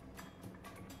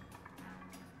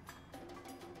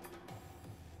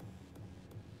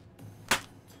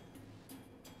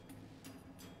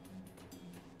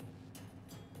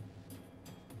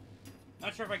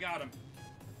 Not sure if I got him.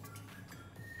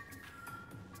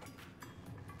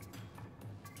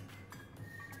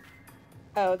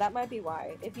 Oh, that might be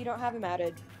why. If you don't have him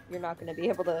added, you're not going to be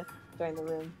able to join the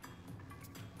room.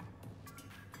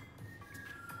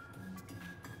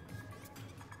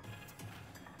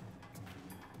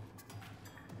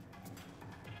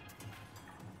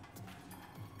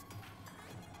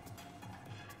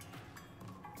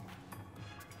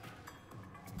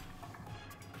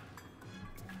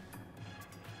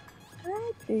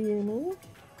 Do you hear me?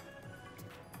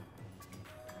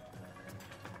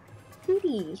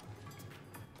 Hootie.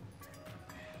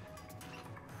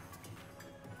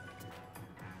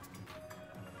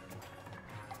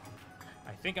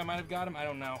 I think I might have got him. I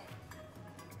don't know.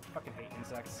 Fucking hate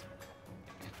insects.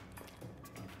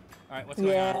 Alright, what's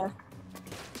going on?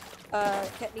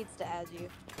 Ket needs to add you.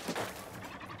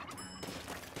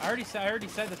 I already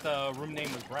said that the room name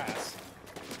was Brass.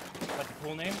 Is that the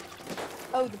pool name?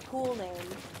 Oh, the pool name.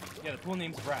 Yeah, the pool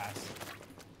name's Brass.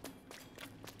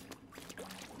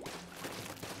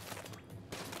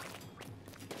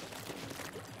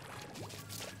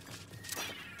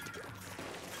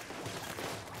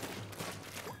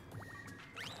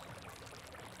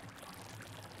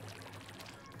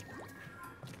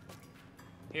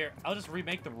 Here, I'll just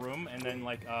remake the room and then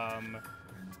like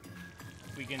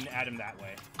we can add him that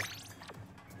way.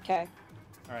 Okay.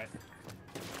 All right.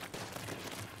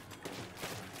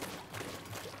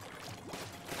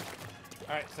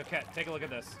 All right, so Ket, take a look at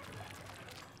this.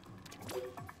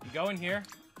 You go in here.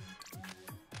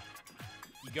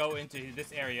 You go into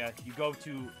this area. You go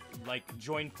to like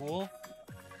join pool.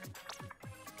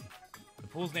 The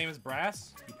pool's name is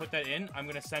Brass. You put that in. I'm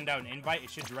gonna send out an invite. It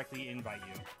should directly invite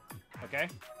you. Okay?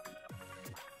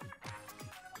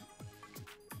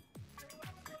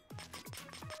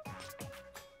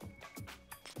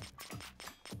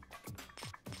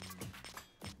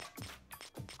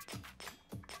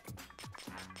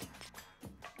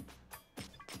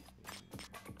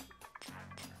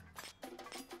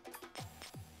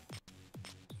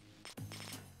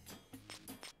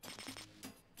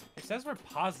 It says we're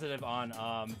positive on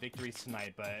victories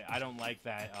tonight, but I don't like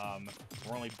that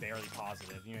we're only barely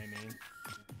positive, you know what I mean?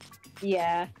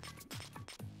 Yeah.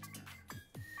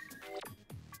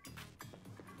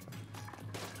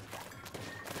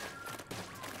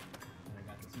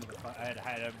 I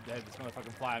had this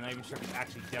motherfucking fly. I'm not even sure if he's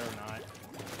actually dead or not.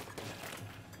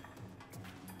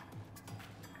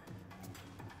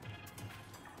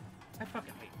 I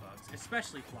fucking hate bugs,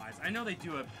 especially flies. I know they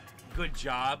do a good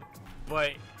job,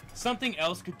 but something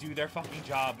else could do their fucking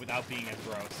job without being as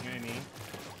gross, you know what I mean?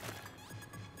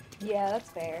 Yeah, that's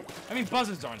fair. I mean,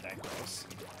 buzzards aren't that gross.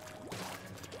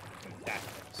 I mean, that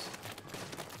gross.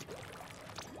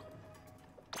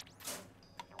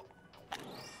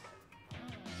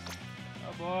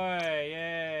 Oh boy,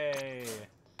 yay!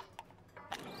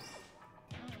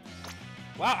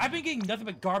 Wow, I've been getting nothing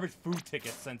but garbage food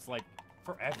tickets since, like,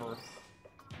 forever.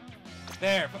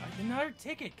 There, another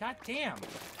ticket, god damn!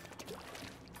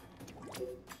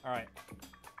 Alright.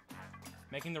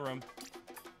 Making the room.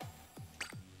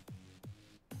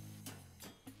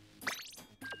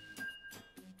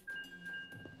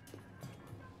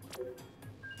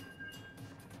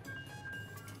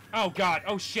 Oh god,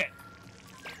 oh shit!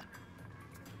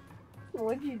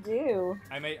 What'd you do?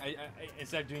 I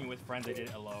instead of doing it with friends, I did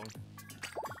it alone.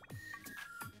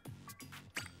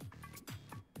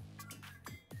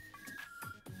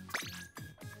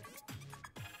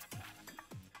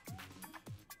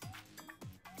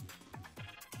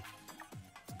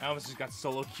 I almost just got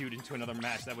solo queued into another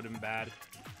match. That would have been bad.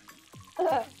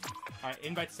 Alright,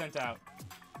 invite sent out.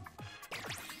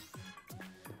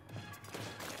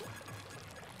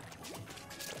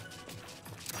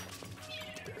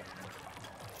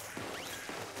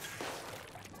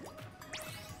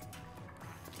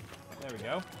 There we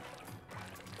go.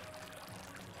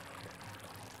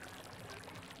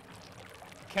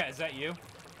 Ket, is that you?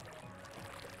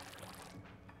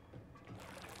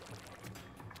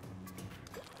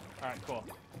 Alright, cool.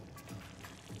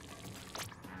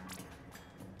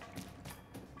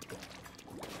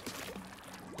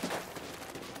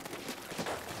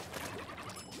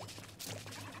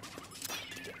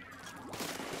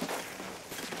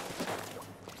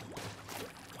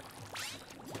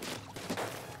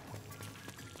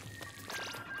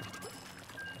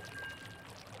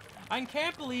 I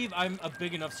can't believe I'm a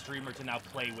big enough streamer to now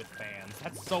play with fans.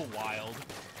 That's so wild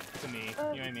to me. You know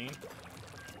what I mean?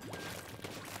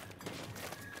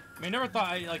 I mean, I never thought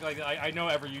I know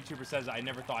every YouTuber says I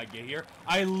never thought I'd get here.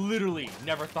 I literally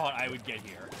never thought I would get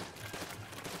here.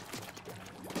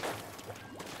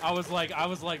 I was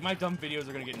like, my dumb videos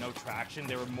are gonna get no traction.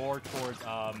 They were more towards,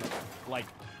 like,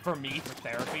 for me, for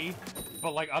therapy.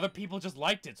 But, like, other people just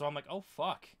liked it, so I'm like, oh,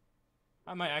 fuck.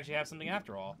 I might actually have something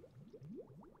after all.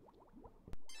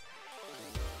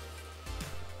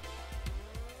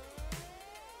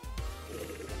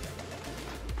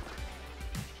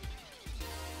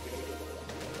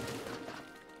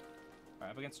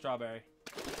 Alright, up against Strawberry.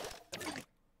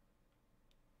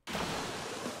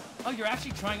 Oh, you're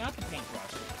actually trying out the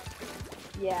paintbrush.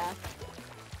 Yeah.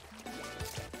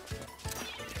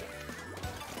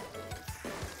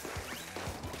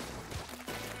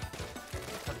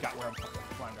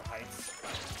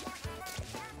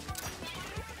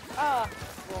 Ah,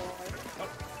 boy. Oh.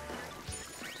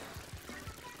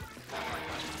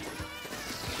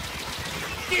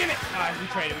 Damn it! Ah, we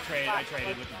traded. I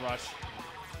traded with the brush.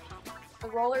 The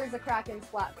roller is a Kraken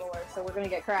splat roller, so we're gonna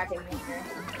get Kraken in here.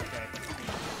 Okay.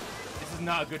 This is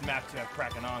not a good map to have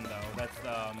Kraken on, though. That's, you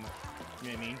know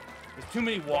what I mean? There's too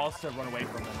many walls to run away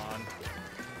from them on.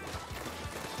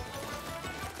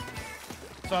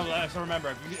 So remember,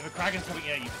 if a Kraken's coming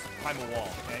in, you just climb a wall,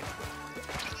 okay?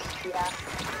 Yeah.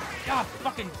 Ah,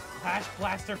 fucking Flash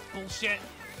Blaster bullshit.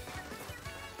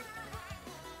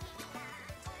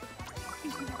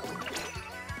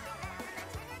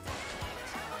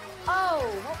 Oh,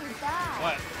 what was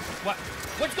that? What?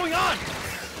 What's going on?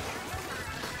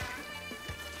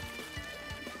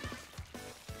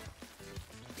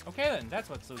 Okay then, that's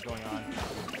what's going on.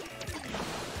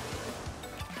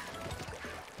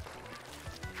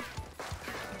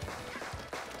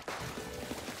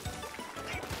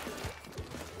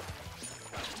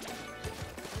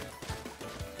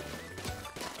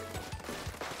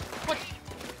 What?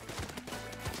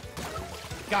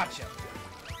 Gotcha.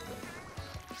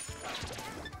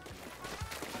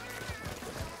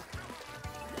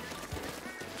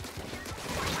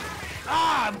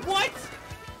 Ah, what?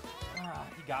 Ah,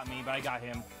 he got me, but I got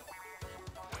him.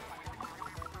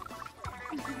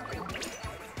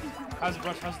 How's the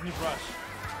brush? How's the new brush?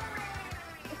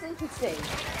 It's interesting.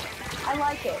 I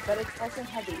like it, but it's also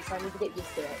heavy, so I need to get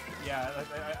used to it. Yeah,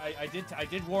 I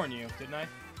did warn you, didn't I?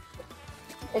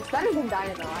 It's better than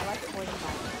Dynamo. I like it more than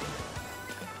Dynamo.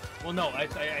 Well, no, I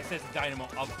said it's Dynamo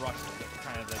of brush,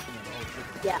 kind of the, you know, the whole trick.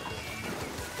 Yeah.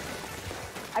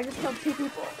 I just killed 2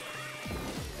 people.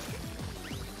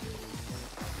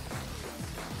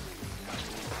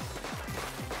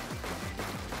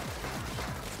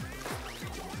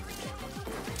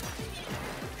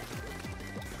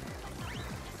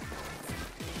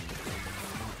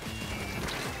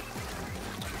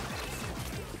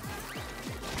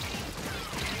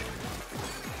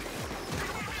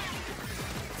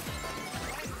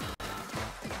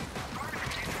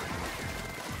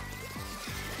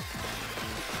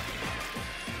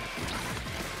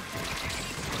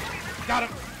 Got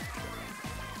him!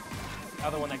 The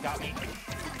other one that got me.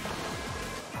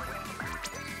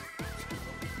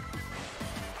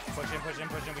 Push him.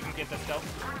 We can get this though.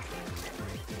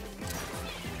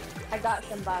 I got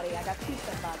somebody. I got 2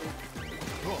 somebody.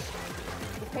 Cool.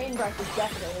 The paintbrush is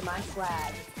definitely my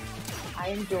swag. I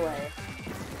enjoy.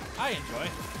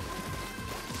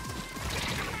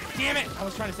 Damn it! I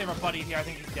was trying to save our buddy here. I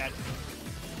think he's dead.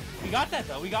 We got that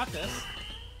though. We got this.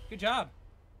 Good job.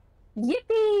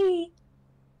 Yippee!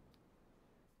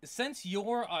 Since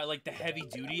you're like the heavy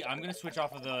duty, I'm gonna switch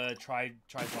off of the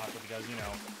tri-blocker because you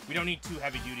know we don't need 2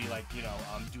 heavy duty like you know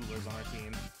duelers on our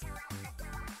team.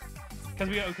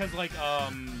 Because like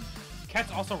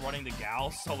Ket's also running the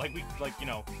gal, so like you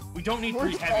know we don't need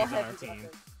 3 heavies on our team.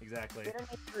 Weapons. Exactly. We don't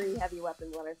need 3 heavy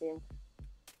weapons on our team.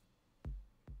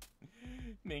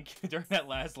 Mink, during that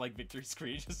last like victory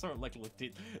screen, just sort of like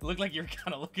looked like you're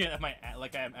kind of looking at my ass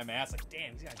like, damn,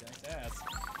 he's got a nice ass.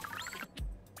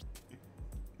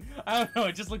 I don't know,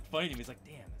 it just looked funny to me. It's like,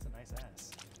 damn, that's a nice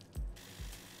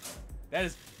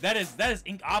ass. That is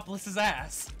Inkopolis's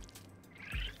ass.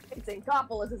 It's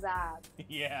Inkopolis's ass.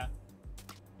 Yeah.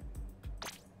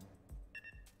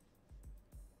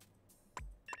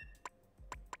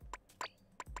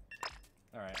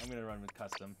 All right, I'm gonna run with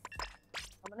custom.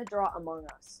 I'm gonna draw Among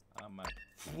Us.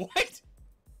 What?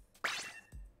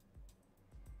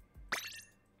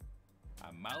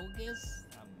 Amogus?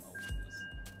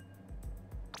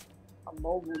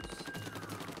 Amogus.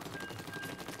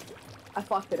 I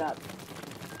fucked it up.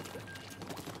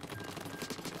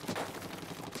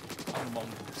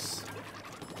 Amogus.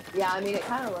 Yeah, I mean, it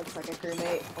kind of looks like a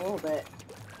crewmate, a little bit.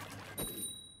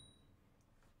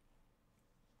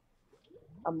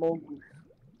 Amogus.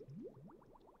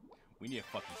 We need to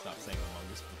fucking stop saying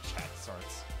Amogus when chat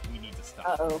starts. We need to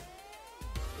stop. Uh-oh.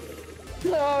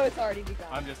 No, it's already begun.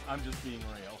 I'm just being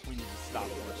real. We need to stop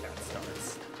when chat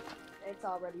starts. It's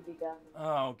already begun.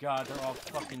 Oh god, they're all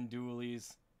fucking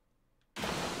dualies.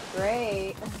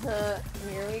 Great.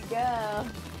 Here we go.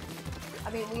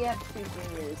 I mean, we have 2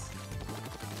 juniors.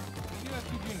 You have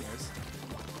 2 juniors.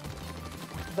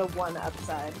 The one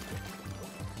upside.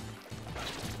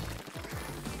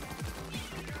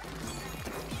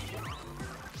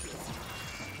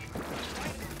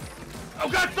 Oh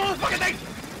god, throw the fucking thing!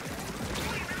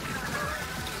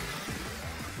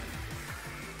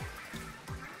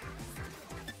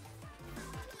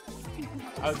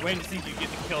 I was waiting to see if you get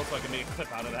the kill so I can make a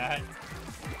clip out of that.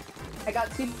 I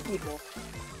got 2 people.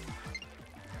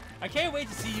 I can't wait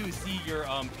to see your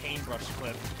paintbrush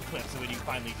clip so when you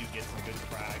finally do get some good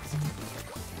frags.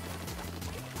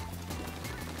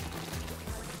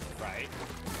 Right?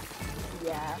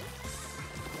 Yeah.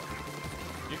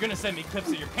 You're gonna send me clips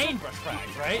of your paintbrush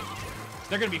frags, right?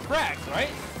 They're gonna be frags, right?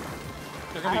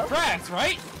 They're gonna be frags,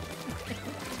 right?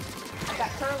 I got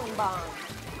curling bombs.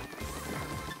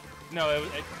 No,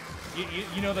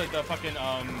 you know the fucking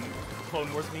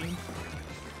Clone Wars meme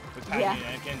with Padme and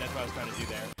Anakin. That's what I was trying to do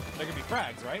there. They're gonna be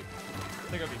frags, right?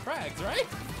 They're gonna be frags, right?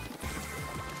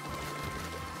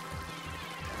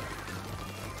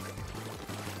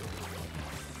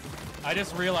 I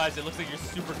just realized it looks like you're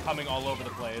super coming all over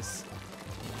the place.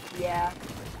 Yeah.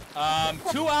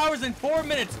 2 hours and 4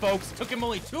 minutes, folks. Took him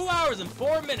only 2 hours and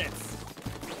 4 minutes.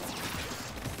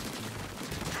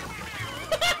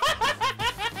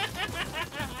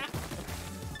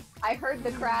 I heard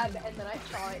the crab and then I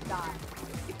saw it die.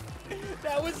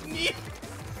 That was me.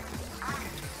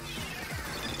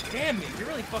 Damn me, you're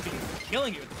really fucking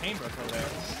killing it with the paintbrush over there.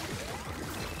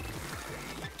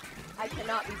 I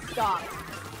cannot be stopped.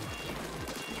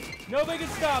 Nobody can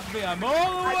stop me. I'm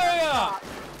all the way up.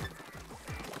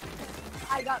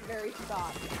 I got very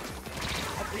stopped.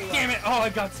 Damn it! Oh, I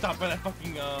got stopped by that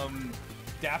fucking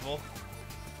dapple.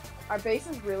 Our base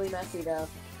is really messy though.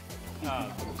 What are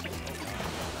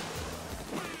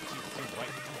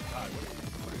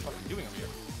you fucking doing over here?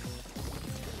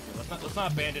 Let's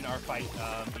not abandon our fight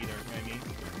either. You know what I mean?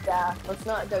 Yeah. Let's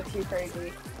not go too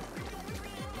crazy.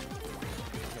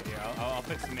 Okay, here, I'll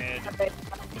fix mid. Okay.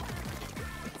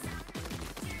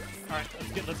 All right,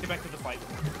 let's get back to the fight.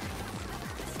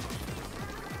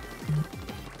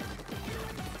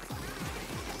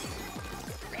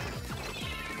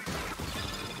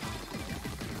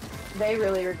 They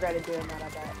really regretted doing that, I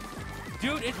bet.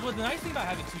 Dude, well, the nice thing about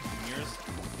having 2 juniors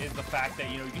is the fact that,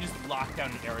 you know, you can just lock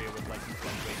down an area with, like, some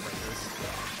fun wave breakers.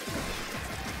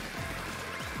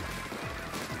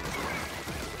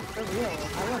 For real,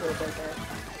 I love Wave Breaker.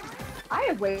 I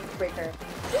have Wave Breaker.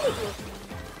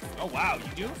 Oh, wow,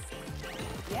 you do?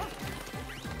 Yeah.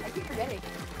 I keep forgetting.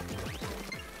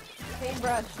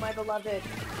 Paintbrush, my beloved.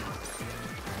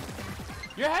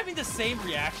 You're having the same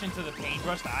reaction to the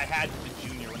paintbrush that I had with the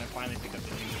junior when I finally picked up the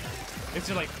junior. It's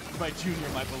just like, my junior,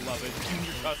 my beloved,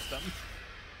 junior custom.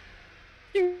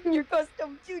 Junior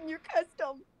custom, junior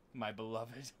custom. My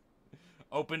beloved.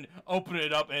 Open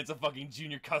it up and it's a fucking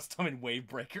junior custom and wave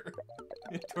breaker.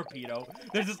 Torpedo.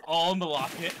 They're just all in the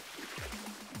locket.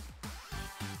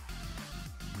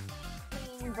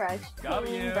 Paintbrush. Got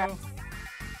you. Paintbrush.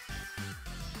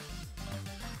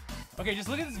 Okay, just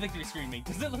look at this victory screen, Mink.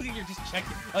 Does it look like you're just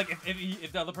checking? Like,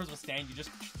 if the other person was standing, you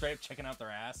just straight up checking out their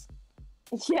ass?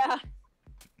 Yeah.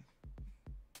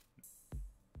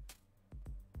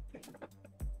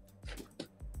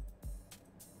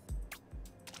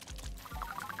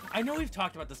 I know we've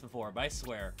talked about this before, but I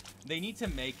swear, they need to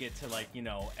make it to, like, you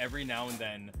know, every now and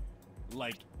then,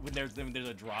 like, when there's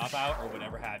a dropout or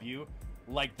whatever have you,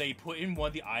 like, they put in one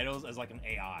of the idols as, like, an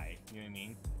AI. You know what I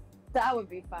mean? That would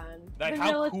be fun. Like,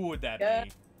 how cool would that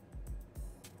be?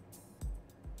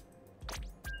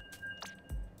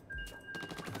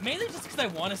 Mainly just because I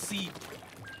want to see,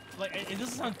 like, and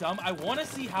this sounds dumb, I want to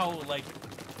see how, like,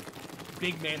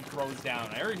 Big Man throws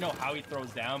down. I already know how he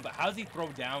throws down, but how does he throw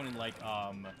down in, like,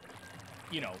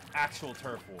 you know, actual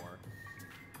turf war?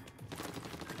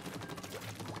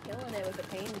 Killing it with a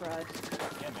paintbrush.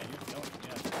 Yeah, man, you're killing it,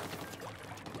 yeah.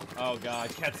 Oh, God,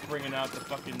 Ket's bringing out the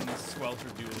fucking swelter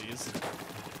doolies.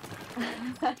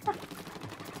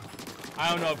 I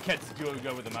don't know if Ket's doing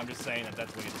good with him, I'm just saying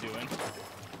that's what he's doing.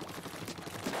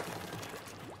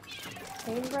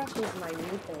 Paintbrush is my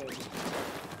new thing.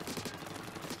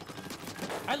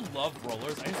 I love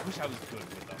rollers. I just wish I was good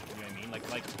with them. You know what I mean? Like,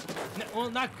 well,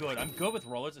 not good. I'm good with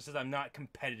rollers. It's just I'm not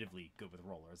competitively good with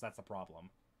rollers. That's the problem.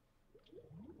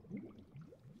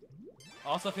 I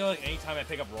also feel like anytime I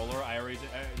pick up roller,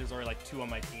 there's already like 2 on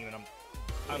my team, and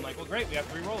I'm like, well, great, we have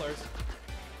 3 rollers.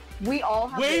 We all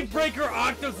have Wave Breaker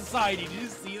Octo Society. Did you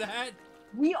see that?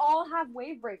 We all have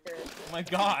Wave Breakers. Oh my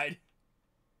God.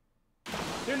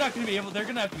 They're not gonna be able. They're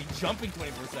gonna have to be jumping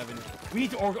 24/7. We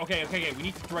need to. Okay. We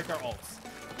need to direct our ults.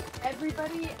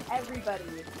 Everybody,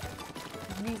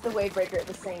 use the Wave Breaker at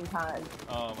the same time.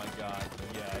 Oh my God.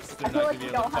 Yes. They're I not feel gonna like be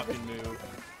you able to don't have fucking move.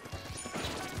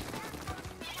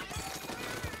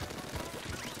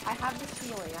 I have this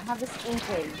feeling, I have this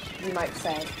inkling, you might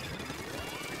say.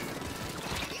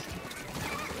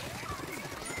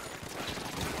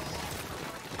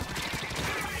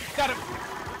 Got him.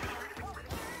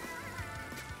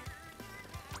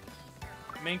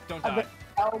 Mink, don't die.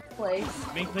 L place.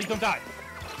 Mink, please don't die.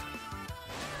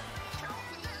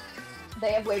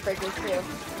 They have wave breakers too.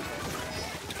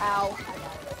 Ow.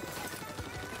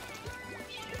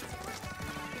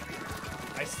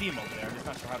 I see him over there. I'm just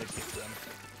not sure how to get to them.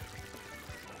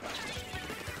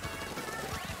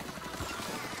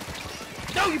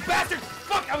 No, you bastard!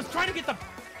 Fuck! I was trying to get the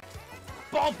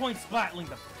ballpoint splatling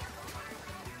the.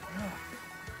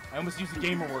 I almost used the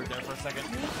gamer word there for a second.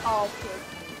 Oh,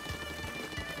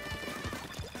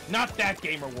 Not that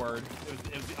gamer word.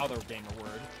 It was the other gamer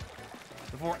word.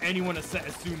 Before anyone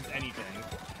assumes anything.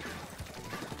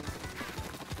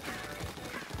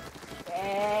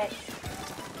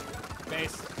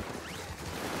 Base.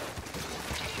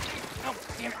 Oh,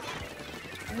 damn it.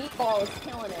 Meatball is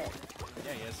killing it.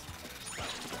 Yeah, he is.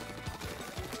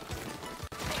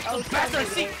 Oh, bastard!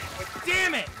 See,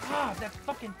 damn it! Ah, that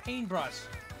fucking paintbrush.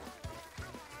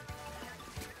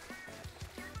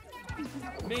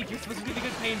 Mink, you're supposed to be the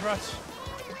good paintbrush.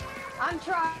 I'm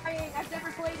trying. I've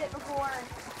never played it before.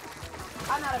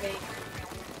 I'm out of ink.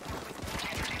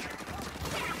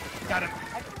 Got him.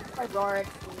 I play Rorik.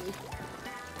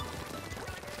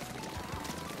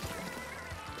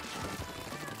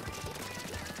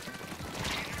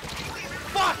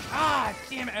 Fuck! Ah,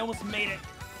 damn it! I almost made it.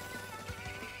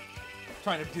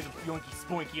 Trying to do the yoinky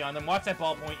spoinky on them. Watch that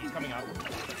ballpoint. He's coming up.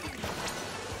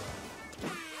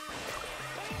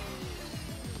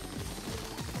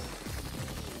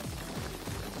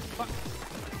 Fuck.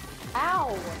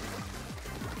 Ow!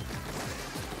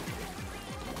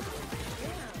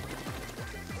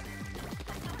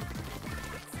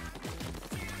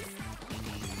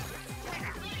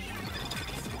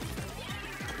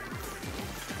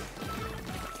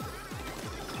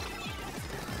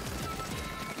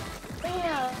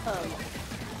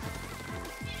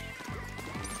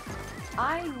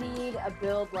 I need a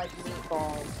build like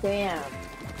Meatball. Damn.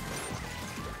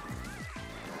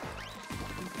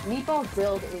 Meatball's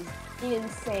build is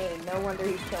insane. No wonder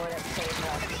he's killing it so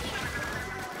much.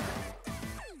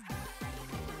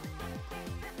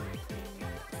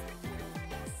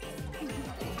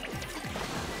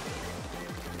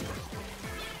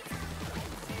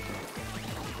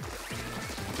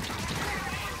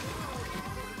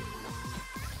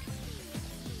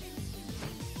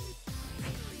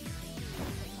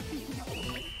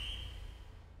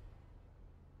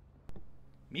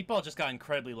 Meatball just got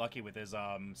incredibly lucky with his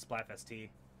Splatfest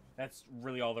tee. That's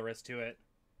really all there is to it.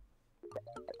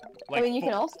 Like, I mean, you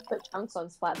can also put chunks on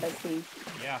Splatfest too.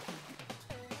 Yeah.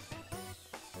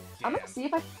 I'm gonna see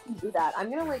if I can do that. I'm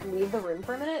gonna like leave the room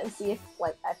for a minute and see if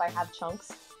I have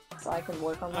chunks, so I can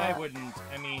work on that. I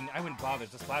wouldn't bother.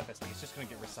 It's a Splatfest tee. It's just gonna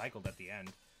get recycled at the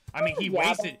end. I mean, he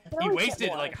Yeah,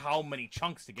 wasted like how many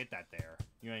chunks to get that there.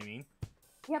 You know what I mean?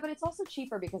 Yeah, but it's also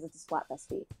cheaper because it's a Splatfest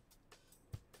tee.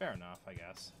 Fair enough, I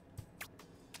guess.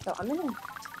 So I'm gonna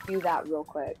do that real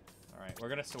quick. All right, we're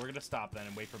gonna stop then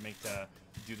and wait for Mink to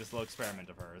do this little experiment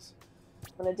of hers.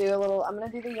 I'm gonna do the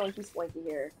yoinky splinky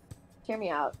here. Hear me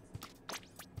out.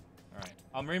 All right,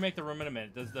 I'll remake the room in a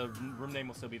minute. Does the room name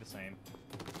will still be the same?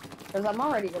 Because I'm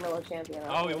already vanilla champion.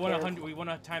 Oh, we won 100. We won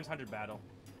a ×100 battle.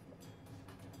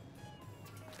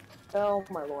 Oh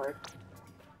my lord.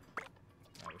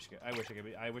 I wish I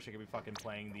could be fucking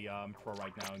playing the pro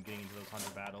right now and getting into those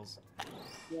 100 battles.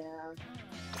 Yeah.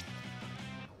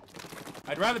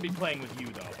 I'd rather be playing with you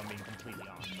though, if I'm being completely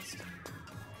honest.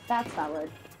 That's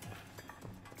valid.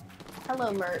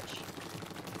 Hello, merch.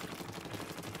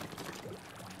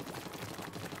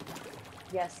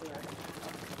 Yes, merch.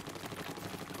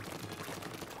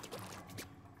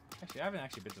 Actually, I haven't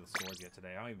actually been to the stores yet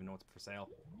today. I don't even know what's for sale.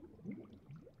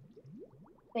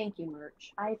 Thank you,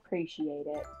 merch. I appreciate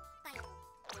it.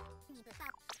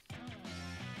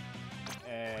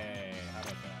 Hey, how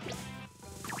about that?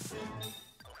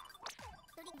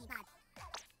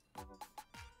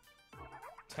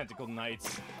 Tentacle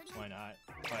Knights. Why not?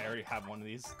 I already have one of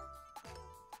these.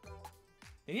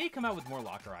 They need to come out with more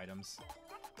locker items.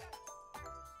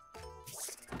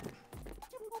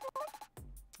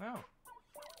 Oh.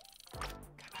 God,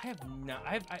 I have no...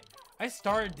 I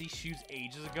started these shoes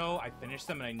ages ago. I finished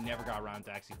them and I never got around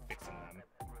to actually fixing them.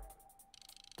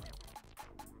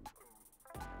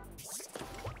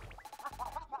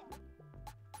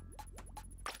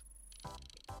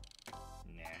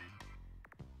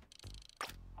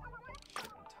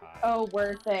 Oh,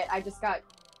 worth it. I just got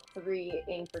 3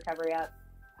 ink recovery up.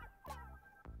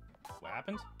 What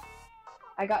happened?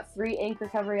 I got 3 ink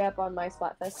recovery up on my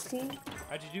Splatfest team.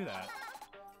 How'd you do that?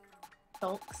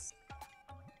 Chunks.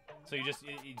 So you just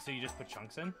put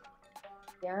chunks in?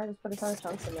 Yeah, I just put a ton of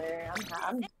chunks in there.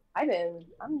 I'm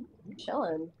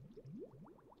chilling.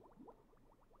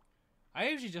 I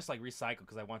usually just like recycle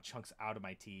because I want chunks out of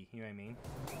my tea. You know what I mean?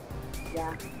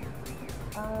 Yeah.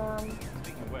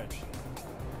 Speaking of which.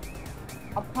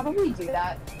 I'll probably do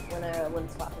that when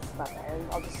Splatfest is about to end.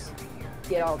 I'll just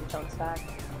get all the chunks back.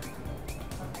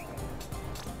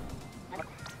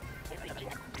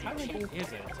 How cheap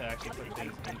is it to actually put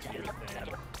things into your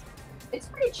thing? It's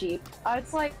pretty cheap.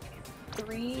 It's like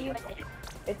 3.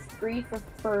 It's 3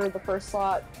 for the first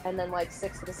slot, and then like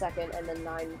 6 for the second, and then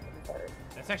 9 for the third.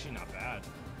 That's actually not bad.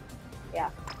 Yeah.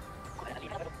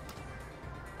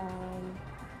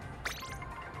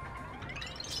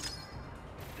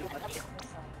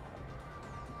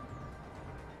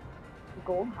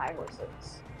 Gold high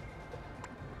horses.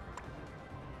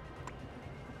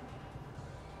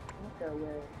 I'll go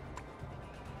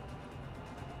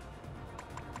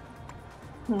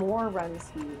with more run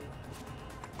speed.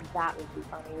 That would be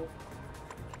funny.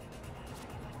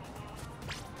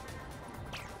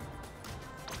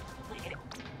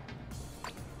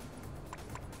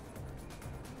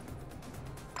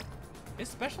 Is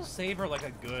Special Saver like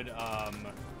a good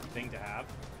thing to have?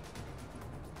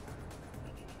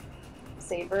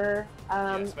 Saver.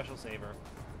 Yeah, Special Saver.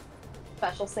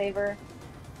 Special Saver.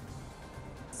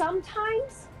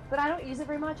 Sometimes, but I don't use it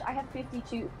very much. I have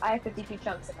 52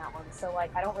 chunks in that one, so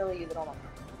like I don't really use it all the time.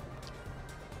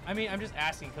 I mean, I'm just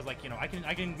asking because, like, you know, I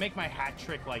can make my hat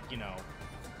trick, like, you know,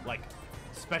 like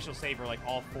Special Saver, like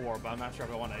all 4, but I'm not sure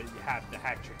if I want to have the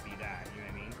hat trick be that. You know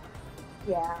what I mean?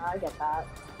 Yeah, I get that.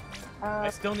 I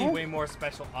still need way more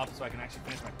special up so I can actually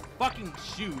finish my fucking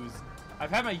shoes.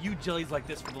 I've had my U-Jellies like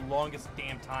this for the longest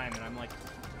damn time, and I'm like,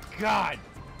 God!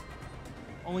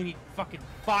 Only need fucking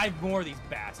 5 more of these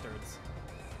bastards.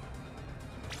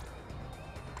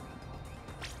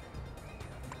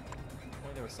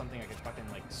 Only there was something I could fucking,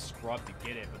 like, scrub to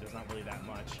get it, but there's not really that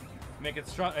much. I mean,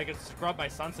 I could scrub my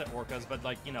Sunset Orcas, but,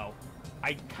 like, you know,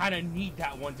 I kind of need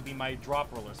that one to be my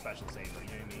drop roller special saver, you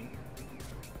know what I mean?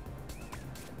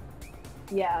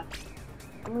 Yeah.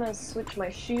 I'm gonna switch my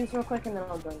shoes real quick and then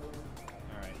I'll join you.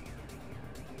 Alright.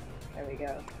 There we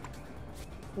go.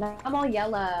 Now I'm all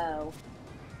yellow.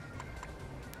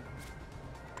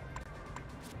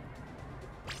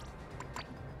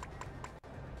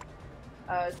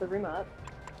 Is the room up?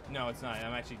 No, it's not.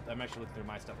 I'm actually looking through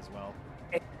my stuff as well.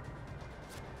 Okay.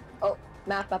 Oh,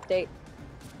 map update.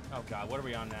 Oh god, what are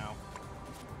we on now?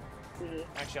 Let's see.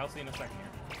 Actually, I'll see you in a second here.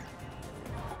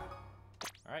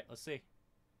 Alright, let's see.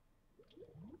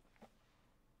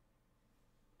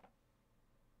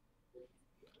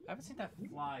 I haven't seen that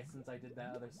fly since I did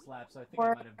that other slap, so I think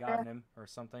I might have gotten him or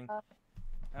something. I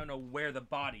don't know where the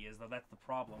body is, though. That's the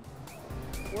problem.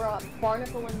 We're on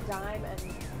Barnacle and Dime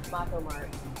and Mako Mart.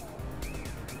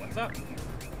 What's up?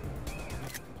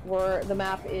 The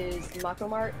map is Mako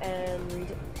Mart and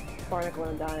Barnacle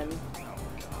and Dime. Oh,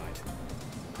 God.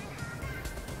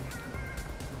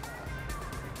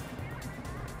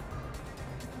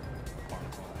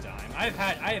 Barnacle and Dime. I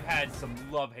have had some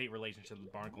love-hate relationship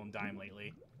with Barnacle and Dime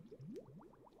lately.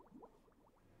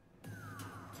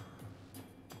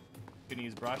 Gonna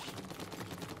use brush.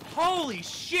 Holy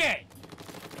shit!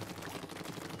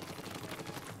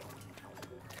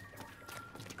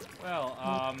 Well,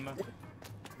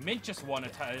 Mink just won a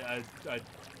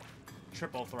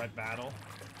triple threat battle.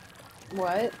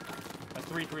 What? A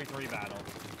 3-3-3 battle.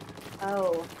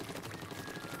 Oh.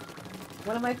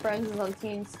 One of my friends is on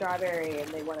Team Strawberry and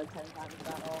they won a 10 times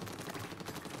battle.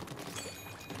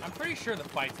 I'm pretty sure the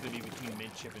fight's gonna be between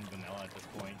Mint Chip and Vanilla at this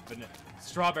point, but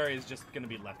Strawberry is just gonna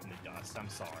be left in the dust. I'm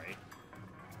sorry.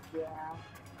 Yeah.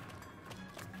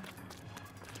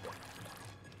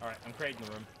 Alright, I'm creating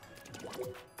the room.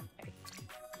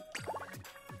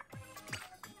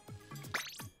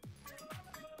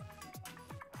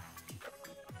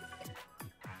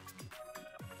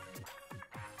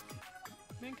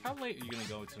 Mink, how late are you gonna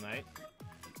go tonight?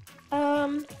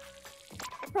 I'll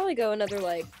probably go another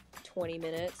like 20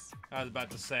 minutes. I was about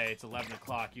to say, it's 11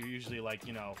 o'clock. You're usually like,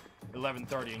 you know,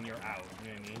 11:30 and you're out. You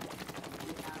know what I mean?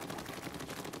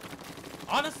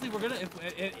 Honestly, we're gonna,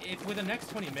 if with the next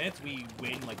 20 minutes we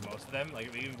win, like, most of them,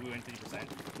 like, even if we win 50%,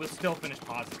 we'll still finish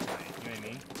positive tonight. You know what I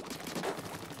mean?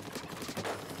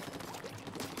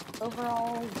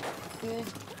 Overall,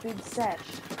 good sesh.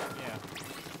 Yeah.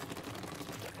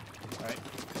 Alright.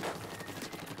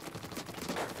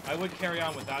 I would carry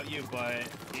on without you, but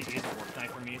it is a work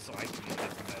night for me, so I can get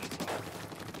that from that as well.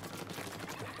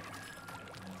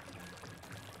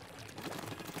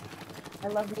 I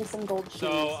love me some gold cheese.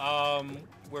 So,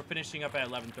 we're finishing up at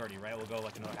 11:30, right? We'll go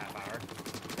like another half hour.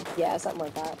 Yeah, something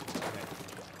like that.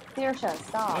 Okay. Saoirse,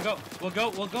 stop.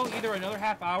 We'll go either another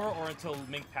half hour or until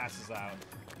Mink passes out.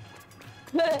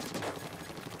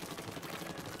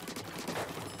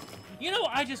 You know,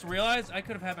 I just realized I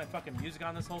could have had my fucking music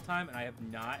on this whole time, and I have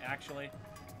not, actually.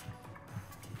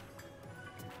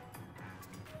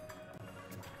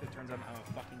 It turns out I'm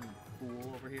a fucking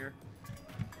fool over here.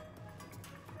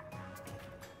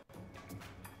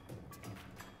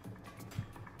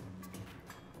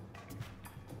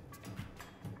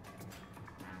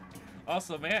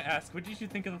 Also, may I ask, what did you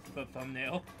think of the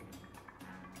thumbnail?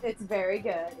 It's very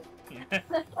good. Yeah.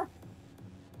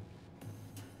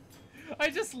 I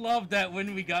just love that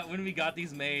when we got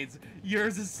these maids,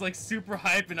 yours is like super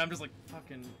hype, and I'm just like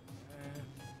fucking.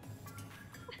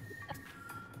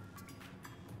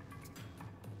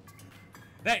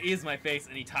 That is my face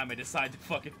anytime I decide to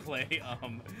fucking play a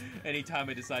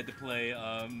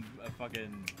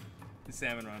fucking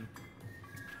Salmon Run.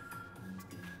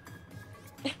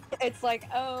 It's like,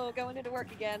 oh, going into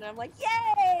work again. And I'm like,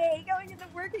 yay, going into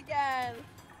work again.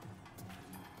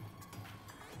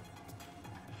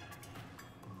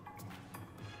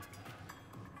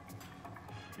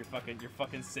 You're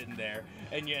fucking sitting there,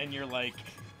 and you're like,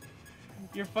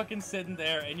 you're fucking sitting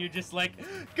there, and you're just like,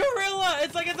 gorilla!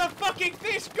 It's like it's a fucking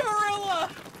fish, gorilla!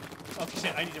 Oh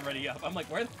shit, I need to ready up. I'm like,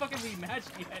 where the fuck have we matched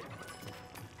yet?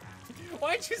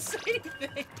 Why'd you say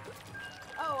anything?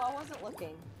 Oh, I wasn't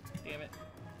looking. Damn it.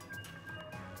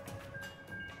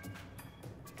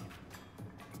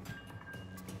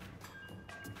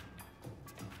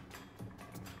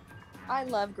 I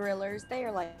love grillers. They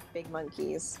are like big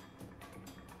monkeys.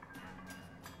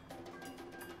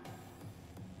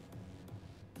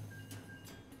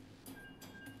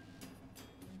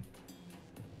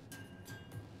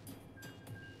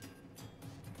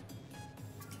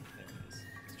 There it is.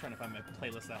 Just trying to find my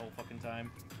playlist that whole fucking time.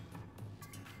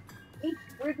 Hey,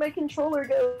 where'd my controller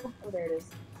go? Oh, there it is.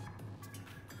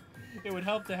 It would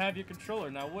help to have your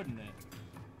controller now, wouldn't it?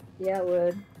 Yeah, it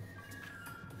would.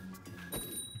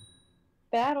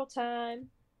 Battle time.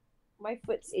 My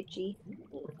foot's itchy.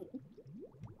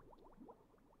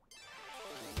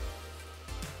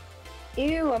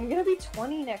 Ew, I'm gonna be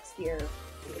 20 next year.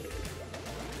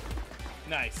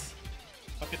 Nice.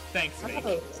 Fucking thanks, Mink.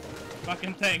 Oh.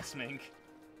 Fucking thanks, Mink.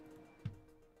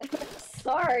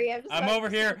 Sorry, I'm over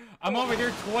here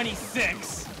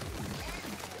 26.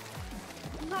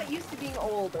 I'm not used to being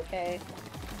old, okay?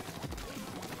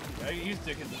 Yeah, you're used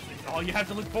to it because it's all you have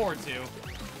to look forward to.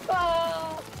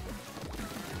 Oh!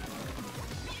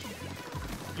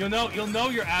 You'll know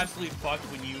you're absolutely fucked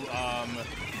when you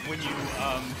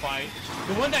find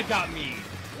the one that got me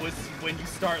was when you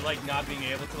start like not being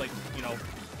able to like, you know,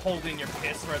 hold in your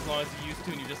piss for as long as you used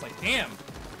to, and you're just like, damn,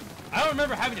 I don't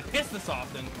remember having to piss this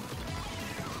often.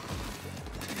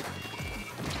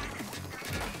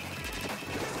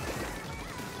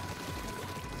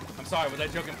 I'm sorry, was I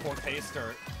joking poor taste,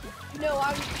 or No,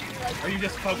 I was like... are you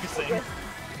just focusing?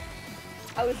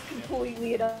 I was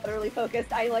completely and utterly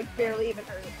focused. I like barely even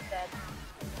heard what you said.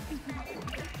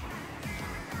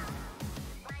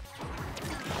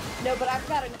 No, but I've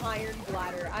got an iron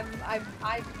bladder. I'm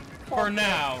For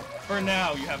now,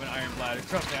 you have an iron bladder.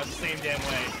 Trust me, I have the same damn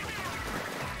way.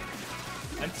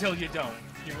 Until you don't.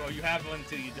 You have one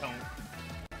until you don't.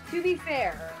 To be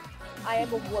fair, I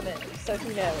am a woman, so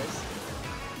who knows?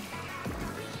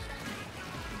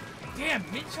 Damn,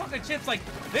 mint chocolate chips, like,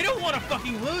 they don't want to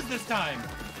fucking lose this time!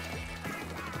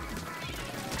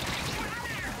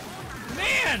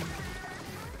 Man!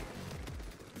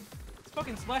 This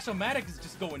fucking Splash-O-Matic is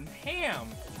just going ham!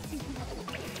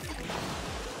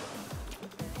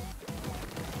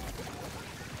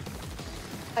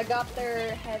 I got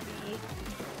their heavy,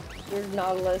 their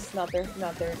Nautilus, not their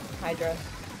Hydra.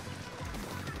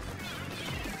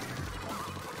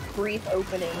 Brief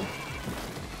opening.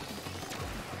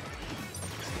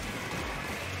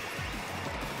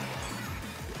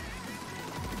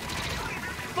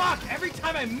 Fuck! Every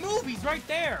time I move, he's right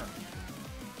there!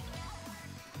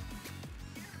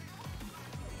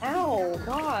 Ow,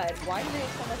 God, why do they have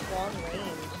so much long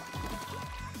range?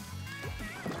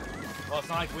 Well, it's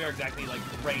not like we are exactly, like,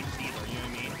 ranged either, you know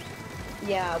what I mean?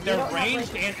 Yeah, we They're don't have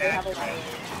ranged range, and they have a accurate. range.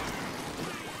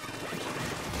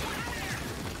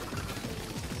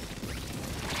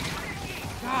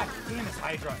 God damn, it's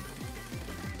Hydra.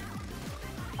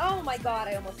 Oh my God,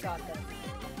 I almost got them.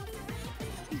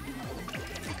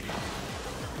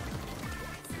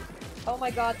 Oh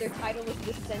my God, their title is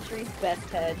this century's best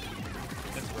hedge.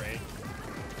 That's great.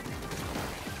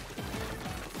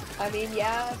 I mean,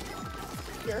 yeah,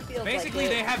 sure feels Basically,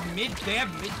 like they have mid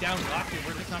down locked, and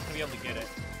we're just not gonna be able to get it.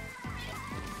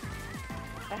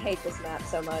 I hate this map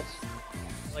so much.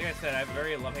 Like I said, I have a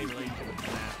very love-hate relationship with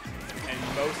this map, and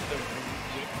most of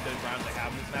the rounds I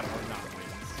have in this map are not wins.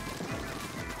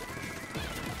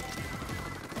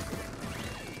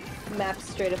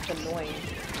 map's straight up annoying.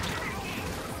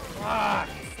 Fuck!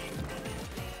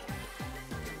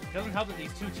 It doesn't help that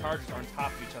these two charges are on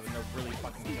top of each other and they're really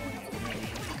fucking killing you. You know what I mean?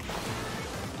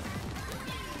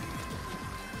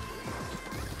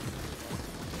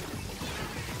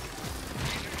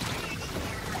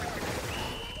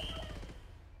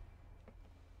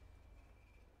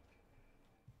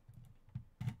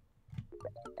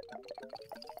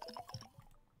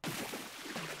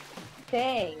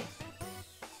 Dang.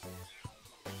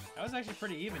 That was actually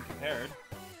pretty even compared.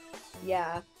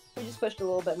 Yeah, we just pushed a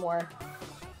little bit more.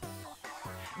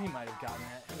 He might have gotten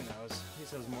it. Who knows? He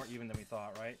says more even than we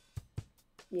thought, right?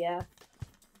 Yeah.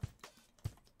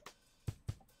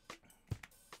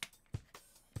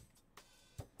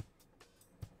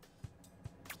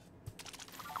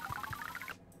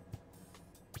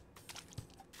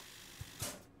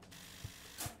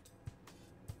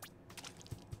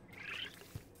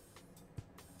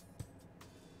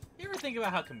 You ever think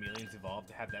about how chameleons evolved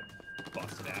to have that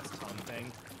busted ass tongue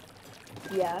thing?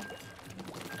 Yeah.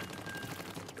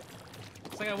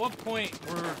 It's like, at what point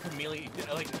were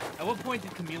at what point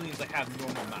did chameleons like have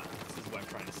normal mouths? Is what I'm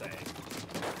trying to say.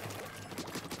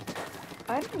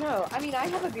 I don't know. I mean, I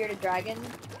have a bearded dragon,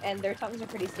 and their tongues are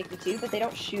pretty sticky too, but they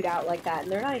don't shoot out like that,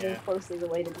 and they're not even closely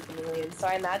related to chameleons. So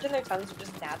I imagine their tongues are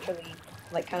just naturally,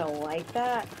 like, kind of like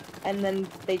that, and then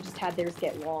they just had theirs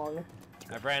get long.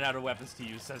 I've ran out of weapons to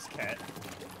use, says Cat.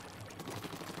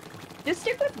 Just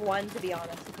stick with one, to be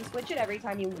honest. If you switch it every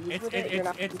time you lose with it, you're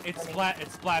not. It's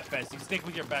Splatfest. You stick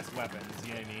with your best weapons.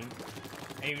 You know what I mean?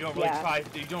 And you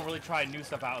don't really try new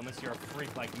stuff out unless you're a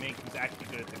freak like Mink, who's actually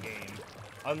good at the game.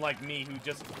 Unlike me, who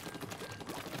just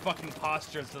fucking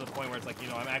postures to the point where it's like, you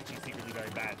know, I'm actually secretly very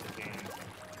bad at this game.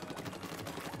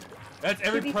 That's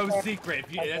every pro's secret.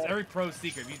 That's every pro's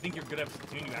secret. If you think you're good at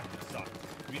Splatoon, you actually suck.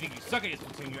 If you think you suck at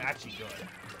Splatoon, you're actually good.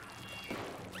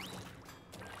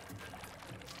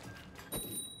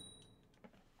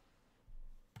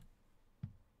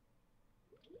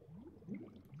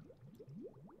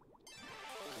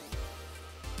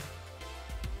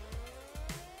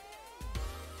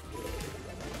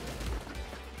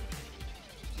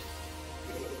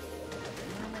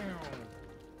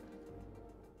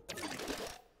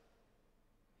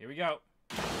 Here we go.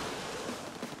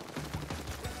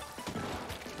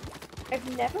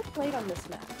 I've never played on this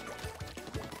map.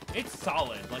 It's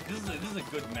solid. Like, this is a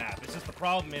good map. It's just the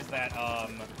problem is that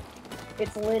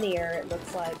it's linear. It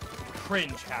looks like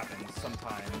cringe happens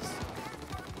sometimes.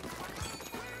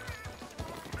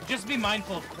 Just be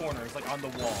mindful of corners, like on the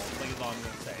wall. Like is all I'm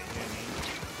gonna say. You know what I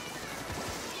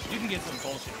mean? You can get some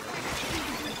bullshit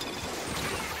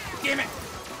here. Damn it!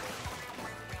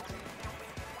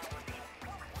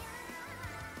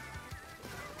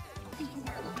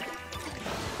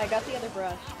 I got the other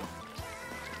brush.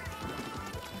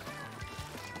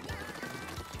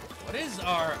 What is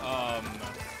our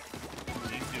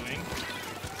police doing?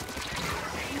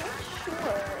 I'm not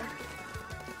sure.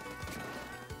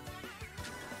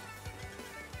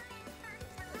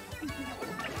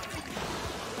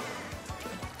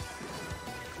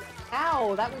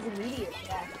 Ow, that was immediate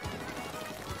death.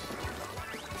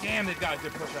 Damn, they've got a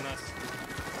good push on us.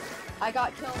 I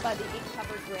got killed by the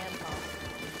ink-covered grandpa.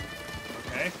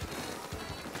 Okay.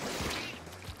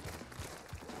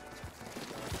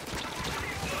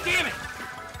 Damn it!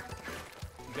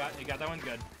 You got that one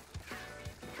good.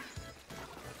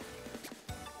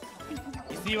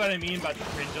 You see what I mean about the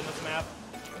cringe on this map?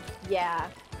 Yeah.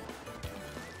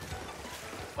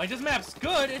 Like, this map's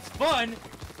good, it's fun,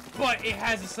 but it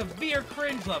has a severe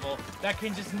cringe level that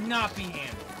can just not be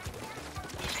handled.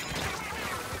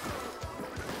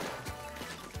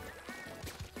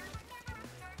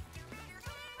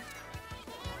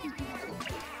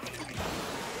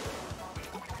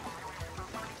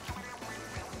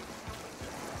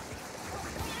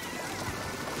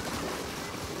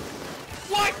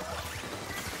 What?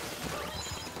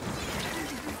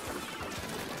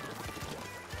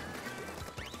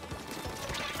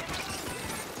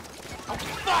 Oh,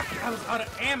 fuck! I was out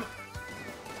of ammo.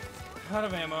 Out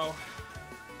of ammo.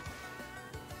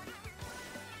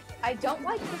 I don't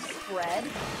like the spread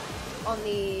on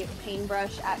the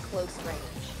paintbrush at close range.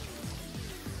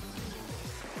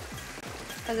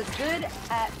 Because it's good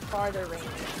at farther range,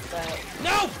 but...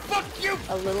 No! Fuck you!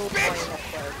 A little bitch! annoying at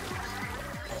close.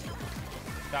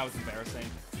 That was embarrassing.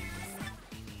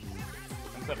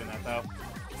 I'm clipping that though.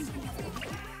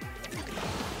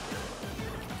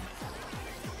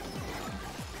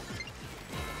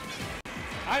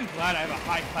 I'm glad I have a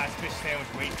high-class fish sandwich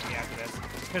waiting for me after this,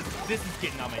 because this is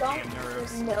getting on my damn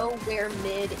nerves. I don't know where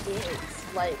mid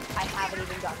is. Like, I haven't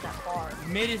even gotten that far.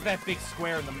 Mid is that big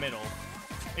square in the middle.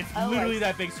 It's Oh, literally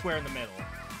that big square in the middle.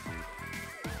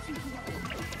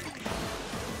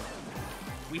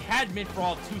 We had Mint for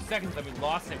all 2 seconds, then we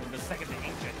lost it when the second the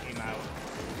inkjet came out.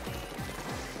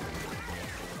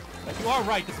 Like, you are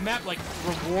right, this map, like,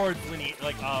 rewards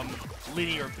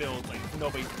linear builds, like,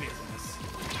 nobody's business.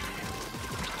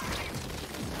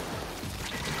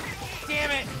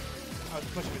 Damn it! I was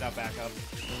pushing without backup.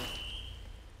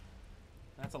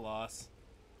 That's a loss.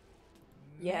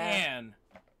 Yeah. Man!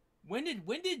 When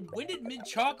did Mint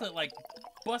Chocolate, like,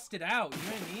 bust it out? You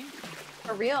know what I mean?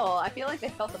 For real, I feel like they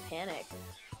felt the panic.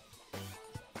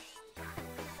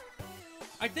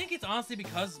 I think it's honestly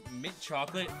because Mint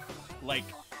Chocolate, like,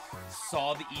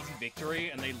 saw the easy victory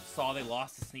and they saw they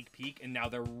lost the sneak peek and now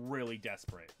they're really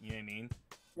desperate. You know what I mean?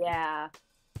 Yeah.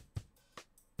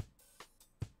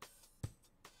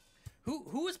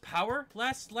 Who was Power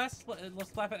last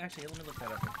Splatfest? Actually, let me look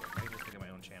that up real quick. I can just look at my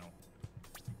own channel.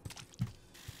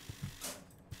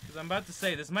 Because I'm about to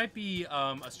say this might be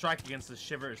a strike against the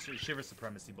shiver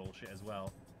supremacy bullshit as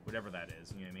well, whatever that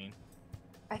is. You know what I mean?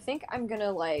 I think I'm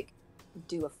gonna like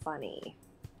do a funny.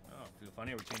 Oh, do a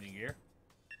funny? Are we changing gear?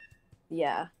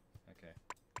 Yeah. Okay.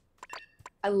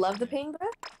 I love the ping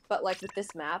breath, but like with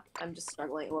this map, I'm just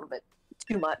struggling a little bit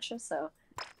too much. So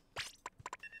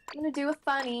I'm gonna do a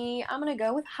funny. I'm gonna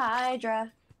go with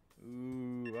Hydra.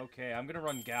 Ooh, okay. I'm gonna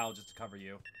run Gal just to cover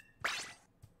you.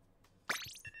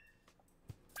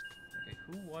 Okay,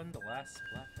 who won the last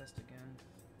Splatfest again?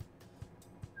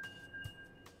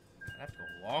 I have to go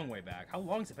a long way back. How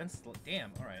long has it been?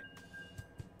 Damn, alright.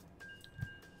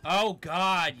 Oh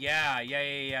god,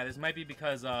 yeah. This might be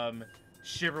because,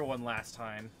 Shiver won last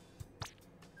time.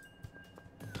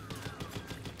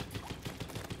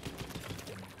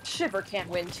 Shiver can't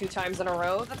win 2 times in a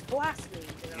row. That's blasphemy.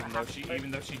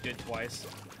 Even though she did twice.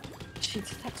 She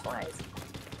did that twice.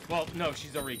 Well, no,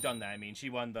 she's already done that. I mean, she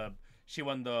won the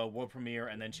world premiere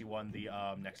and then she won the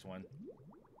next one.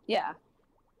 Yeah.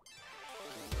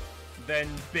 Then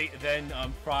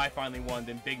Fry finally won.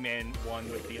 Then Big Man won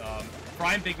with the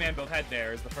Fry and Big Man both had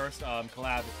theirs. The first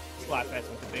collab Splatfest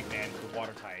with the Big Man with the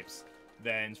water types.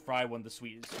 Then Fry won the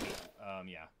sweet.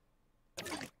 Yeah.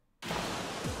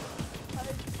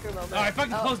 Oh, I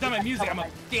fucking closed down my music. I'm a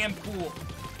damn fool.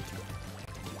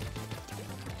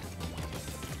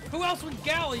 Who else went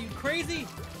Gal? Are you crazy?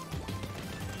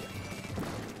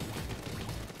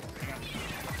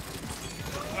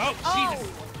 Oh, Jesus.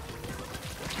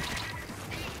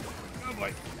 Oh,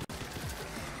 boy.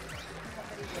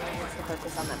 What's the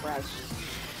focus on that brush?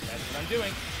 That's what I'm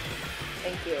doing.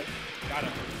 Thank you. Got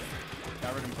him.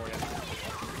 Got rid of him for you.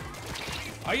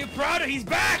 Are you proud of? He's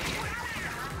back!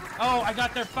 Oh, I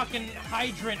got their fucking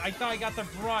hydrant. I thought I got their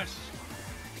brush.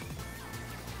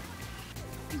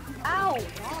 Ow!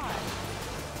 God.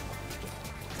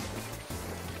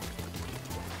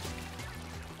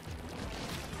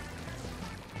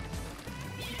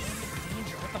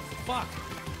 Danger, what the fuck?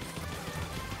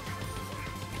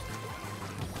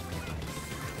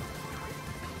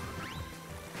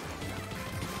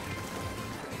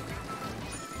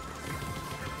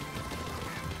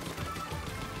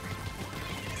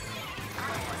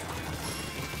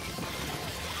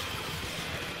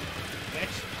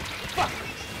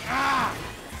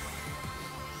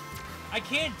 I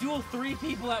can't duel 3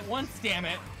 people at once, damn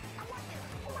it!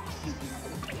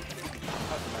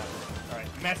 Alright,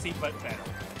 messy but better.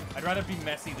 I'd rather be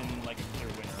messy than, like, a clear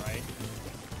winner, right?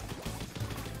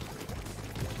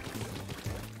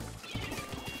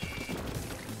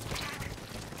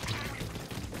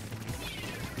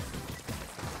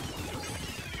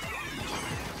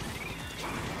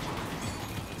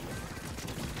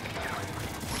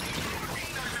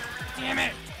 Damn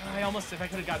it! I almost, if I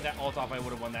could have gotten that ult off, I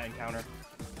would have won that encounter.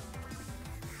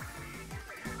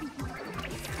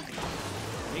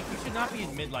 Mink, you should not be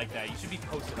in mid like that. You should be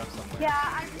posted up somewhere. Yeah,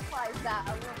 I realized that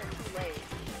a little bit too late.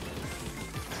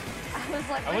 I was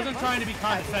like, I wasn't trying to be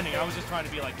condescending. I was just trying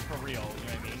to be like for real. You know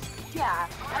what I mean? Yeah.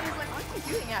 I was like, what are you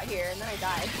doing out here? And then I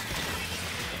died.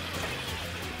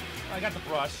 I got the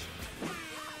brush.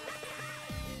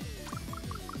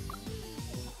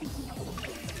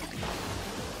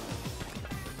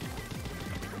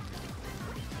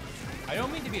 I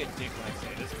don't mean to be a dick when I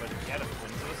say this, but you had a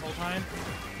flinch this whole time.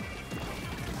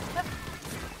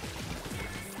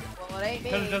 Well, it ain't me.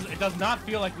 Because it does not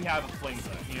feel like we have a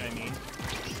flingza, you know what I mean?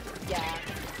 Yeah.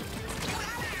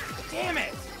 Damn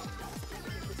it!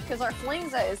 Because our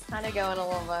flingza is kind of going a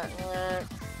little bit...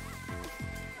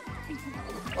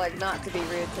 like, not to be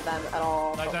rude to them at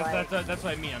all. Like, but that's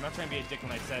what I mean. I'm not trying to be a dick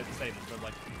when I say this, but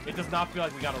like, it does not feel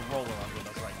like we got a roller on with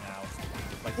us right now.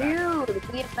 Like dude,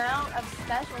 the amount of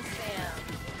special spam.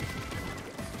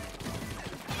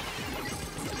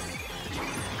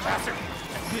 Bastard! I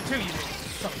can do it too, you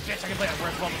son of a bitch! I can play that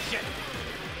word level shit!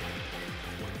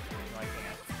 No, I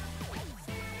can't.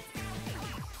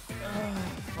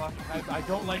 Fuck. I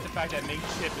don't like the fact that Mink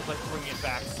Chip is like bringing it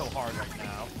back so hard right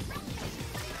now.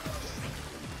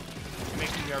 It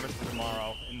makes me nervous for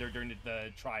tomorrow, and they're doing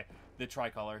the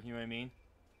tricolor, you know what I mean?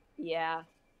 Yeah.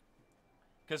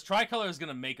 Because tricolor is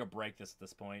gonna make or break this at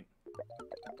this point.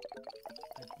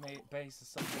 Base is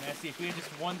so nasty. If we had just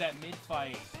won that mid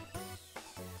fight.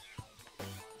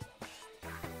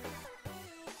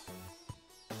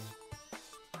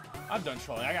 I'm done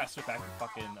trolling. I gotta switch back to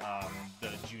fucking the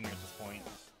junior at this point.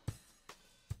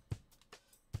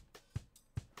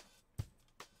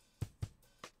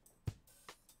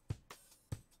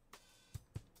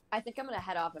 I think I'm gonna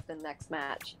head off at the next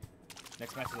match.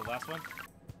 Next match is the last one?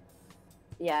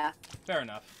 Yeah. Fair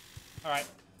enough. Alright.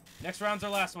 Next round's our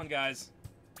last one, guys.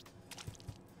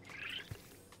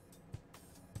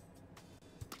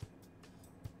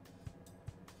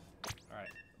 Alright.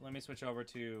 Let me switch over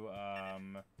to,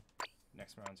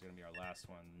 next round's gonna be our last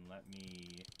one. Let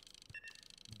me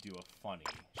do a funny,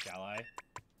 shall I?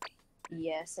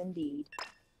 Yes, indeed.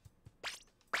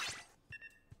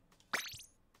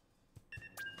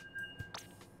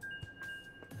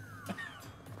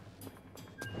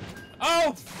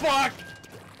 Oh fuck!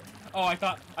 Oh, I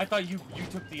thought you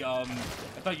took the I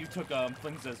thought you took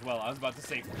flings as well. I was about to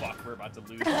say fuck, we're about to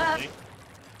lose already.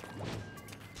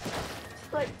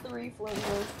 Like 3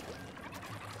 flingers.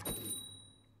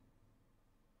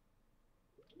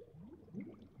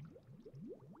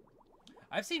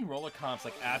 I've seen roller comps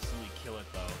like absolutely kill it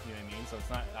though, you know what I mean? So it's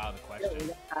not out of the question.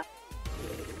 Yeah.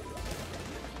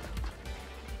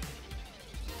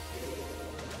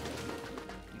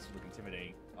 These look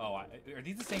intimidating. Oh, are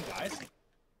these the same guys?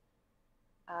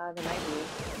 They might be.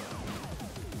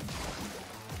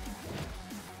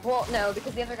 Well, no,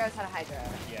 because the other guys had a Hydra.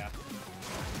 Yeah.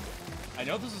 I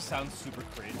know this will sound super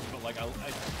cringe, but like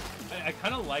I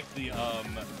kind of like the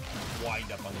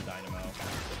wind up on the dynamo.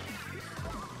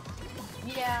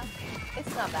 Yeah,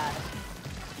 it's not bad.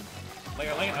 Like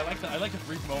I like the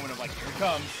brief moment of like, here it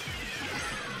comes.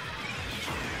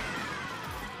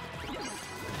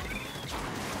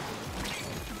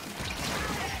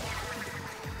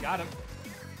 Got him.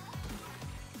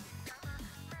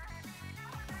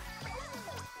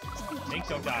 Mink,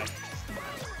 don't die.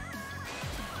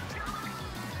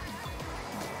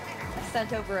 I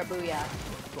sent over a booyah.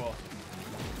 Cool.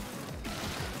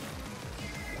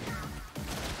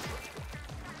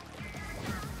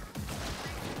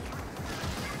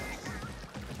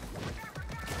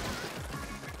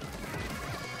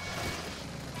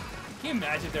 Can you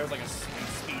imagine if there was like a swing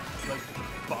speed like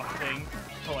buff thing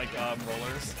for like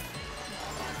rollers?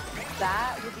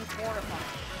 That would be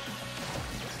horrifying.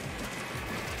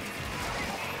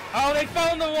 Oh, they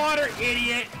fell in the water,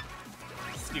 idiot!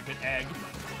 Stupid egg.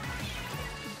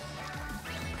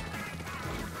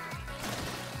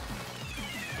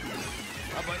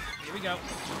 Oh, but here we go.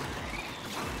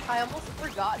 I almost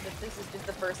forgot that this is just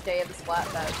the first day of the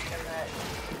SPLATFest and that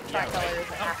Tricolor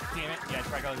isn't happening. Oh, damn it. Yeah,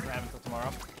 Tricolor doesn't happen until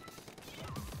tomorrow.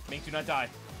 Mink, do not die.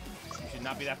 You should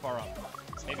not be that far up.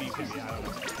 Maybe you could be, I don't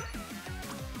know.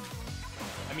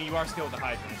 I mean, you are still with the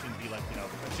Hydra. It shouldn't be like, you know,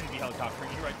 it shouldn't be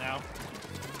helicoptering you right now.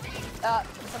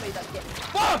 Somebody's up getting me.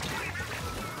 Fuck!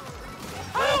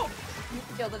 Oh! You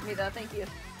killed me though, thank you.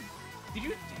 Did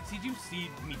you see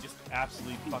me just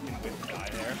absolutely fucking whip the guy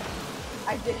there?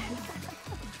 I did.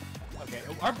 Okay,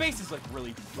 our base is like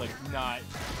really like not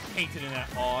painted in at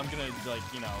all. I'm gonna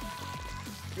like, you know.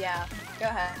 Yeah, go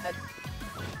ahead.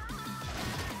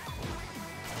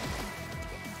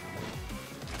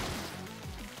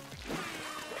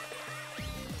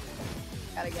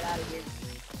 Gotta get out of here.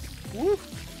 Woo!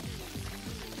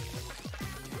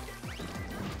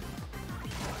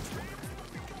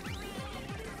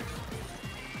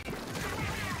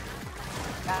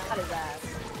 Got his ass.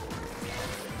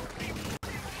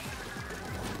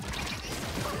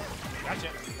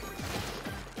 Gotcha.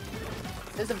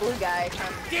 There's a blue guy.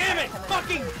 Damn it!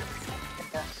 Fucking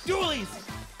dualies!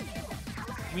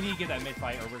 We need to get that mid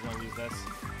fight or we're gonna lose this.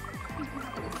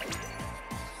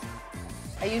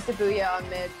 I used a booyah on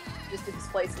mid just to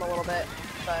displace him a little bit,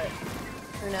 but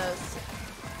who knows?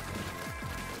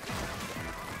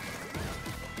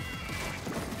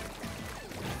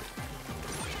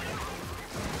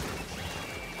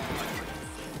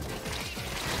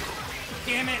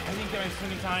 Damn it! I didn't get my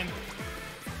swimming time.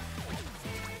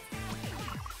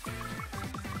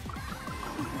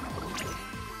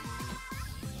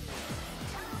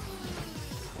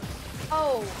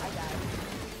 Oh, I died.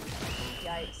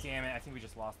 Yikes. Damn it, I think we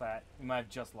just lost that. We might have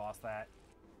just lost that.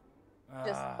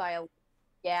 Just by a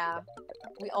Yeah,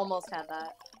 we almost had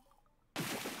that.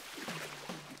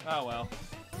 Oh well,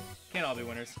 can't all be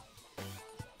winners.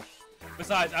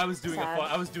 Besides, I was doing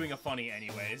a funny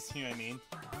anyways. You know what I mean?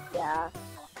 Yeah.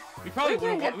 We probably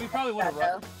would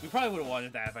have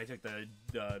wanted that if I took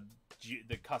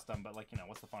the custom, but like, you know,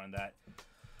 what's the fun in that?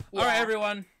 Yeah. All right,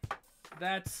 everyone,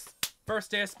 that's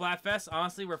first day of Splatfest.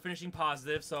 Honestly, we're finishing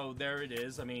positive, so there it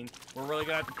is. I mean, we're really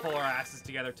gonna have to pull our asses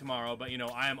together tomorrow, but you know,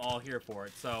 I am all here for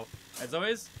it. So, as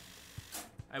always,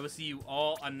 I will see you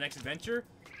all on the next adventure.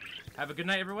 Have a good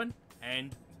night, everyone,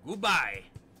 and goodbye.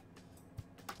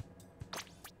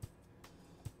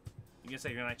 You gonna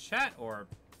say good night, chat, or?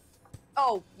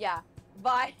 Oh, yeah.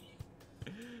 Bye.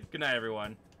 Good night,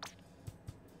 everyone.